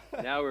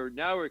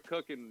we're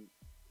cooking.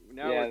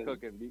 Now Yeah, we're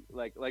cooking.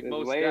 Like There's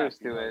most layers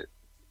stuff, you to know? it.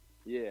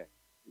 Yeah.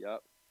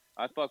 Yep.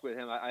 I fuck with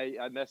him.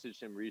 I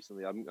messaged him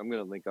recently. I'm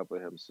gonna link up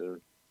with him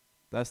soon.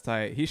 That's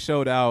tight. He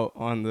showed out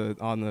on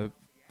the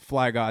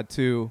Fly God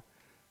 2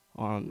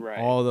 on Right.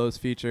 all those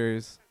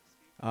features.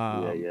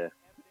 Yeah.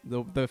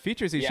 The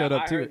features he Yeah, showed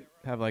up I to heard-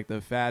 have like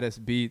the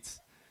fattest beats.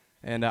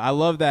 And I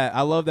love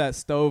that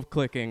stove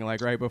clicking like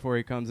right before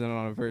he comes in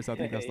on a verse. I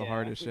think that's the Yeah.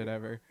 hardest shit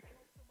ever.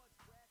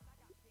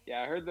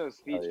 Yeah, I heard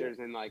those yeah. features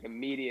and like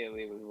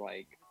immediately was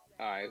like,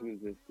 all right, who's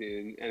this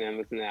dude? And then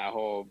listen to that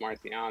whole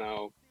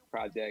Marciano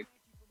project,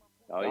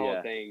 Oh the yeah.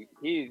 whole thing.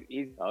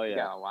 He's Oh yeah.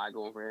 got a lot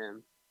going for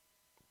him.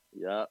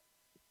 Yep.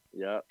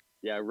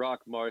 Yeah.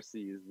 Rock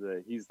Marcy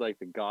he's like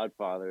the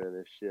godfather of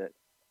this shit.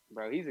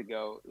 Bro, he's a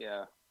goat.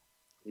 Yeah.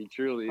 He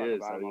truly Talk is.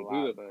 about I him a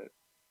mean, lot, but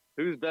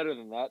who's better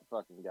than that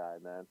fucking guy,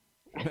 man?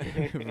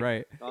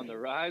 Right. On the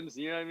rhymes,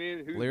 you know what I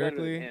mean? Who's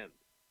Lyrically? better than him?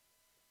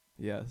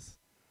 Yes.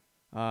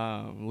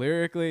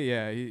 Lyrically,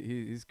 yeah,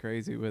 he's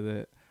crazy with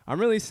it. I'm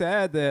really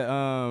sad that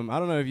I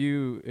don't know if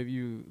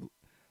you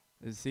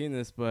have seen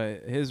this,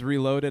 but his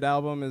Reloaded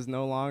album is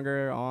no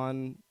longer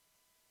on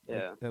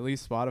yeah. at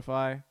least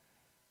Spotify,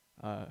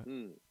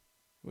 Mm.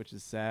 which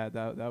is sad.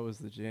 That was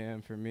the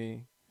jam for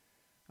me.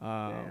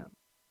 Damn.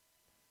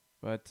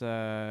 But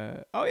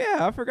oh yeah,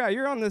 I forgot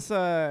you're on this.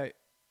 Are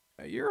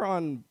you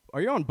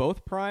on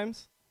both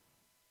primes,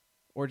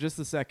 or just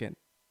the second?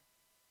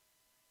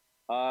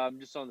 I'm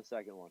just on the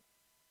second one.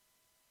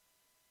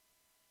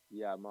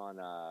 Yeah, I'm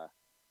on.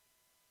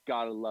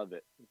 Gotta love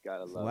it.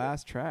 Gotta It's the love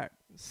last track,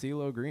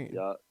 CeeLo Green. it.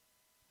 Yeah.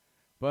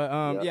 But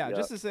Yep, yeah, yep.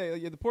 just to say,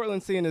 the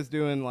Portland scene is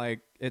doing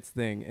like its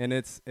thing, and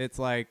it's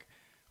like,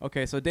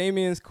 okay, so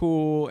Damien's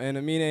cool and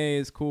Amine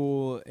is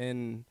cool,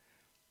 and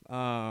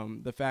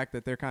the fact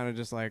that they're kind of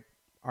just like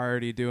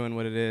already doing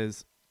what it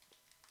is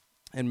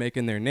and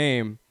making their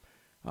name.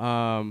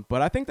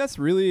 But I think that's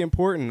really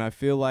important. I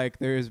feel like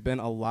there's been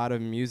a lot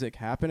of music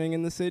happening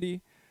in the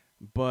city,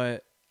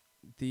 but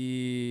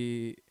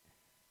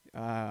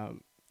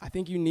I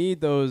think you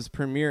need those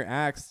premier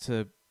acts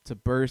to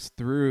burst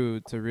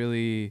through to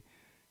really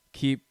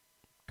keep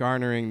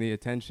garnering the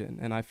attention.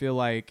 And I feel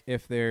like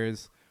if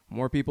there's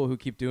more people who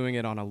keep doing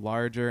it on a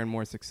larger and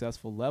more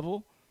successful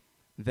level,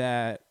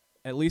 that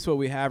at least what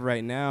we have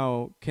right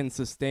now can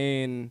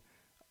sustain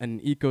an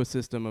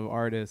ecosystem of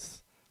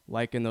artists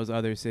like in those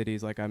other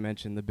cities, like I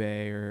mentioned, the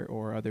Bay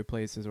or other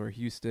places, or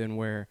Houston,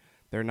 where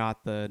they're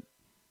not the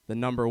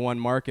number one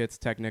markets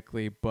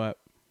technically, but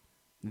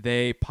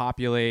they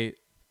populate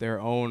their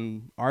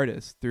own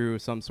artists through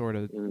some sort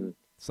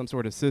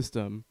of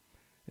system,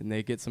 and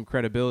they get some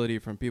credibility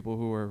from people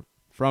who are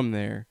from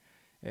there,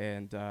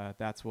 and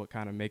that's what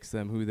kind of makes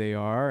them who they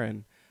are.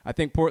 And I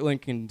think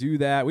Portland can do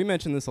that. We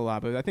mentioned this a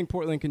lot, but I think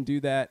Portland can do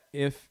that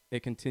if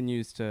it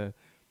continues to,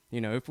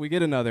 if we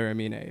get another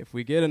Amine, if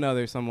we get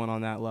another someone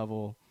on that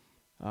level,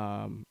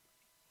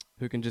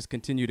 who can just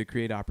continue to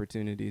create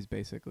opportunities,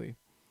 basically.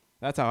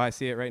 That's how I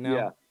see it right now.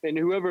 Yeah, and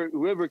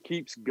whoever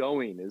keeps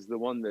going is the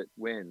one that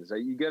wins.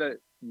 You gotta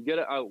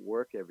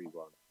outwork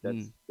everyone.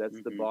 That's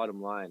the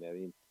bottom line. I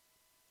mean,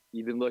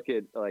 even look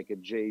at like a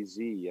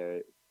Jay-Z.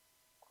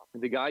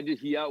 The guy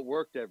he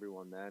outworked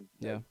everyone, man.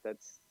 Yeah,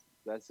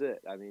 that's it.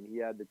 I mean, he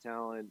had the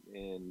talent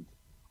and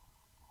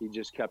he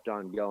just kept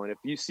on going. If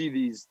you see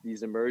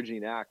these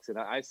emerging acts, and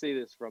I say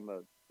this from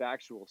a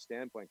factual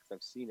standpoint because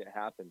I've seen it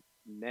happen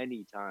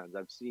many times.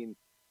 I've seen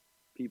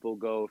people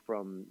go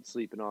from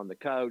sleeping on the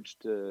couch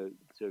to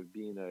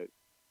being a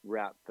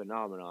rap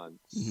phenomenon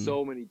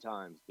so many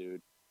times,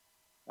 dude.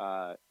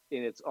 And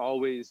it's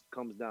always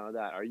comes down to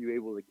that. Are you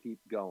able to keep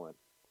going?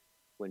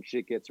 When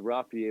shit gets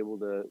rough, are you able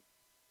to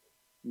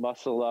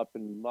muscle up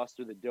and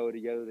muster the dough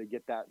together to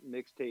get that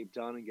mixtape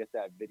done and get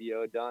that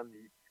video done?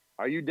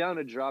 Are you down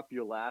to drop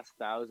your last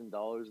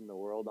 $1,000 in the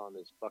world on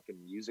this fucking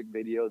music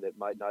video that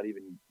might not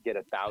even get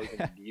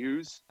 1,000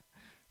 views?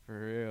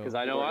 For real. Because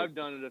I know I've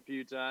done it a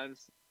few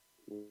times.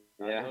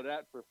 Yeah. I know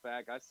that for a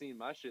fact. I've seen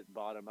my shit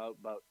bottom out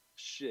about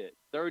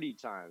 30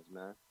 times,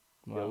 man.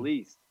 Wow. At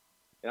least.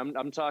 And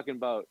I'm talking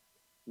about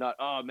not,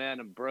 oh man,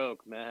 I'm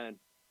broke, man.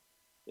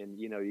 And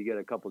you get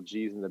a couple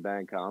G's in the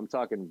bank account. I'm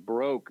talking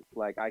broke,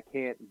 like I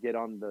can't get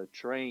on the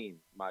train,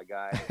 my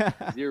guy.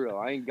 Zero.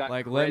 I ain't got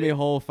like credit, let me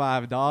hold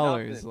 $5.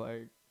 nothing.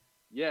 Like,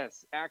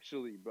 yes,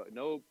 actually, but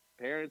no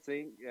parents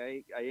I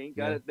ain't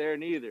got it there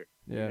neither.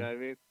 Yeah. You know what I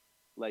mean?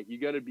 Like you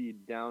got to be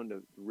down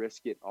to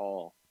risk it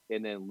all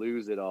and then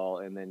lose it all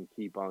and then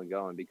keep on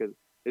going because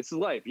it's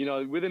life.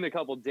 Within a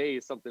couple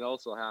days, something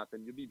else will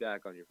happen. You'll be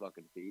back on your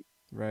fucking feet.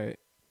 right.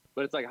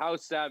 But it's like, how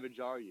savage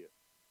are you?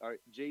 All right,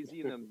 Jay-Z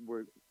and them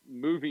were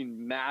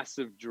moving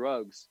massive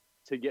drugs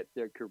to get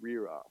their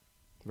career off.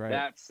 Right.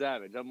 That's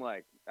savage. I'm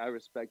like, I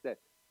respect that.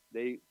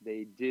 They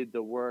did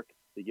the work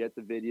to get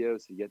the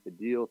videos, to get the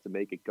deal, to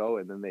make it go,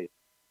 and then they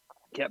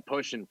kept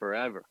pushing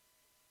forever.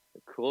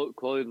 The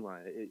clothing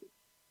line.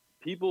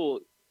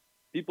 People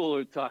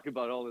are talking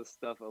about all this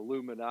stuff,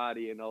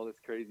 Illuminati and all this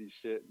crazy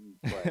shit.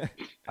 But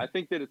I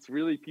think that it's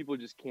really people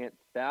just can't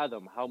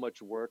fathom how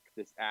much work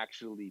this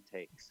actually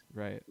takes.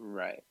 Right.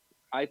 Right.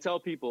 I tell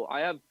people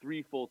I have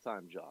 3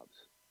 full-time jobs.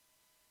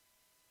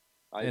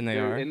 And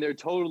they're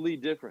totally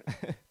different.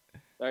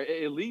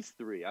 At least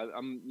 3.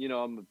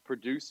 I'm a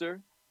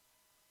producer.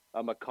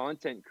 I'm a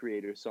content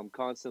creator, so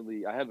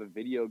I have a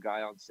video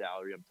guy on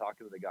salary. I'm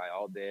talking to the guy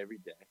all day, every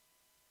day.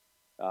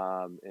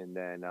 And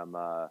then I'm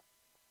a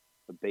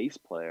bass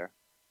player.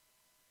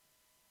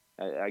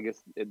 I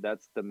guess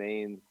that's the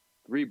main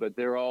 3, but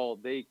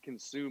they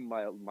consume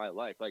my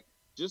life. Like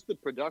just the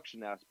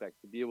production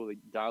aspect to be able to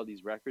dial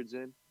these records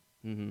in.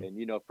 Mm-hmm.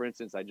 And, for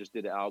instance, I just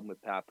did an album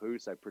with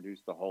Papoose. I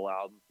produced the whole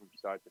album from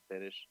start to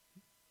finish.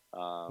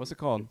 What's it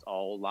called? It's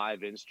all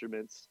live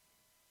instruments.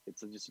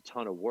 It's just a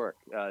ton of work.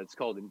 It's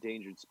called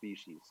Endangered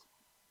Species.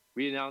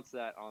 We announced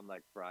that on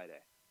like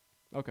Friday.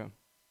 Okay.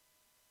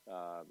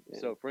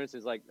 So, for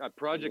instance, like a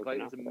project like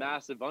it's a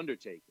massive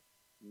undertaking,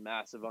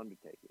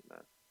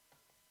 man.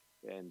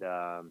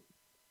 And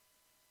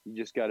you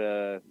just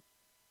gotta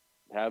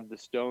have the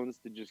stones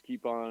to just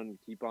keep on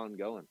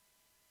going.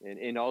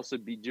 And also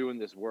be doing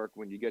this work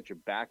when you get your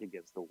back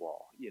against the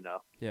wall,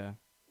 Yeah.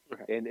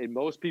 Right. And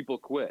most people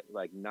quit,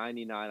 like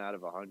 99 out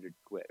of 100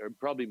 quit, or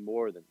probably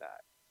more than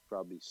that,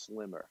 probably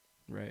slimmer.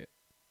 Right.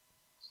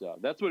 So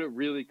that's what it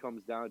really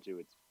comes down to.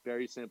 It's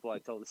very simple. I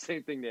tell the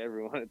same thing to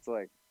everyone. It's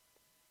like,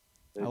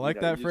 I like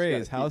that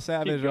phrase. How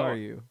savage are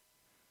you?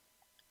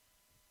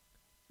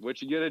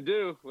 What you gonna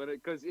do?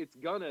 Because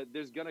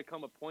there's gonna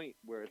come a point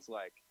where it's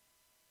like,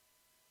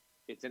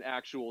 it's an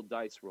actual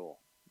dice roll.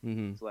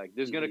 Mm-hmm. It's like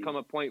there's gonna come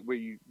a point where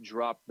you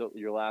drop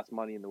your last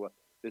money in the well.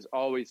 There's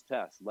always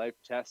tests. Life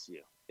tests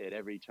you at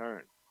every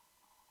turn,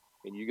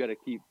 and you got to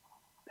keep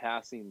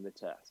passing the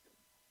test.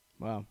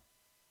 Wow,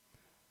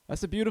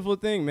 that's a beautiful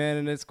thing, man,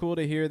 and it's cool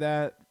to hear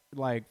that,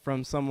 like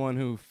from someone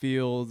who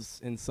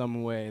feels in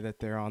some way that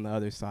they're on the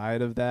other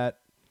side of that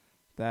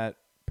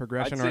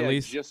progression, I'd say or at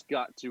least I just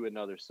got to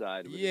another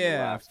side.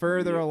 Yeah,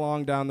 further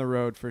along down the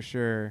road for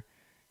sure,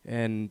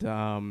 and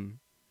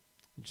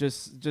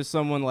just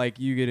someone like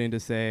you getting to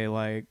say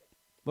like,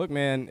 look,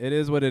 man, it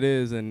is what it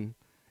is, and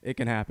it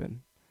can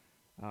happen.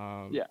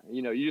 Yeah,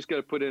 you just got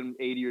to put in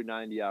 80 or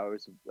 90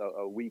 hours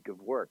a week of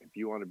work if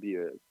you want to be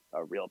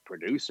a real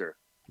producer.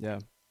 Yeah,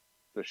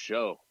 for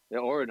show,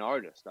 or an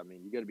artist. I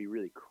mean, you got to be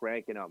really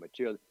cranking out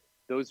material.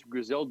 those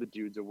Griselda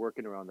dudes are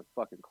working around the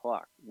fucking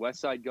clock. West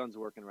Side Gun's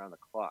working around the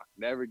clock.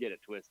 Never get it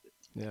twisted.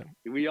 Yeah.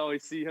 We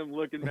always see him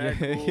looking mad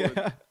Yeah, cool. yeah.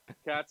 And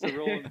cats are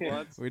rolling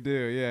blunts. We do,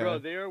 yeah. Bro,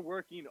 they're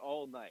working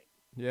all night.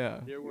 Yeah.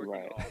 They're working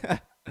Right. all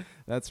night.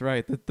 That's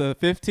right. The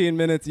 15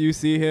 minutes you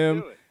see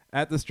him Do it.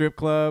 at the strip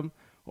club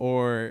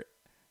or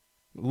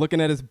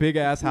looking at his big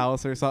ass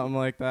house or something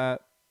like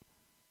that.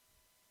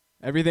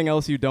 Everything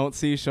else you don't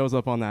see shows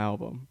up on the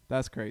album.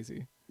 That's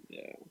crazy.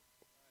 Yeah.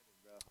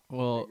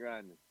 Well, They're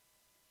grinding.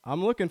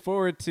 I'm looking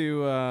forward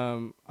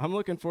to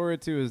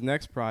his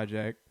next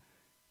project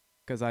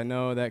because I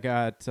know that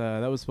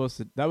that was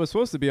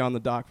supposed to be on the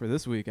dock for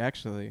this week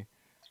actually,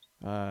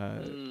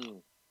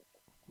 and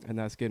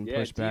that's getting Yeah,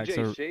 pushed back. DJ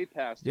So Shea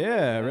passed away.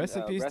 yeah, man. rest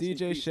in peace,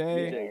 DJ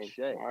Shea. DJ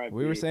Shea. R.I.P.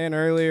 We were saying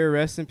earlier,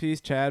 rest in peace,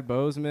 Chad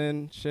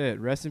Boseman. Shit,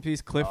 rest in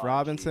peace, Cliff Oh,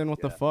 Robinson. geez,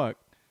 What the yeah. fuck?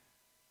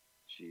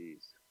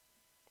 Jeez.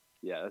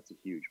 Yeah, that's a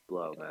huge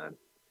blow, man.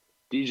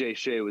 DJ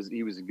Shea was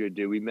a good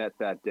dude. We met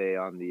that day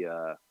on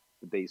the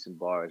Basin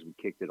Bars. We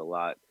kicked it a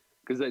lot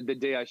because the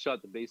day I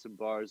shot the Basin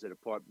Bars at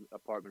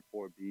apartment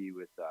 4B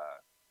with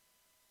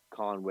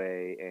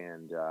Conway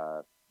and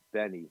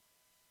Benny,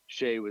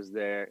 Shea was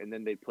there, and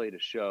then they played a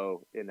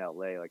show in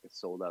LA, like a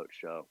sold out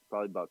show,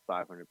 probably about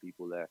 500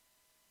 people there.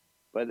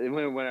 But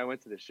when I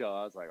went to the show,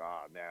 I was like,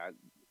 oh man,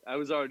 I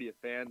was already a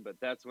fan, but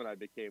that's when I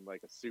became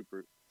like a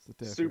super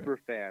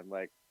fan,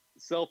 like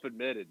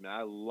self-admitted, man.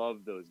 I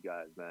love those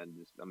guys, man.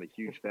 I'm a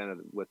huge fan of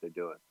what they're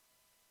doing.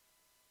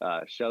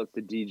 Shouts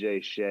to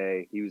DJ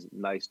Shea. He was a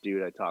nice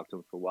dude. I talked to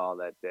him for a while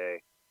that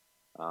day.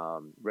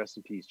 Rest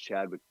in peace,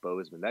 Chadwick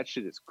Boseman. That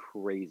shit is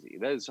crazy.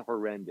 That is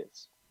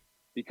horrendous.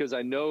 Because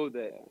I know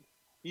that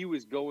he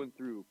was going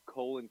through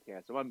colon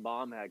cancer. My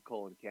mom had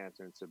colon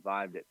cancer and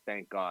survived it,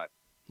 thank God.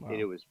 Wow. And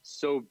it was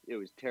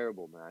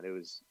terrible, man. It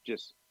was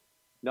just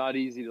not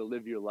easy to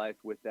live your life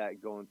with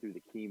that, going through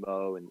the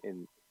chemo,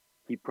 and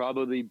he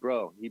probably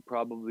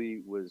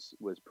was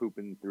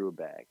pooping through a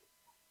bag.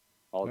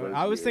 All those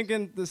I was years.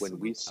 thinking this When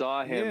we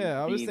saw him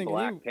I was being thinking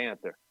Black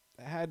Panther.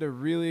 had to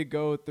really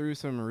go through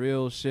some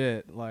real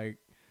shit, like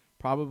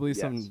probably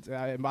some.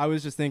 I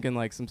was just thinking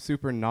like some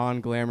super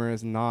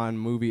non-glamorous,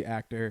 non-movie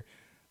actor,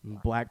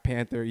 Black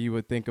Panther. You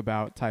would think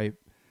about type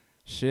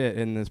shit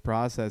in this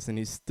process, and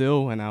he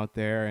still went out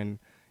there and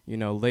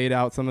laid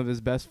out some of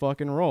his best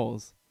fucking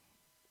roles.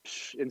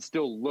 And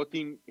still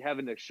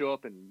having to show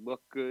up and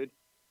look good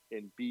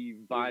and be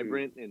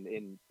vibrant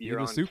and you're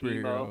a on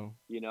superhero.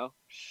 chemo,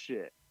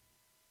 shit.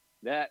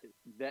 That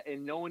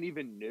and no one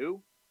even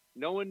knew.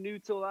 No one knew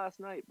till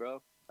last night,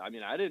 bro. I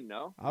mean, I didn't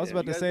know. I was Yeah,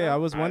 about you to guys say, know? I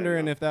was didn't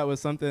wondering know. if that was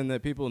something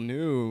that people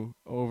knew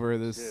over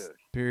this Dude.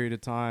 period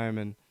of time,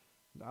 and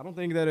I don't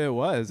think that it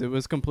was. It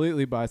was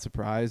completely by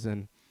surprise,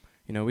 and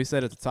we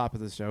said at the top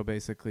of the show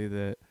basically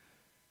that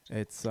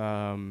it's.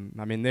 I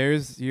mean,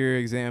 there's your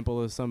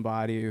example of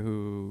somebody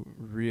who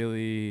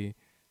really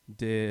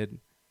did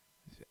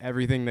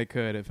everything they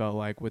could. It felt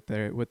like with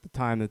the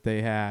time that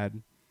they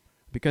had,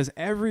 because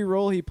every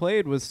role he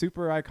played was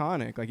super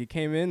iconic. Like he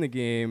came in the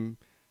game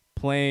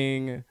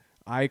playing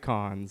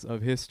icons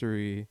of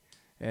history,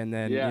 and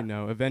then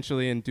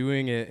eventually in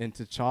doing it in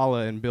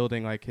T'Challa and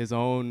building like his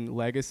own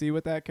legacy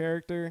with that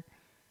character.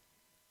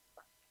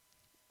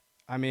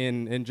 I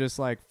mean, in just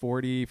like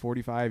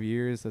 45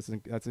 years, that's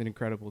an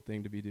incredible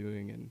thing to be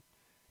doing, and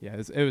yeah,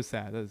 it was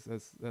sad.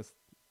 That's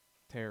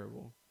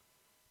terrible.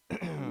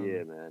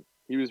 Yeah, man.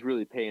 He was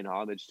really paying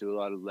homage to a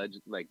lot of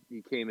legend. Like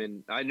he came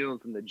in. I knew him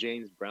from the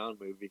James Brown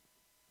movie.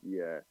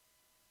 Yeah.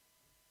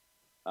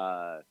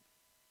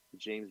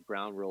 James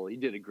Brown role. He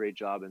did a great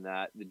job in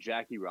that. The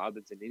Jackie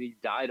Robinson, and he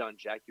died on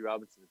Jackie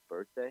Robinson's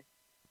birthday.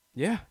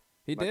 Yeah,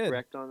 he Am I did.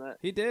 correct on that?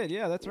 He did.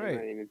 Yeah, that's I right.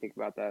 didn't even think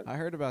about that. I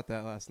heard about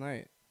that last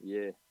night.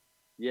 Yeah.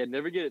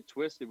 Never get it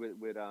twisted with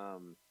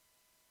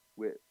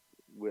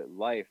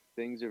life.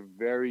 Things are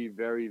very,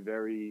 very,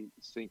 very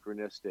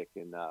synchronistic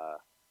and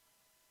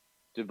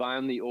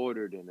divinely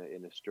ordered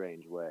in a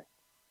strange way.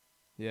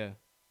 Yeah.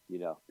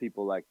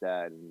 People like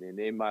that, and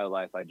in my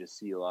life, I just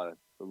see a lot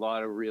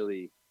of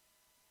really.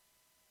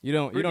 You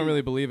don't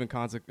really believe in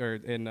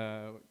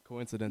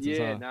coincidences,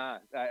 Yeah, huh? nah.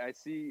 I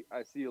see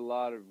a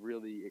lot of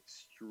really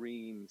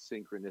extreme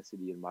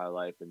synchronicity in my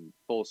life and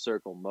full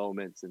circle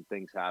moments and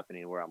things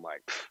happening where I'm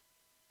like,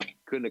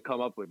 couldn't have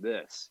come up with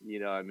this. You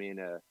know what I mean?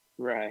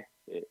 Right.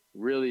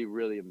 Really,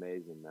 really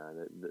amazing,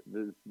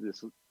 man.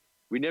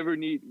 We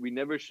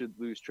never should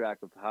lose track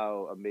of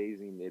how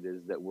amazing it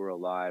is that we're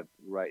alive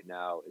right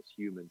now as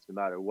humans, no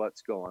matter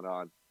what's going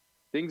on.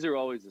 Things are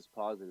always as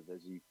positive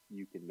as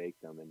you can make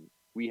them, and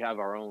we have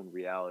our own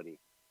reality.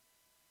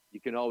 You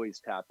can always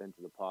tap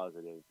into the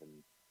positive, and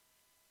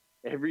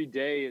every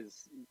day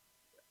is.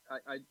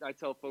 I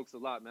tell folks a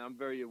lot, man. I'm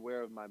very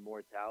aware of my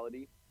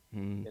mortality,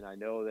 and I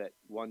know that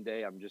one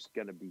day I'm just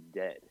gonna be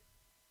dead.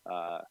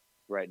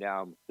 Right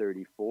now I'm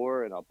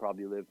 34, and I'll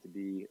probably live to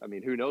be. I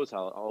mean, who knows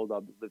how old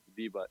I'll live to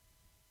be, but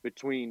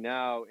between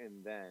now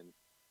and then,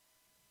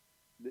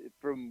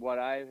 from what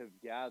I have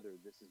gathered,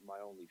 this is my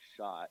only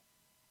shot.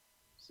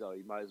 So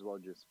you might as well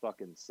just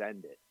fucking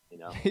send it,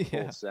 Yeah.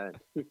 Full send.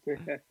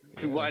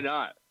 Why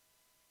not?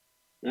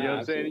 You know what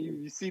I'm saying?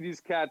 Absolutely. You see these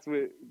cats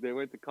they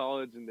went to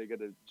college and they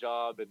got a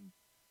job and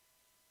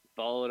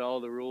followed all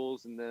the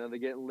rules, and then they're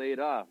getting laid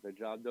off. Their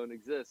job don't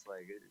exist.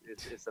 Like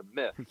it's a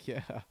myth.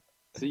 Yeah.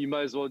 So you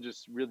might as well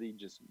just really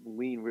just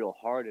lean real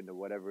hard into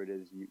whatever it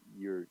is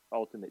your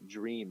ultimate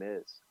dream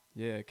is.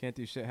 Yeah, can't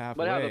do shit But have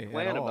a halfway at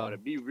plan all. about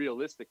it. Be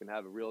realistic and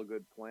have a real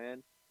good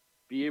plan.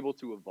 Be able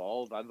to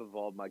evolve. I've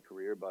evolved my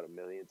career about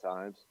 1,000,000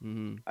 times.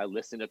 Mm-hmm. I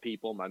listen to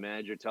people. My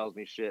manager tells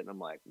me shit, and I'm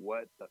like,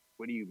 "What?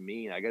 What do you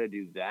mean? I got to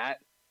do that?"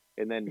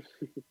 And then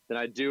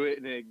I do it,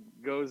 and it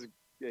goes.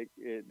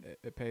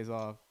 It pays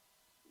off.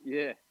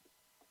 Yeah,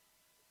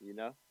 you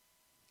know.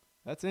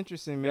 That's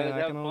interesting, Gotta man. I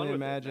have can fun only with it,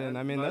 imagine. man.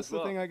 I mean, Might that's as the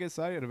well. thing I get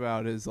excited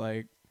about is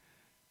like,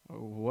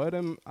 what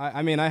am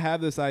I mean, I have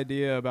this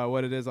idea about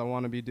what it is I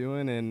want to be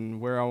doing and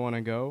where I want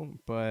to go,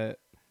 but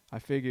I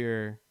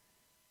figure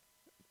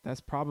that's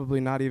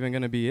probably not even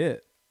going to be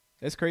it.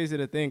 It's crazy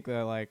to think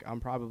that like I'm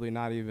probably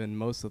not even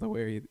most of the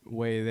way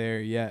there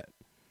yet.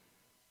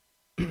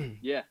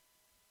 Yeah.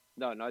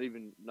 No, not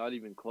even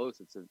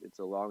close. It's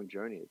a long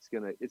journey. It's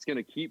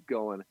gonna keep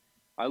going.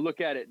 I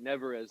look at it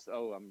never as,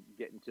 oh, I'm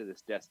getting to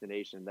this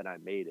destination, then I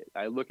made it.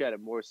 I look at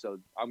it more so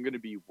I'm gonna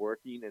be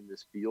working in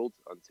this field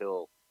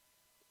until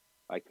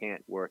I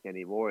can't work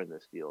anymore in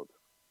this field.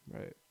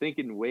 Right.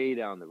 Thinking way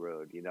down the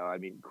road, you know. I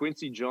mean,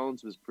 Quincy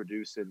Jones was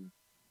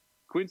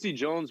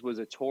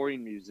a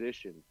touring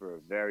musician for a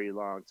very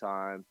long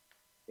time,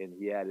 and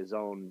he had his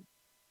own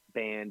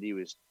band. He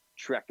was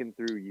trekking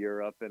through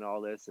Europe and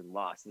all this and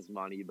lost his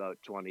money about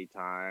 20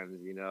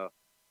 times, you know.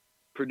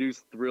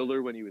 Produced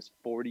Thriller when he was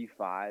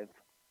 45.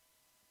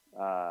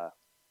 Uh,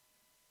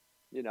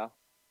 you know,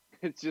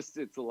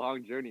 it's a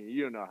long journey.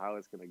 You don't know how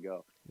it's going to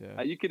go.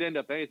 Yeah. You could end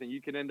up anything.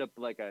 You could end up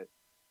like a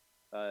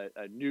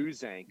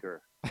news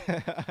anchor. You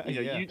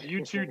know, Yeah.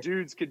 you two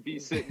dudes could be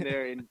sitting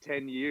there in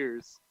 10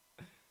 years.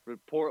 For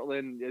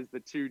Portland is the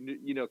two,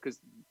 you know, because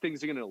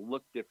things are going to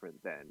look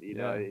different then, you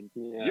know, Yeah. and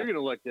Yeah. you're going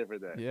to look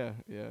different then. Yeah,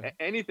 yeah.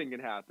 Anything can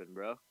happen,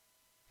 bro.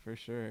 For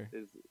sure.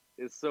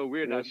 It's so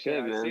weird. No I shit,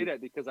 say man.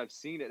 that because I've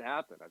seen it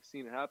happen. I've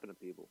seen it happen to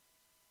people.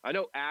 I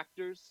know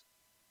actors,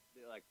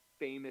 they're like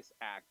famous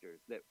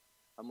actors that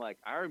I'm like,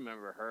 I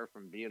remember her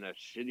from being a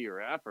shitty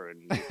rapper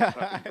in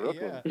fucking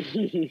Brooklyn.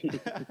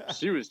 Yeah.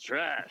 She was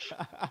trash.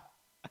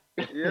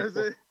 You know what I'm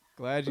saying?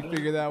 Glad you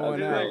figured that one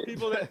Dude, out. like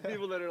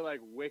people that are like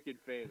wicked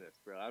famous,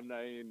 bro. I'm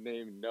not even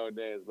naming no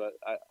names, but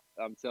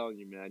I'm telling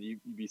you, man, you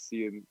be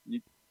seeing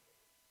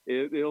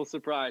it'll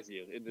surprise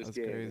you in this That's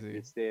game crazy. if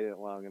you stay in it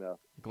long enough.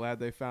 Glad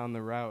they found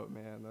the route,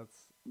 man.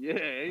 Yeah,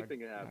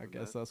 anything can happen. I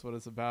guess man. that's what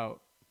it's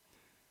about.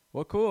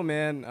 Well, cool,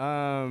 man.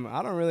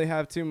 I don't really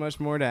have too much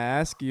more to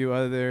ask you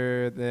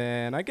other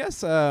than I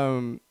guess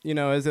you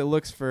know, as it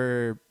looks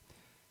for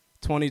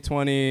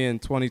 2020 and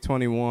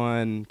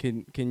 2021,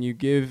 can you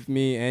give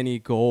me any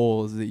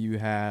goals that you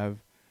have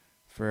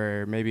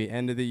for maybe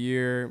end of the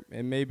year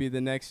and maybe the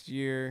next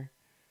year?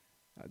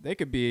 They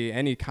could be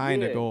any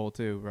kind of Yeah. goal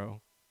too,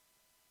 bro.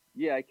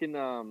 Yeah, I can.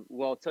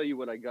 Well, I'll tell you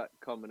what I got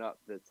coming up.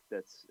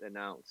 That's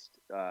announced.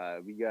 I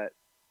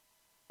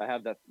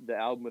have the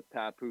album with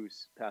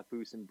Papoose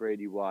and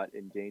Brady Watt,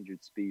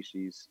 Endangered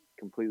Species,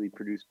 completely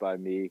produced by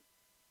me.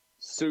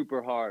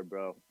 Super hard,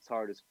 bro. It's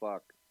hard as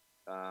fuck.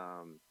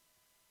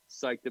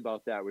 Psyched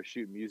about that. We're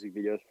shooting music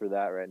videos for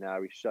that right now.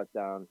 We shut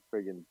down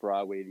friggin'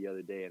 Broadway the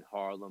other day in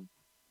Harlem,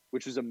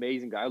 which was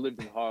amazing. I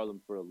lived in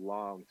Harlem for a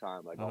long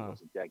time, like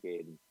almost a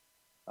decade. And,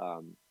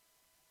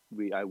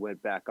 I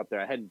went back up there.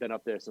 I hadn't been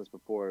up there since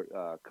before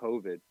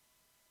COVID,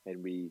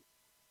 and we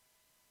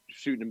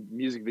shooting a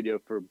music video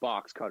for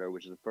Box Cutter,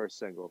 which is the first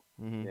single.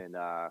 Mm-hmm.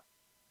 And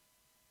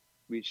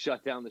we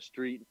shut down the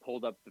street and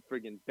pulled up the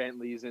friggin'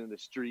 Bentleys into the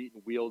street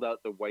and wheeled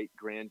out the white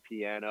grand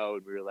piano,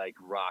 and we were like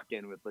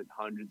rocking with like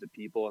hundreds of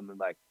people, and then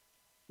like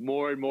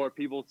more and more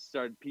people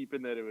started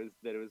peeping that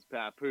it was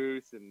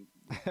Papoose and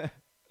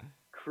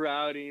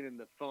crowding and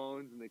the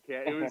phones and the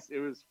cat. It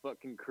was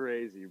fucking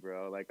crazy,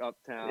 bro. Like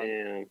uptown.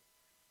 Yeah.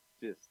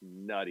 Just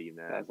nutty,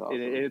 man. That's awesome.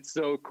 And it's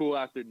so cool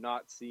after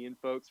not seeing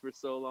folks for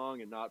so long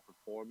and not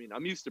performing.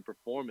 I'm used to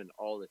performing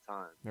all the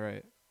time.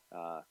 Right.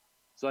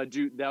 So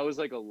that was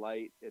like a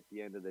light at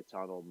the end of the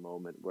tunnel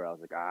moment where I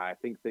was like, I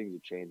think things are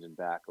changing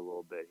back a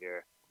little bit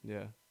here.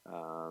 Yeah.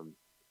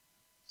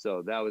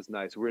 So that was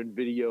nice. We're in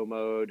video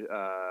mode.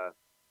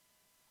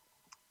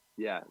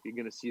 Yeah, you're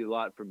going to see a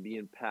lot from me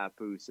and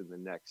Papoose in the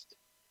next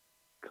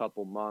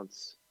couple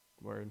months.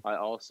 Word. I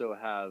also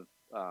have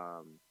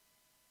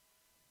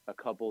a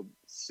couple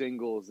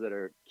singles that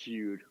are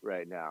queued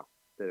right now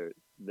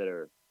that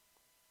are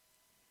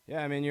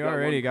Yeah, I mean, you got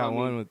already one got coming.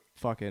 one with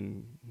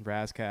fucking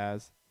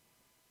Razkaz.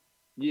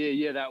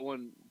 yeah, that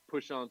one,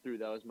 Push On Through,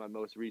 that was my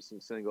most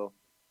recent single.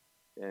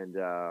 And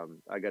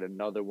I got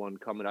another one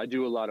coming. I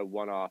do a lot of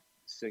one-off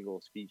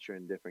singles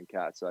featuring different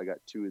cats, so I got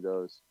two of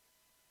those.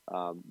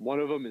 One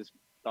of them is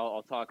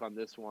I'll talk on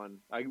this one.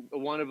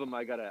 One of them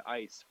I got an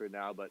ice for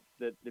now, but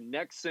the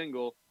next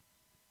single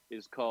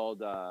is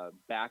called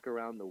Back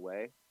Around the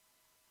Way.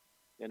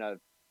 And I've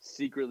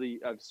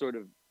sort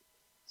of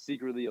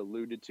secretly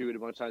alluded to it a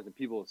bunch of times, and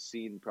people have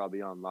seen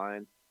probably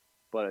online.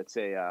 but it's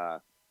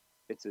a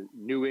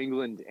New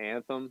England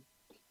anthem,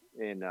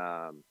 and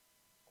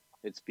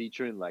it's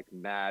featuring like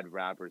mad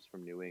rappers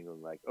from New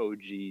England, like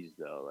OGs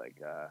though, like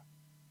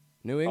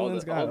New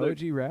England's all got the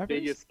OG rappers.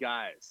 biggest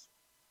guys.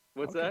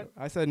 What's Okay. that?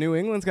 I said New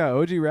England's got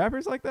OG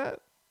rappers like that.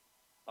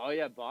 Oh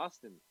yeah,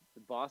 Boston.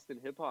 The Boston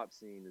hip hop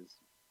scene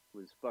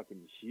was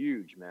fucking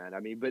huge, man. I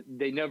mean, but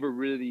they never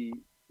really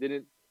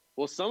didn't.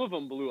 Well, some of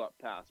them blew up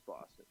past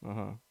Boston. Uh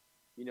huh.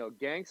 You know,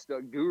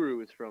 Gangsta Guru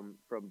is from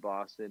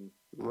Boston,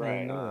 I didn't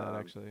Right. know that Um,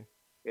 actually.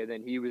 and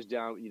then he was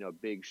down. You know,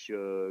 Big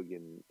Suge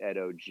and Ed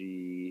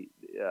OG,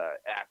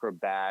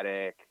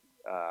 Acrobatic,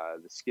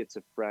 the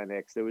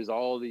Schizophrenics. There was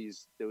all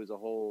these. There was a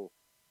whole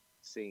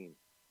scene.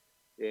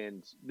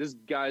 And there's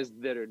guys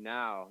that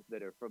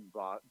are from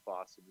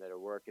Boston that are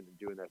working and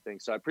doing their thing.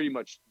 So I pretty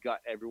much got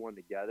everyone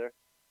together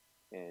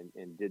and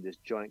did this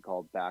joint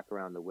called Back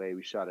Around the Way.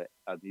 We shot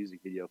a music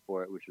video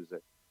for it, which was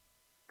a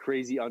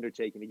crazy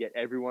undertaking to get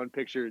everyone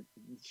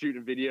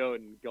shooting a video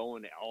and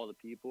going to all the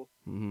people.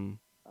 Mm-hmm.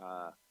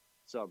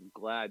 So I'm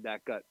glad I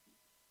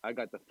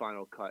got the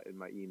final cut in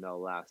my email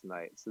last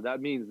night. So that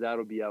means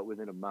that'll be out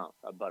within about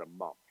a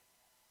month.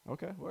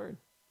 Okay, word.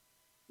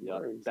 Yeah,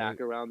 Word.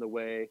 Back Around the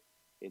Way,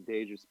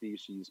 Endangered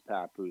Species,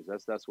 Papoose.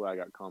 That's what I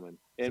got coming.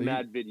 And So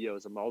mad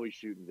videos. I'm always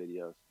shooting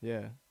videos.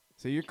 Yeah.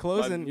 So you're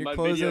closing. My you're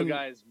video closing.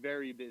 guy is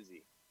very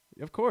busy.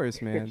 Of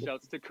course, man.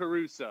 Shouts to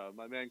Caruso,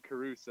 my man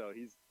Caruso.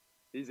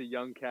 He's a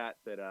young cat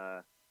that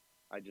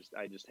I just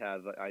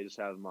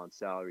have him on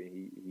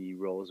salary. He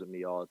rolls with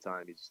me all the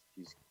time.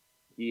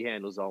 He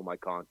handles all my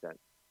content.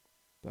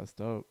 That's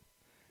dope.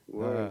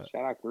 Word.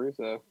 Shout out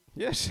Caruso.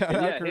 Yeah, shout And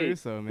out yeah, hey,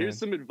 Caruso, man. Here's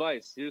some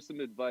advice.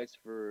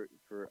 For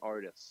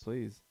artists.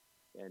 Please.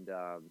 And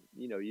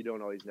you know, you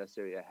don't always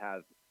necessarily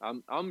have.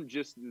 I'm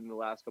just in the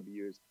last couple of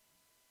years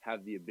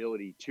have the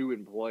ability to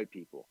employ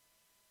people,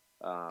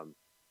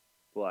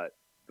 but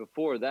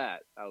before that,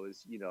 I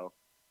was, you know,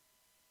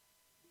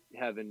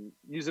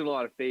 using a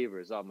lot of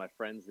favors on my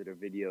friends that are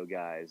video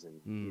guys,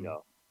 and you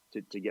know,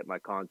 to get my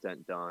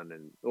content done,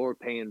 and or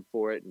paying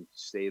for it and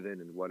saving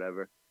and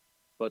whatever.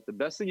 But the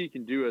best thing you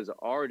can do as an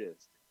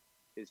artist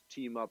is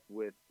team up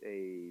with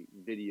a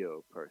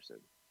video person.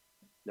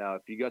 Now,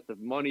 if you got the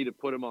money to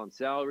put him on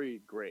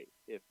salary, great.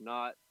 If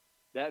not,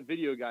 that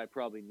video guy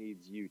probably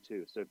needs you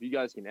too. So if you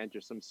guys can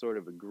enter some sort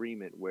of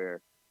agreement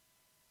where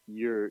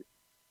you're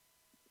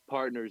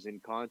partners in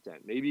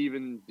content, maybe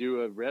even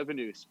do a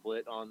revenue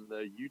split on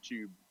the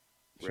YouTube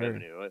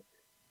revenue,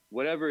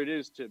 whatever it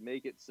is, to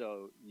make it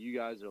so you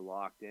guys are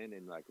locked in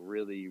and like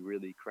really,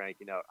 really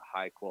cranking out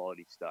high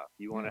quality stuff.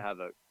 You want to have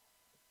a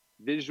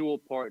visual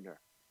partner.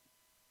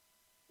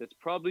 That's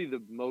probably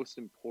the most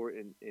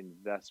important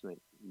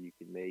investment you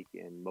can make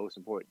and most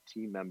important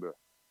team member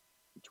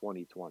in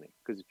 2020.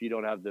 Because if you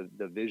don't have the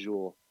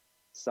visual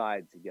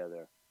side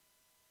together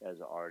as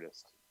an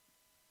artist,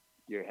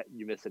 you're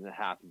missing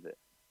half of it.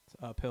 It's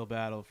an uphill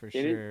battle for And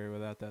sure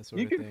without that sort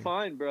You of can thing.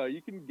 find, bro.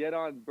 You can get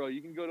on, bro.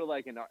 You can go to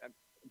like I'm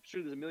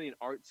sure there's a million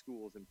art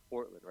schools in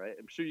Portland, right?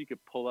 I'm sure you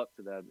could pull up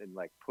to them and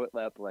like put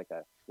up like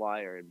a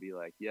flyer and be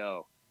like,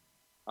 "Yo,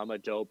 I'm a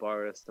dope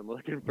artist. I'm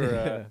looking for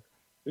a."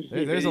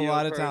 There's a video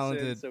lot of person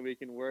talented. so we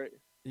can work.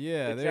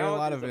 Yeah, the there are a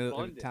lot talent of is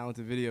abundant.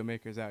 talented video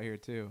makers out here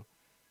too.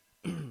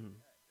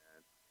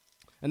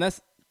 And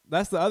that's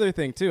the other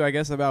thing too, I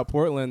guess, about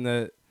Portland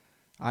that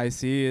I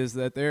see is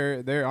that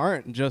there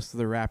aren't just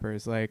the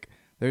rappers. Like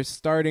there's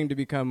starting to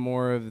become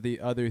more of the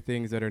other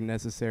things that are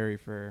necessary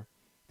for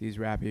these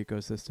rap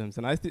ecosystems.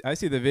 And I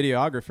see the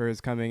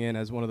videographers coming in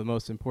as one of the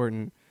most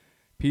important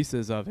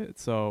pieces of it.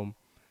 So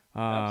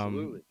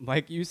Absolutely.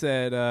 like you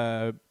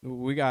said,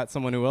 we got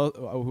someone who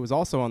was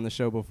also on the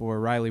show before,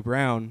 Riley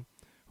Brown,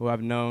 who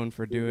I've known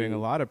for doing a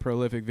lot of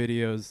prolific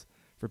videos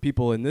for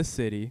people in this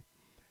city.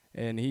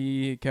 And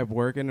he kept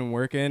working and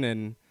working.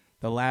 And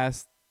the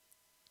last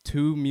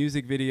 2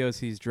 music videos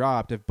he's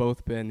dropped have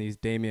both been these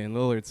Damian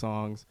Lillard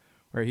songs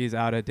where he's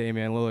out at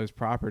Damian Lillard's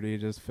property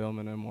just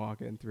filming him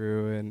walking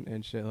through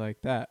and shit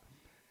like that.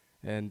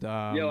 And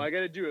Yo, I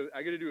gotta do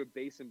a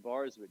bass and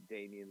bars with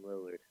Damian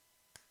Lillard.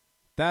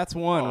 that's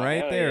one Oh,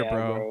 right hell there, yeah,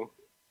 bro.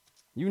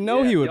 You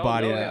know Yeah, he would y'all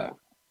body know that. him.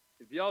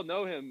 If y'all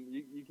know him,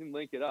 you can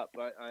link it up.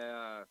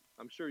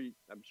 I'm sure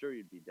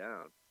you'd be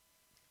down.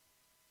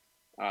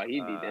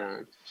 He'd be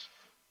down.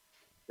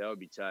 That would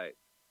be tight.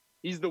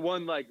 He's the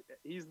one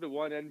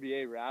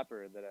NBA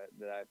rapper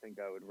that I think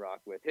I would rock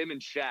with. Him and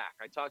Shaq.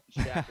 I talked to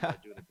Shaq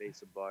about doing a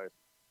bass and bars,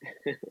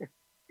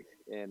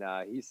 and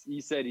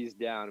he said he's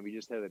down. We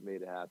just haven't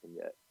made it happen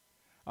yet.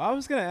 I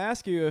was gonna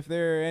ask you if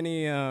there are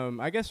any.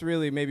 I guess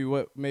really maybe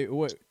what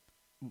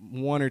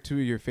 1 or 2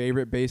 of your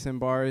favorite bass and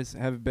bars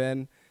have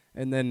been,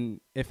 and then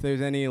if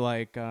there's any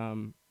like I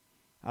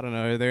don't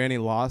know, are there any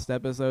lost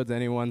episodes?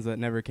 Any ones that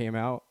never came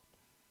out?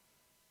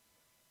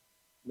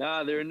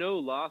 Nah, there are no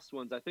lost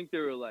ones. I think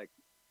there were like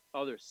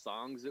other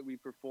songs that we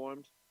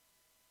performed.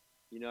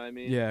 You know what I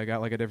mean? Yeah, I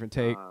got like a different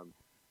take.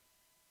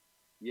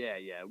 Yeah.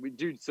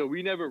 So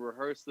we never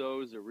rehearse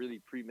those or really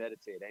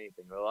premeditate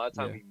anything. A lot of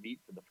times Yeah. we meet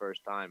for the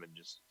first time and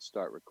just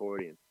start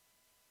recording.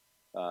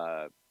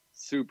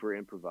 super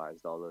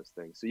improvised, all those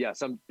things. So yeah,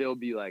 there'll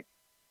be like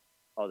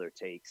other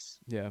takes.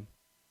 Yeah.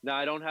 Now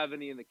I don't have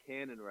any in the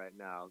canon right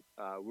now.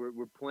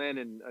 We're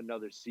planning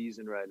another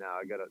season right now.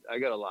 I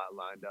got a lot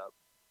lined up,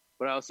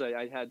 but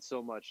I had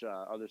so much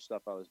other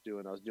stuff I was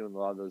doing. I was doing a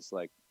lot of those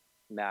like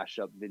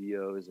mashup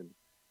videos and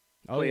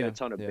playing a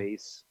ton of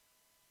bass,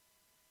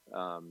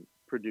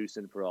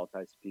 producing for all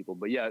types of people.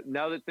 But yeah,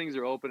 now that things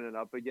are opening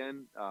up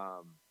again,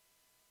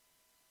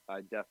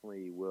 I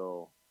definitely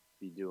will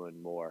be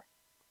doing more.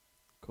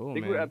 Cool, I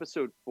think man. we're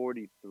episode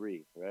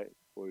 43, right?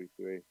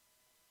 43.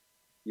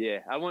 Yeah,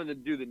 I wanted to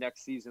do the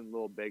next season a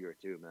little bigger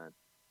too, man.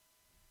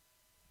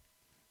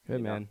 Good,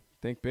 You know? man.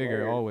 Think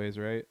bigger Word. always,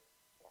 right?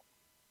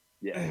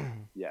 Yeah,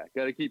 yeah.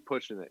 Got to keep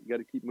pushing it. Got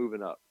to keep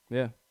moving up.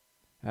 Yeah,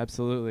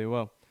 absolutely.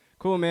 Well,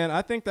 cool, man.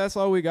 I think that's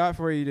all we got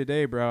for you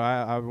today, bro.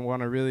 I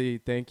want to really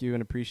thank you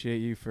and appreciate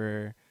you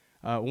for,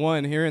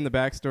 one, hearing the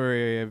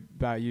backstory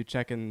about you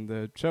checking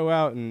the show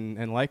out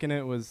and liking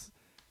it was,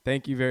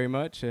 thank you very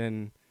much.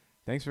 And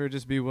thanks for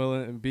just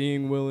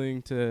being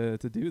willing to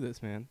do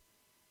this, man.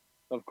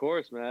 Of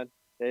course, man.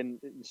 And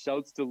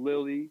shouts to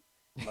Lily,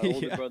 my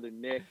older Yeah. brother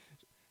Nick,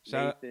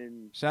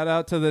 Nathan. Shout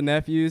out to the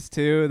nephews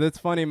too. That's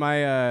funny.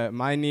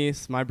 My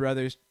niece, my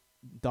brother's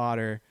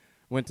daughter,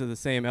 went to the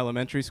same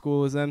elementary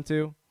school as them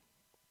too.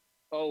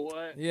 Oh,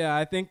 what? Yeah,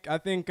 I think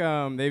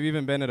they've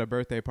even been at a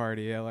birthday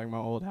party at like my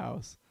old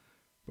house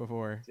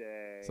before.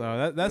 Dang.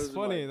 So that's Those are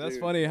funny. my That's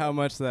dudes, funny man. how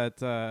much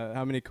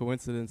how many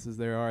coincidences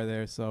there are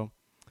there. So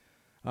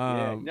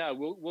Yeah, no,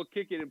 we'll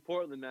kick it in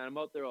Portland, man. I'm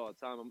out there all the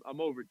time. I'm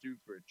overdue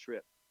for a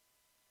trip.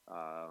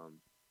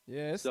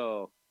 yeah,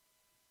 So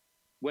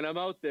when I'm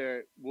out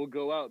there, we'll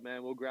go out,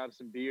 man. We'll grab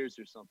some beers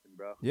or something,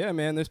 bro. yeah,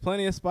 man. There's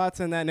plenty of spots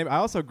in that neighborhood. I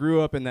also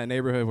grew up in that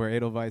neighborhood where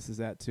Edelweiss is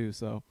at too.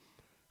 So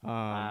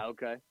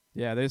Okay.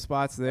 yeah, there's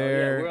spots Oh,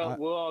 there. yeah,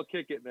 we'll all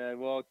kick it, man.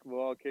 We'll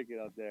all kick it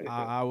out there.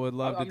 I would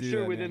love to I'm do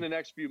sure that, within man. the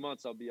next few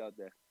months I'll be out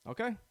there.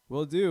 Okay,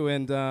 will do.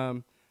 And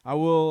I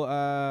will.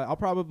 I'll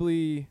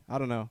probably. I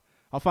don't know.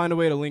 I'll find a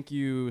way to link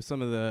you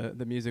some of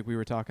the music we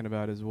were talking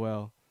about as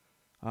well.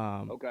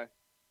 Okay.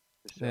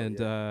 For sure,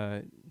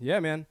 And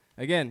yeah, man.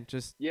 Again,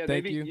 just yeah,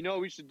 thank maybe you. you know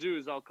what we should do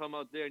is I'll come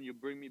out there and you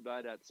bring me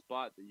by that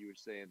spot that you were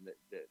saying that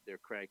they're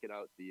cranking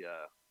out the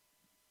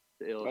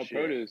ill shit.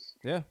 Produce.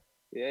 Yeah,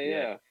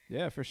 Yeah.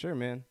 yeah, for sure,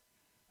 man.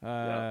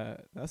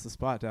 That's the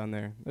spot down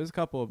there. There's a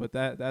couple, but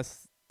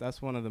that's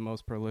one of the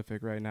most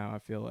prolific right now. I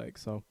feel like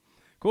so.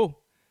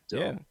 Cool. So,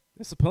 Yeah,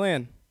 it's a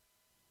plan.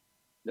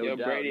 no Yo,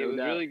 doubt, Brady, no it was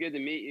doubt. really good to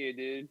meet you,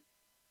 dude.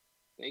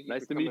 Thank you.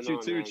 Nice for to meet coming you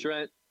on, too, man.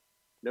 Trent.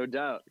 No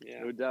doubt.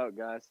 Yeah. No doubt,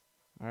 guys.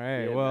 All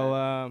right. Yeah,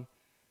 well,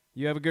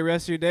 you have a good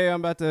rest of your day.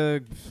 I'm about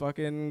to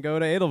fucking go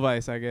to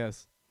Edelweiss, I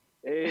guess.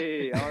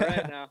 Hey, all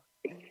right now.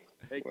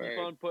 Hey, Word. keep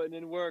on putting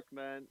in work,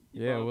 man.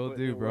 Keep Yeah, on we'll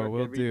putting do, in bro. work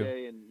We'll every do.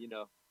 day, and you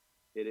know,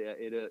 it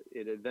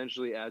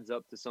eventually adds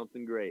up to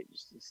something great.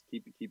 Just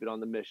keep it on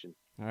the mission.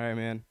 All right,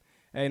 man.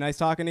 Hey, nice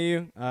talking to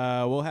you.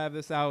 We'll have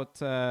this out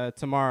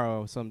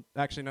tomorrow.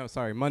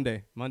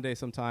 Monday. Monday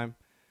sometime.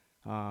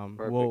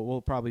 Perfect.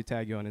 We'll probably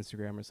tag you on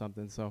Instagram or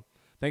something. So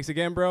thanks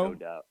again, bro. No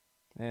doubt.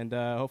 And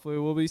hopefully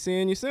we'll be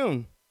seeing you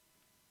soon.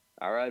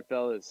 All right,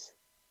 fellas.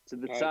 To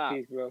the All right, top.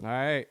 peace, bro. All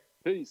right.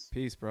 Peace.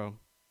 Peace, bro.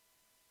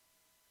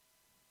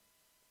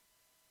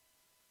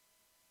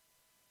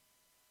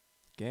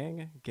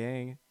 Gang.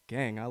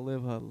 I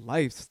live a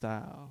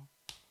lifestyle.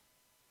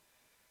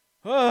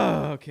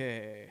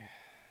 Okay.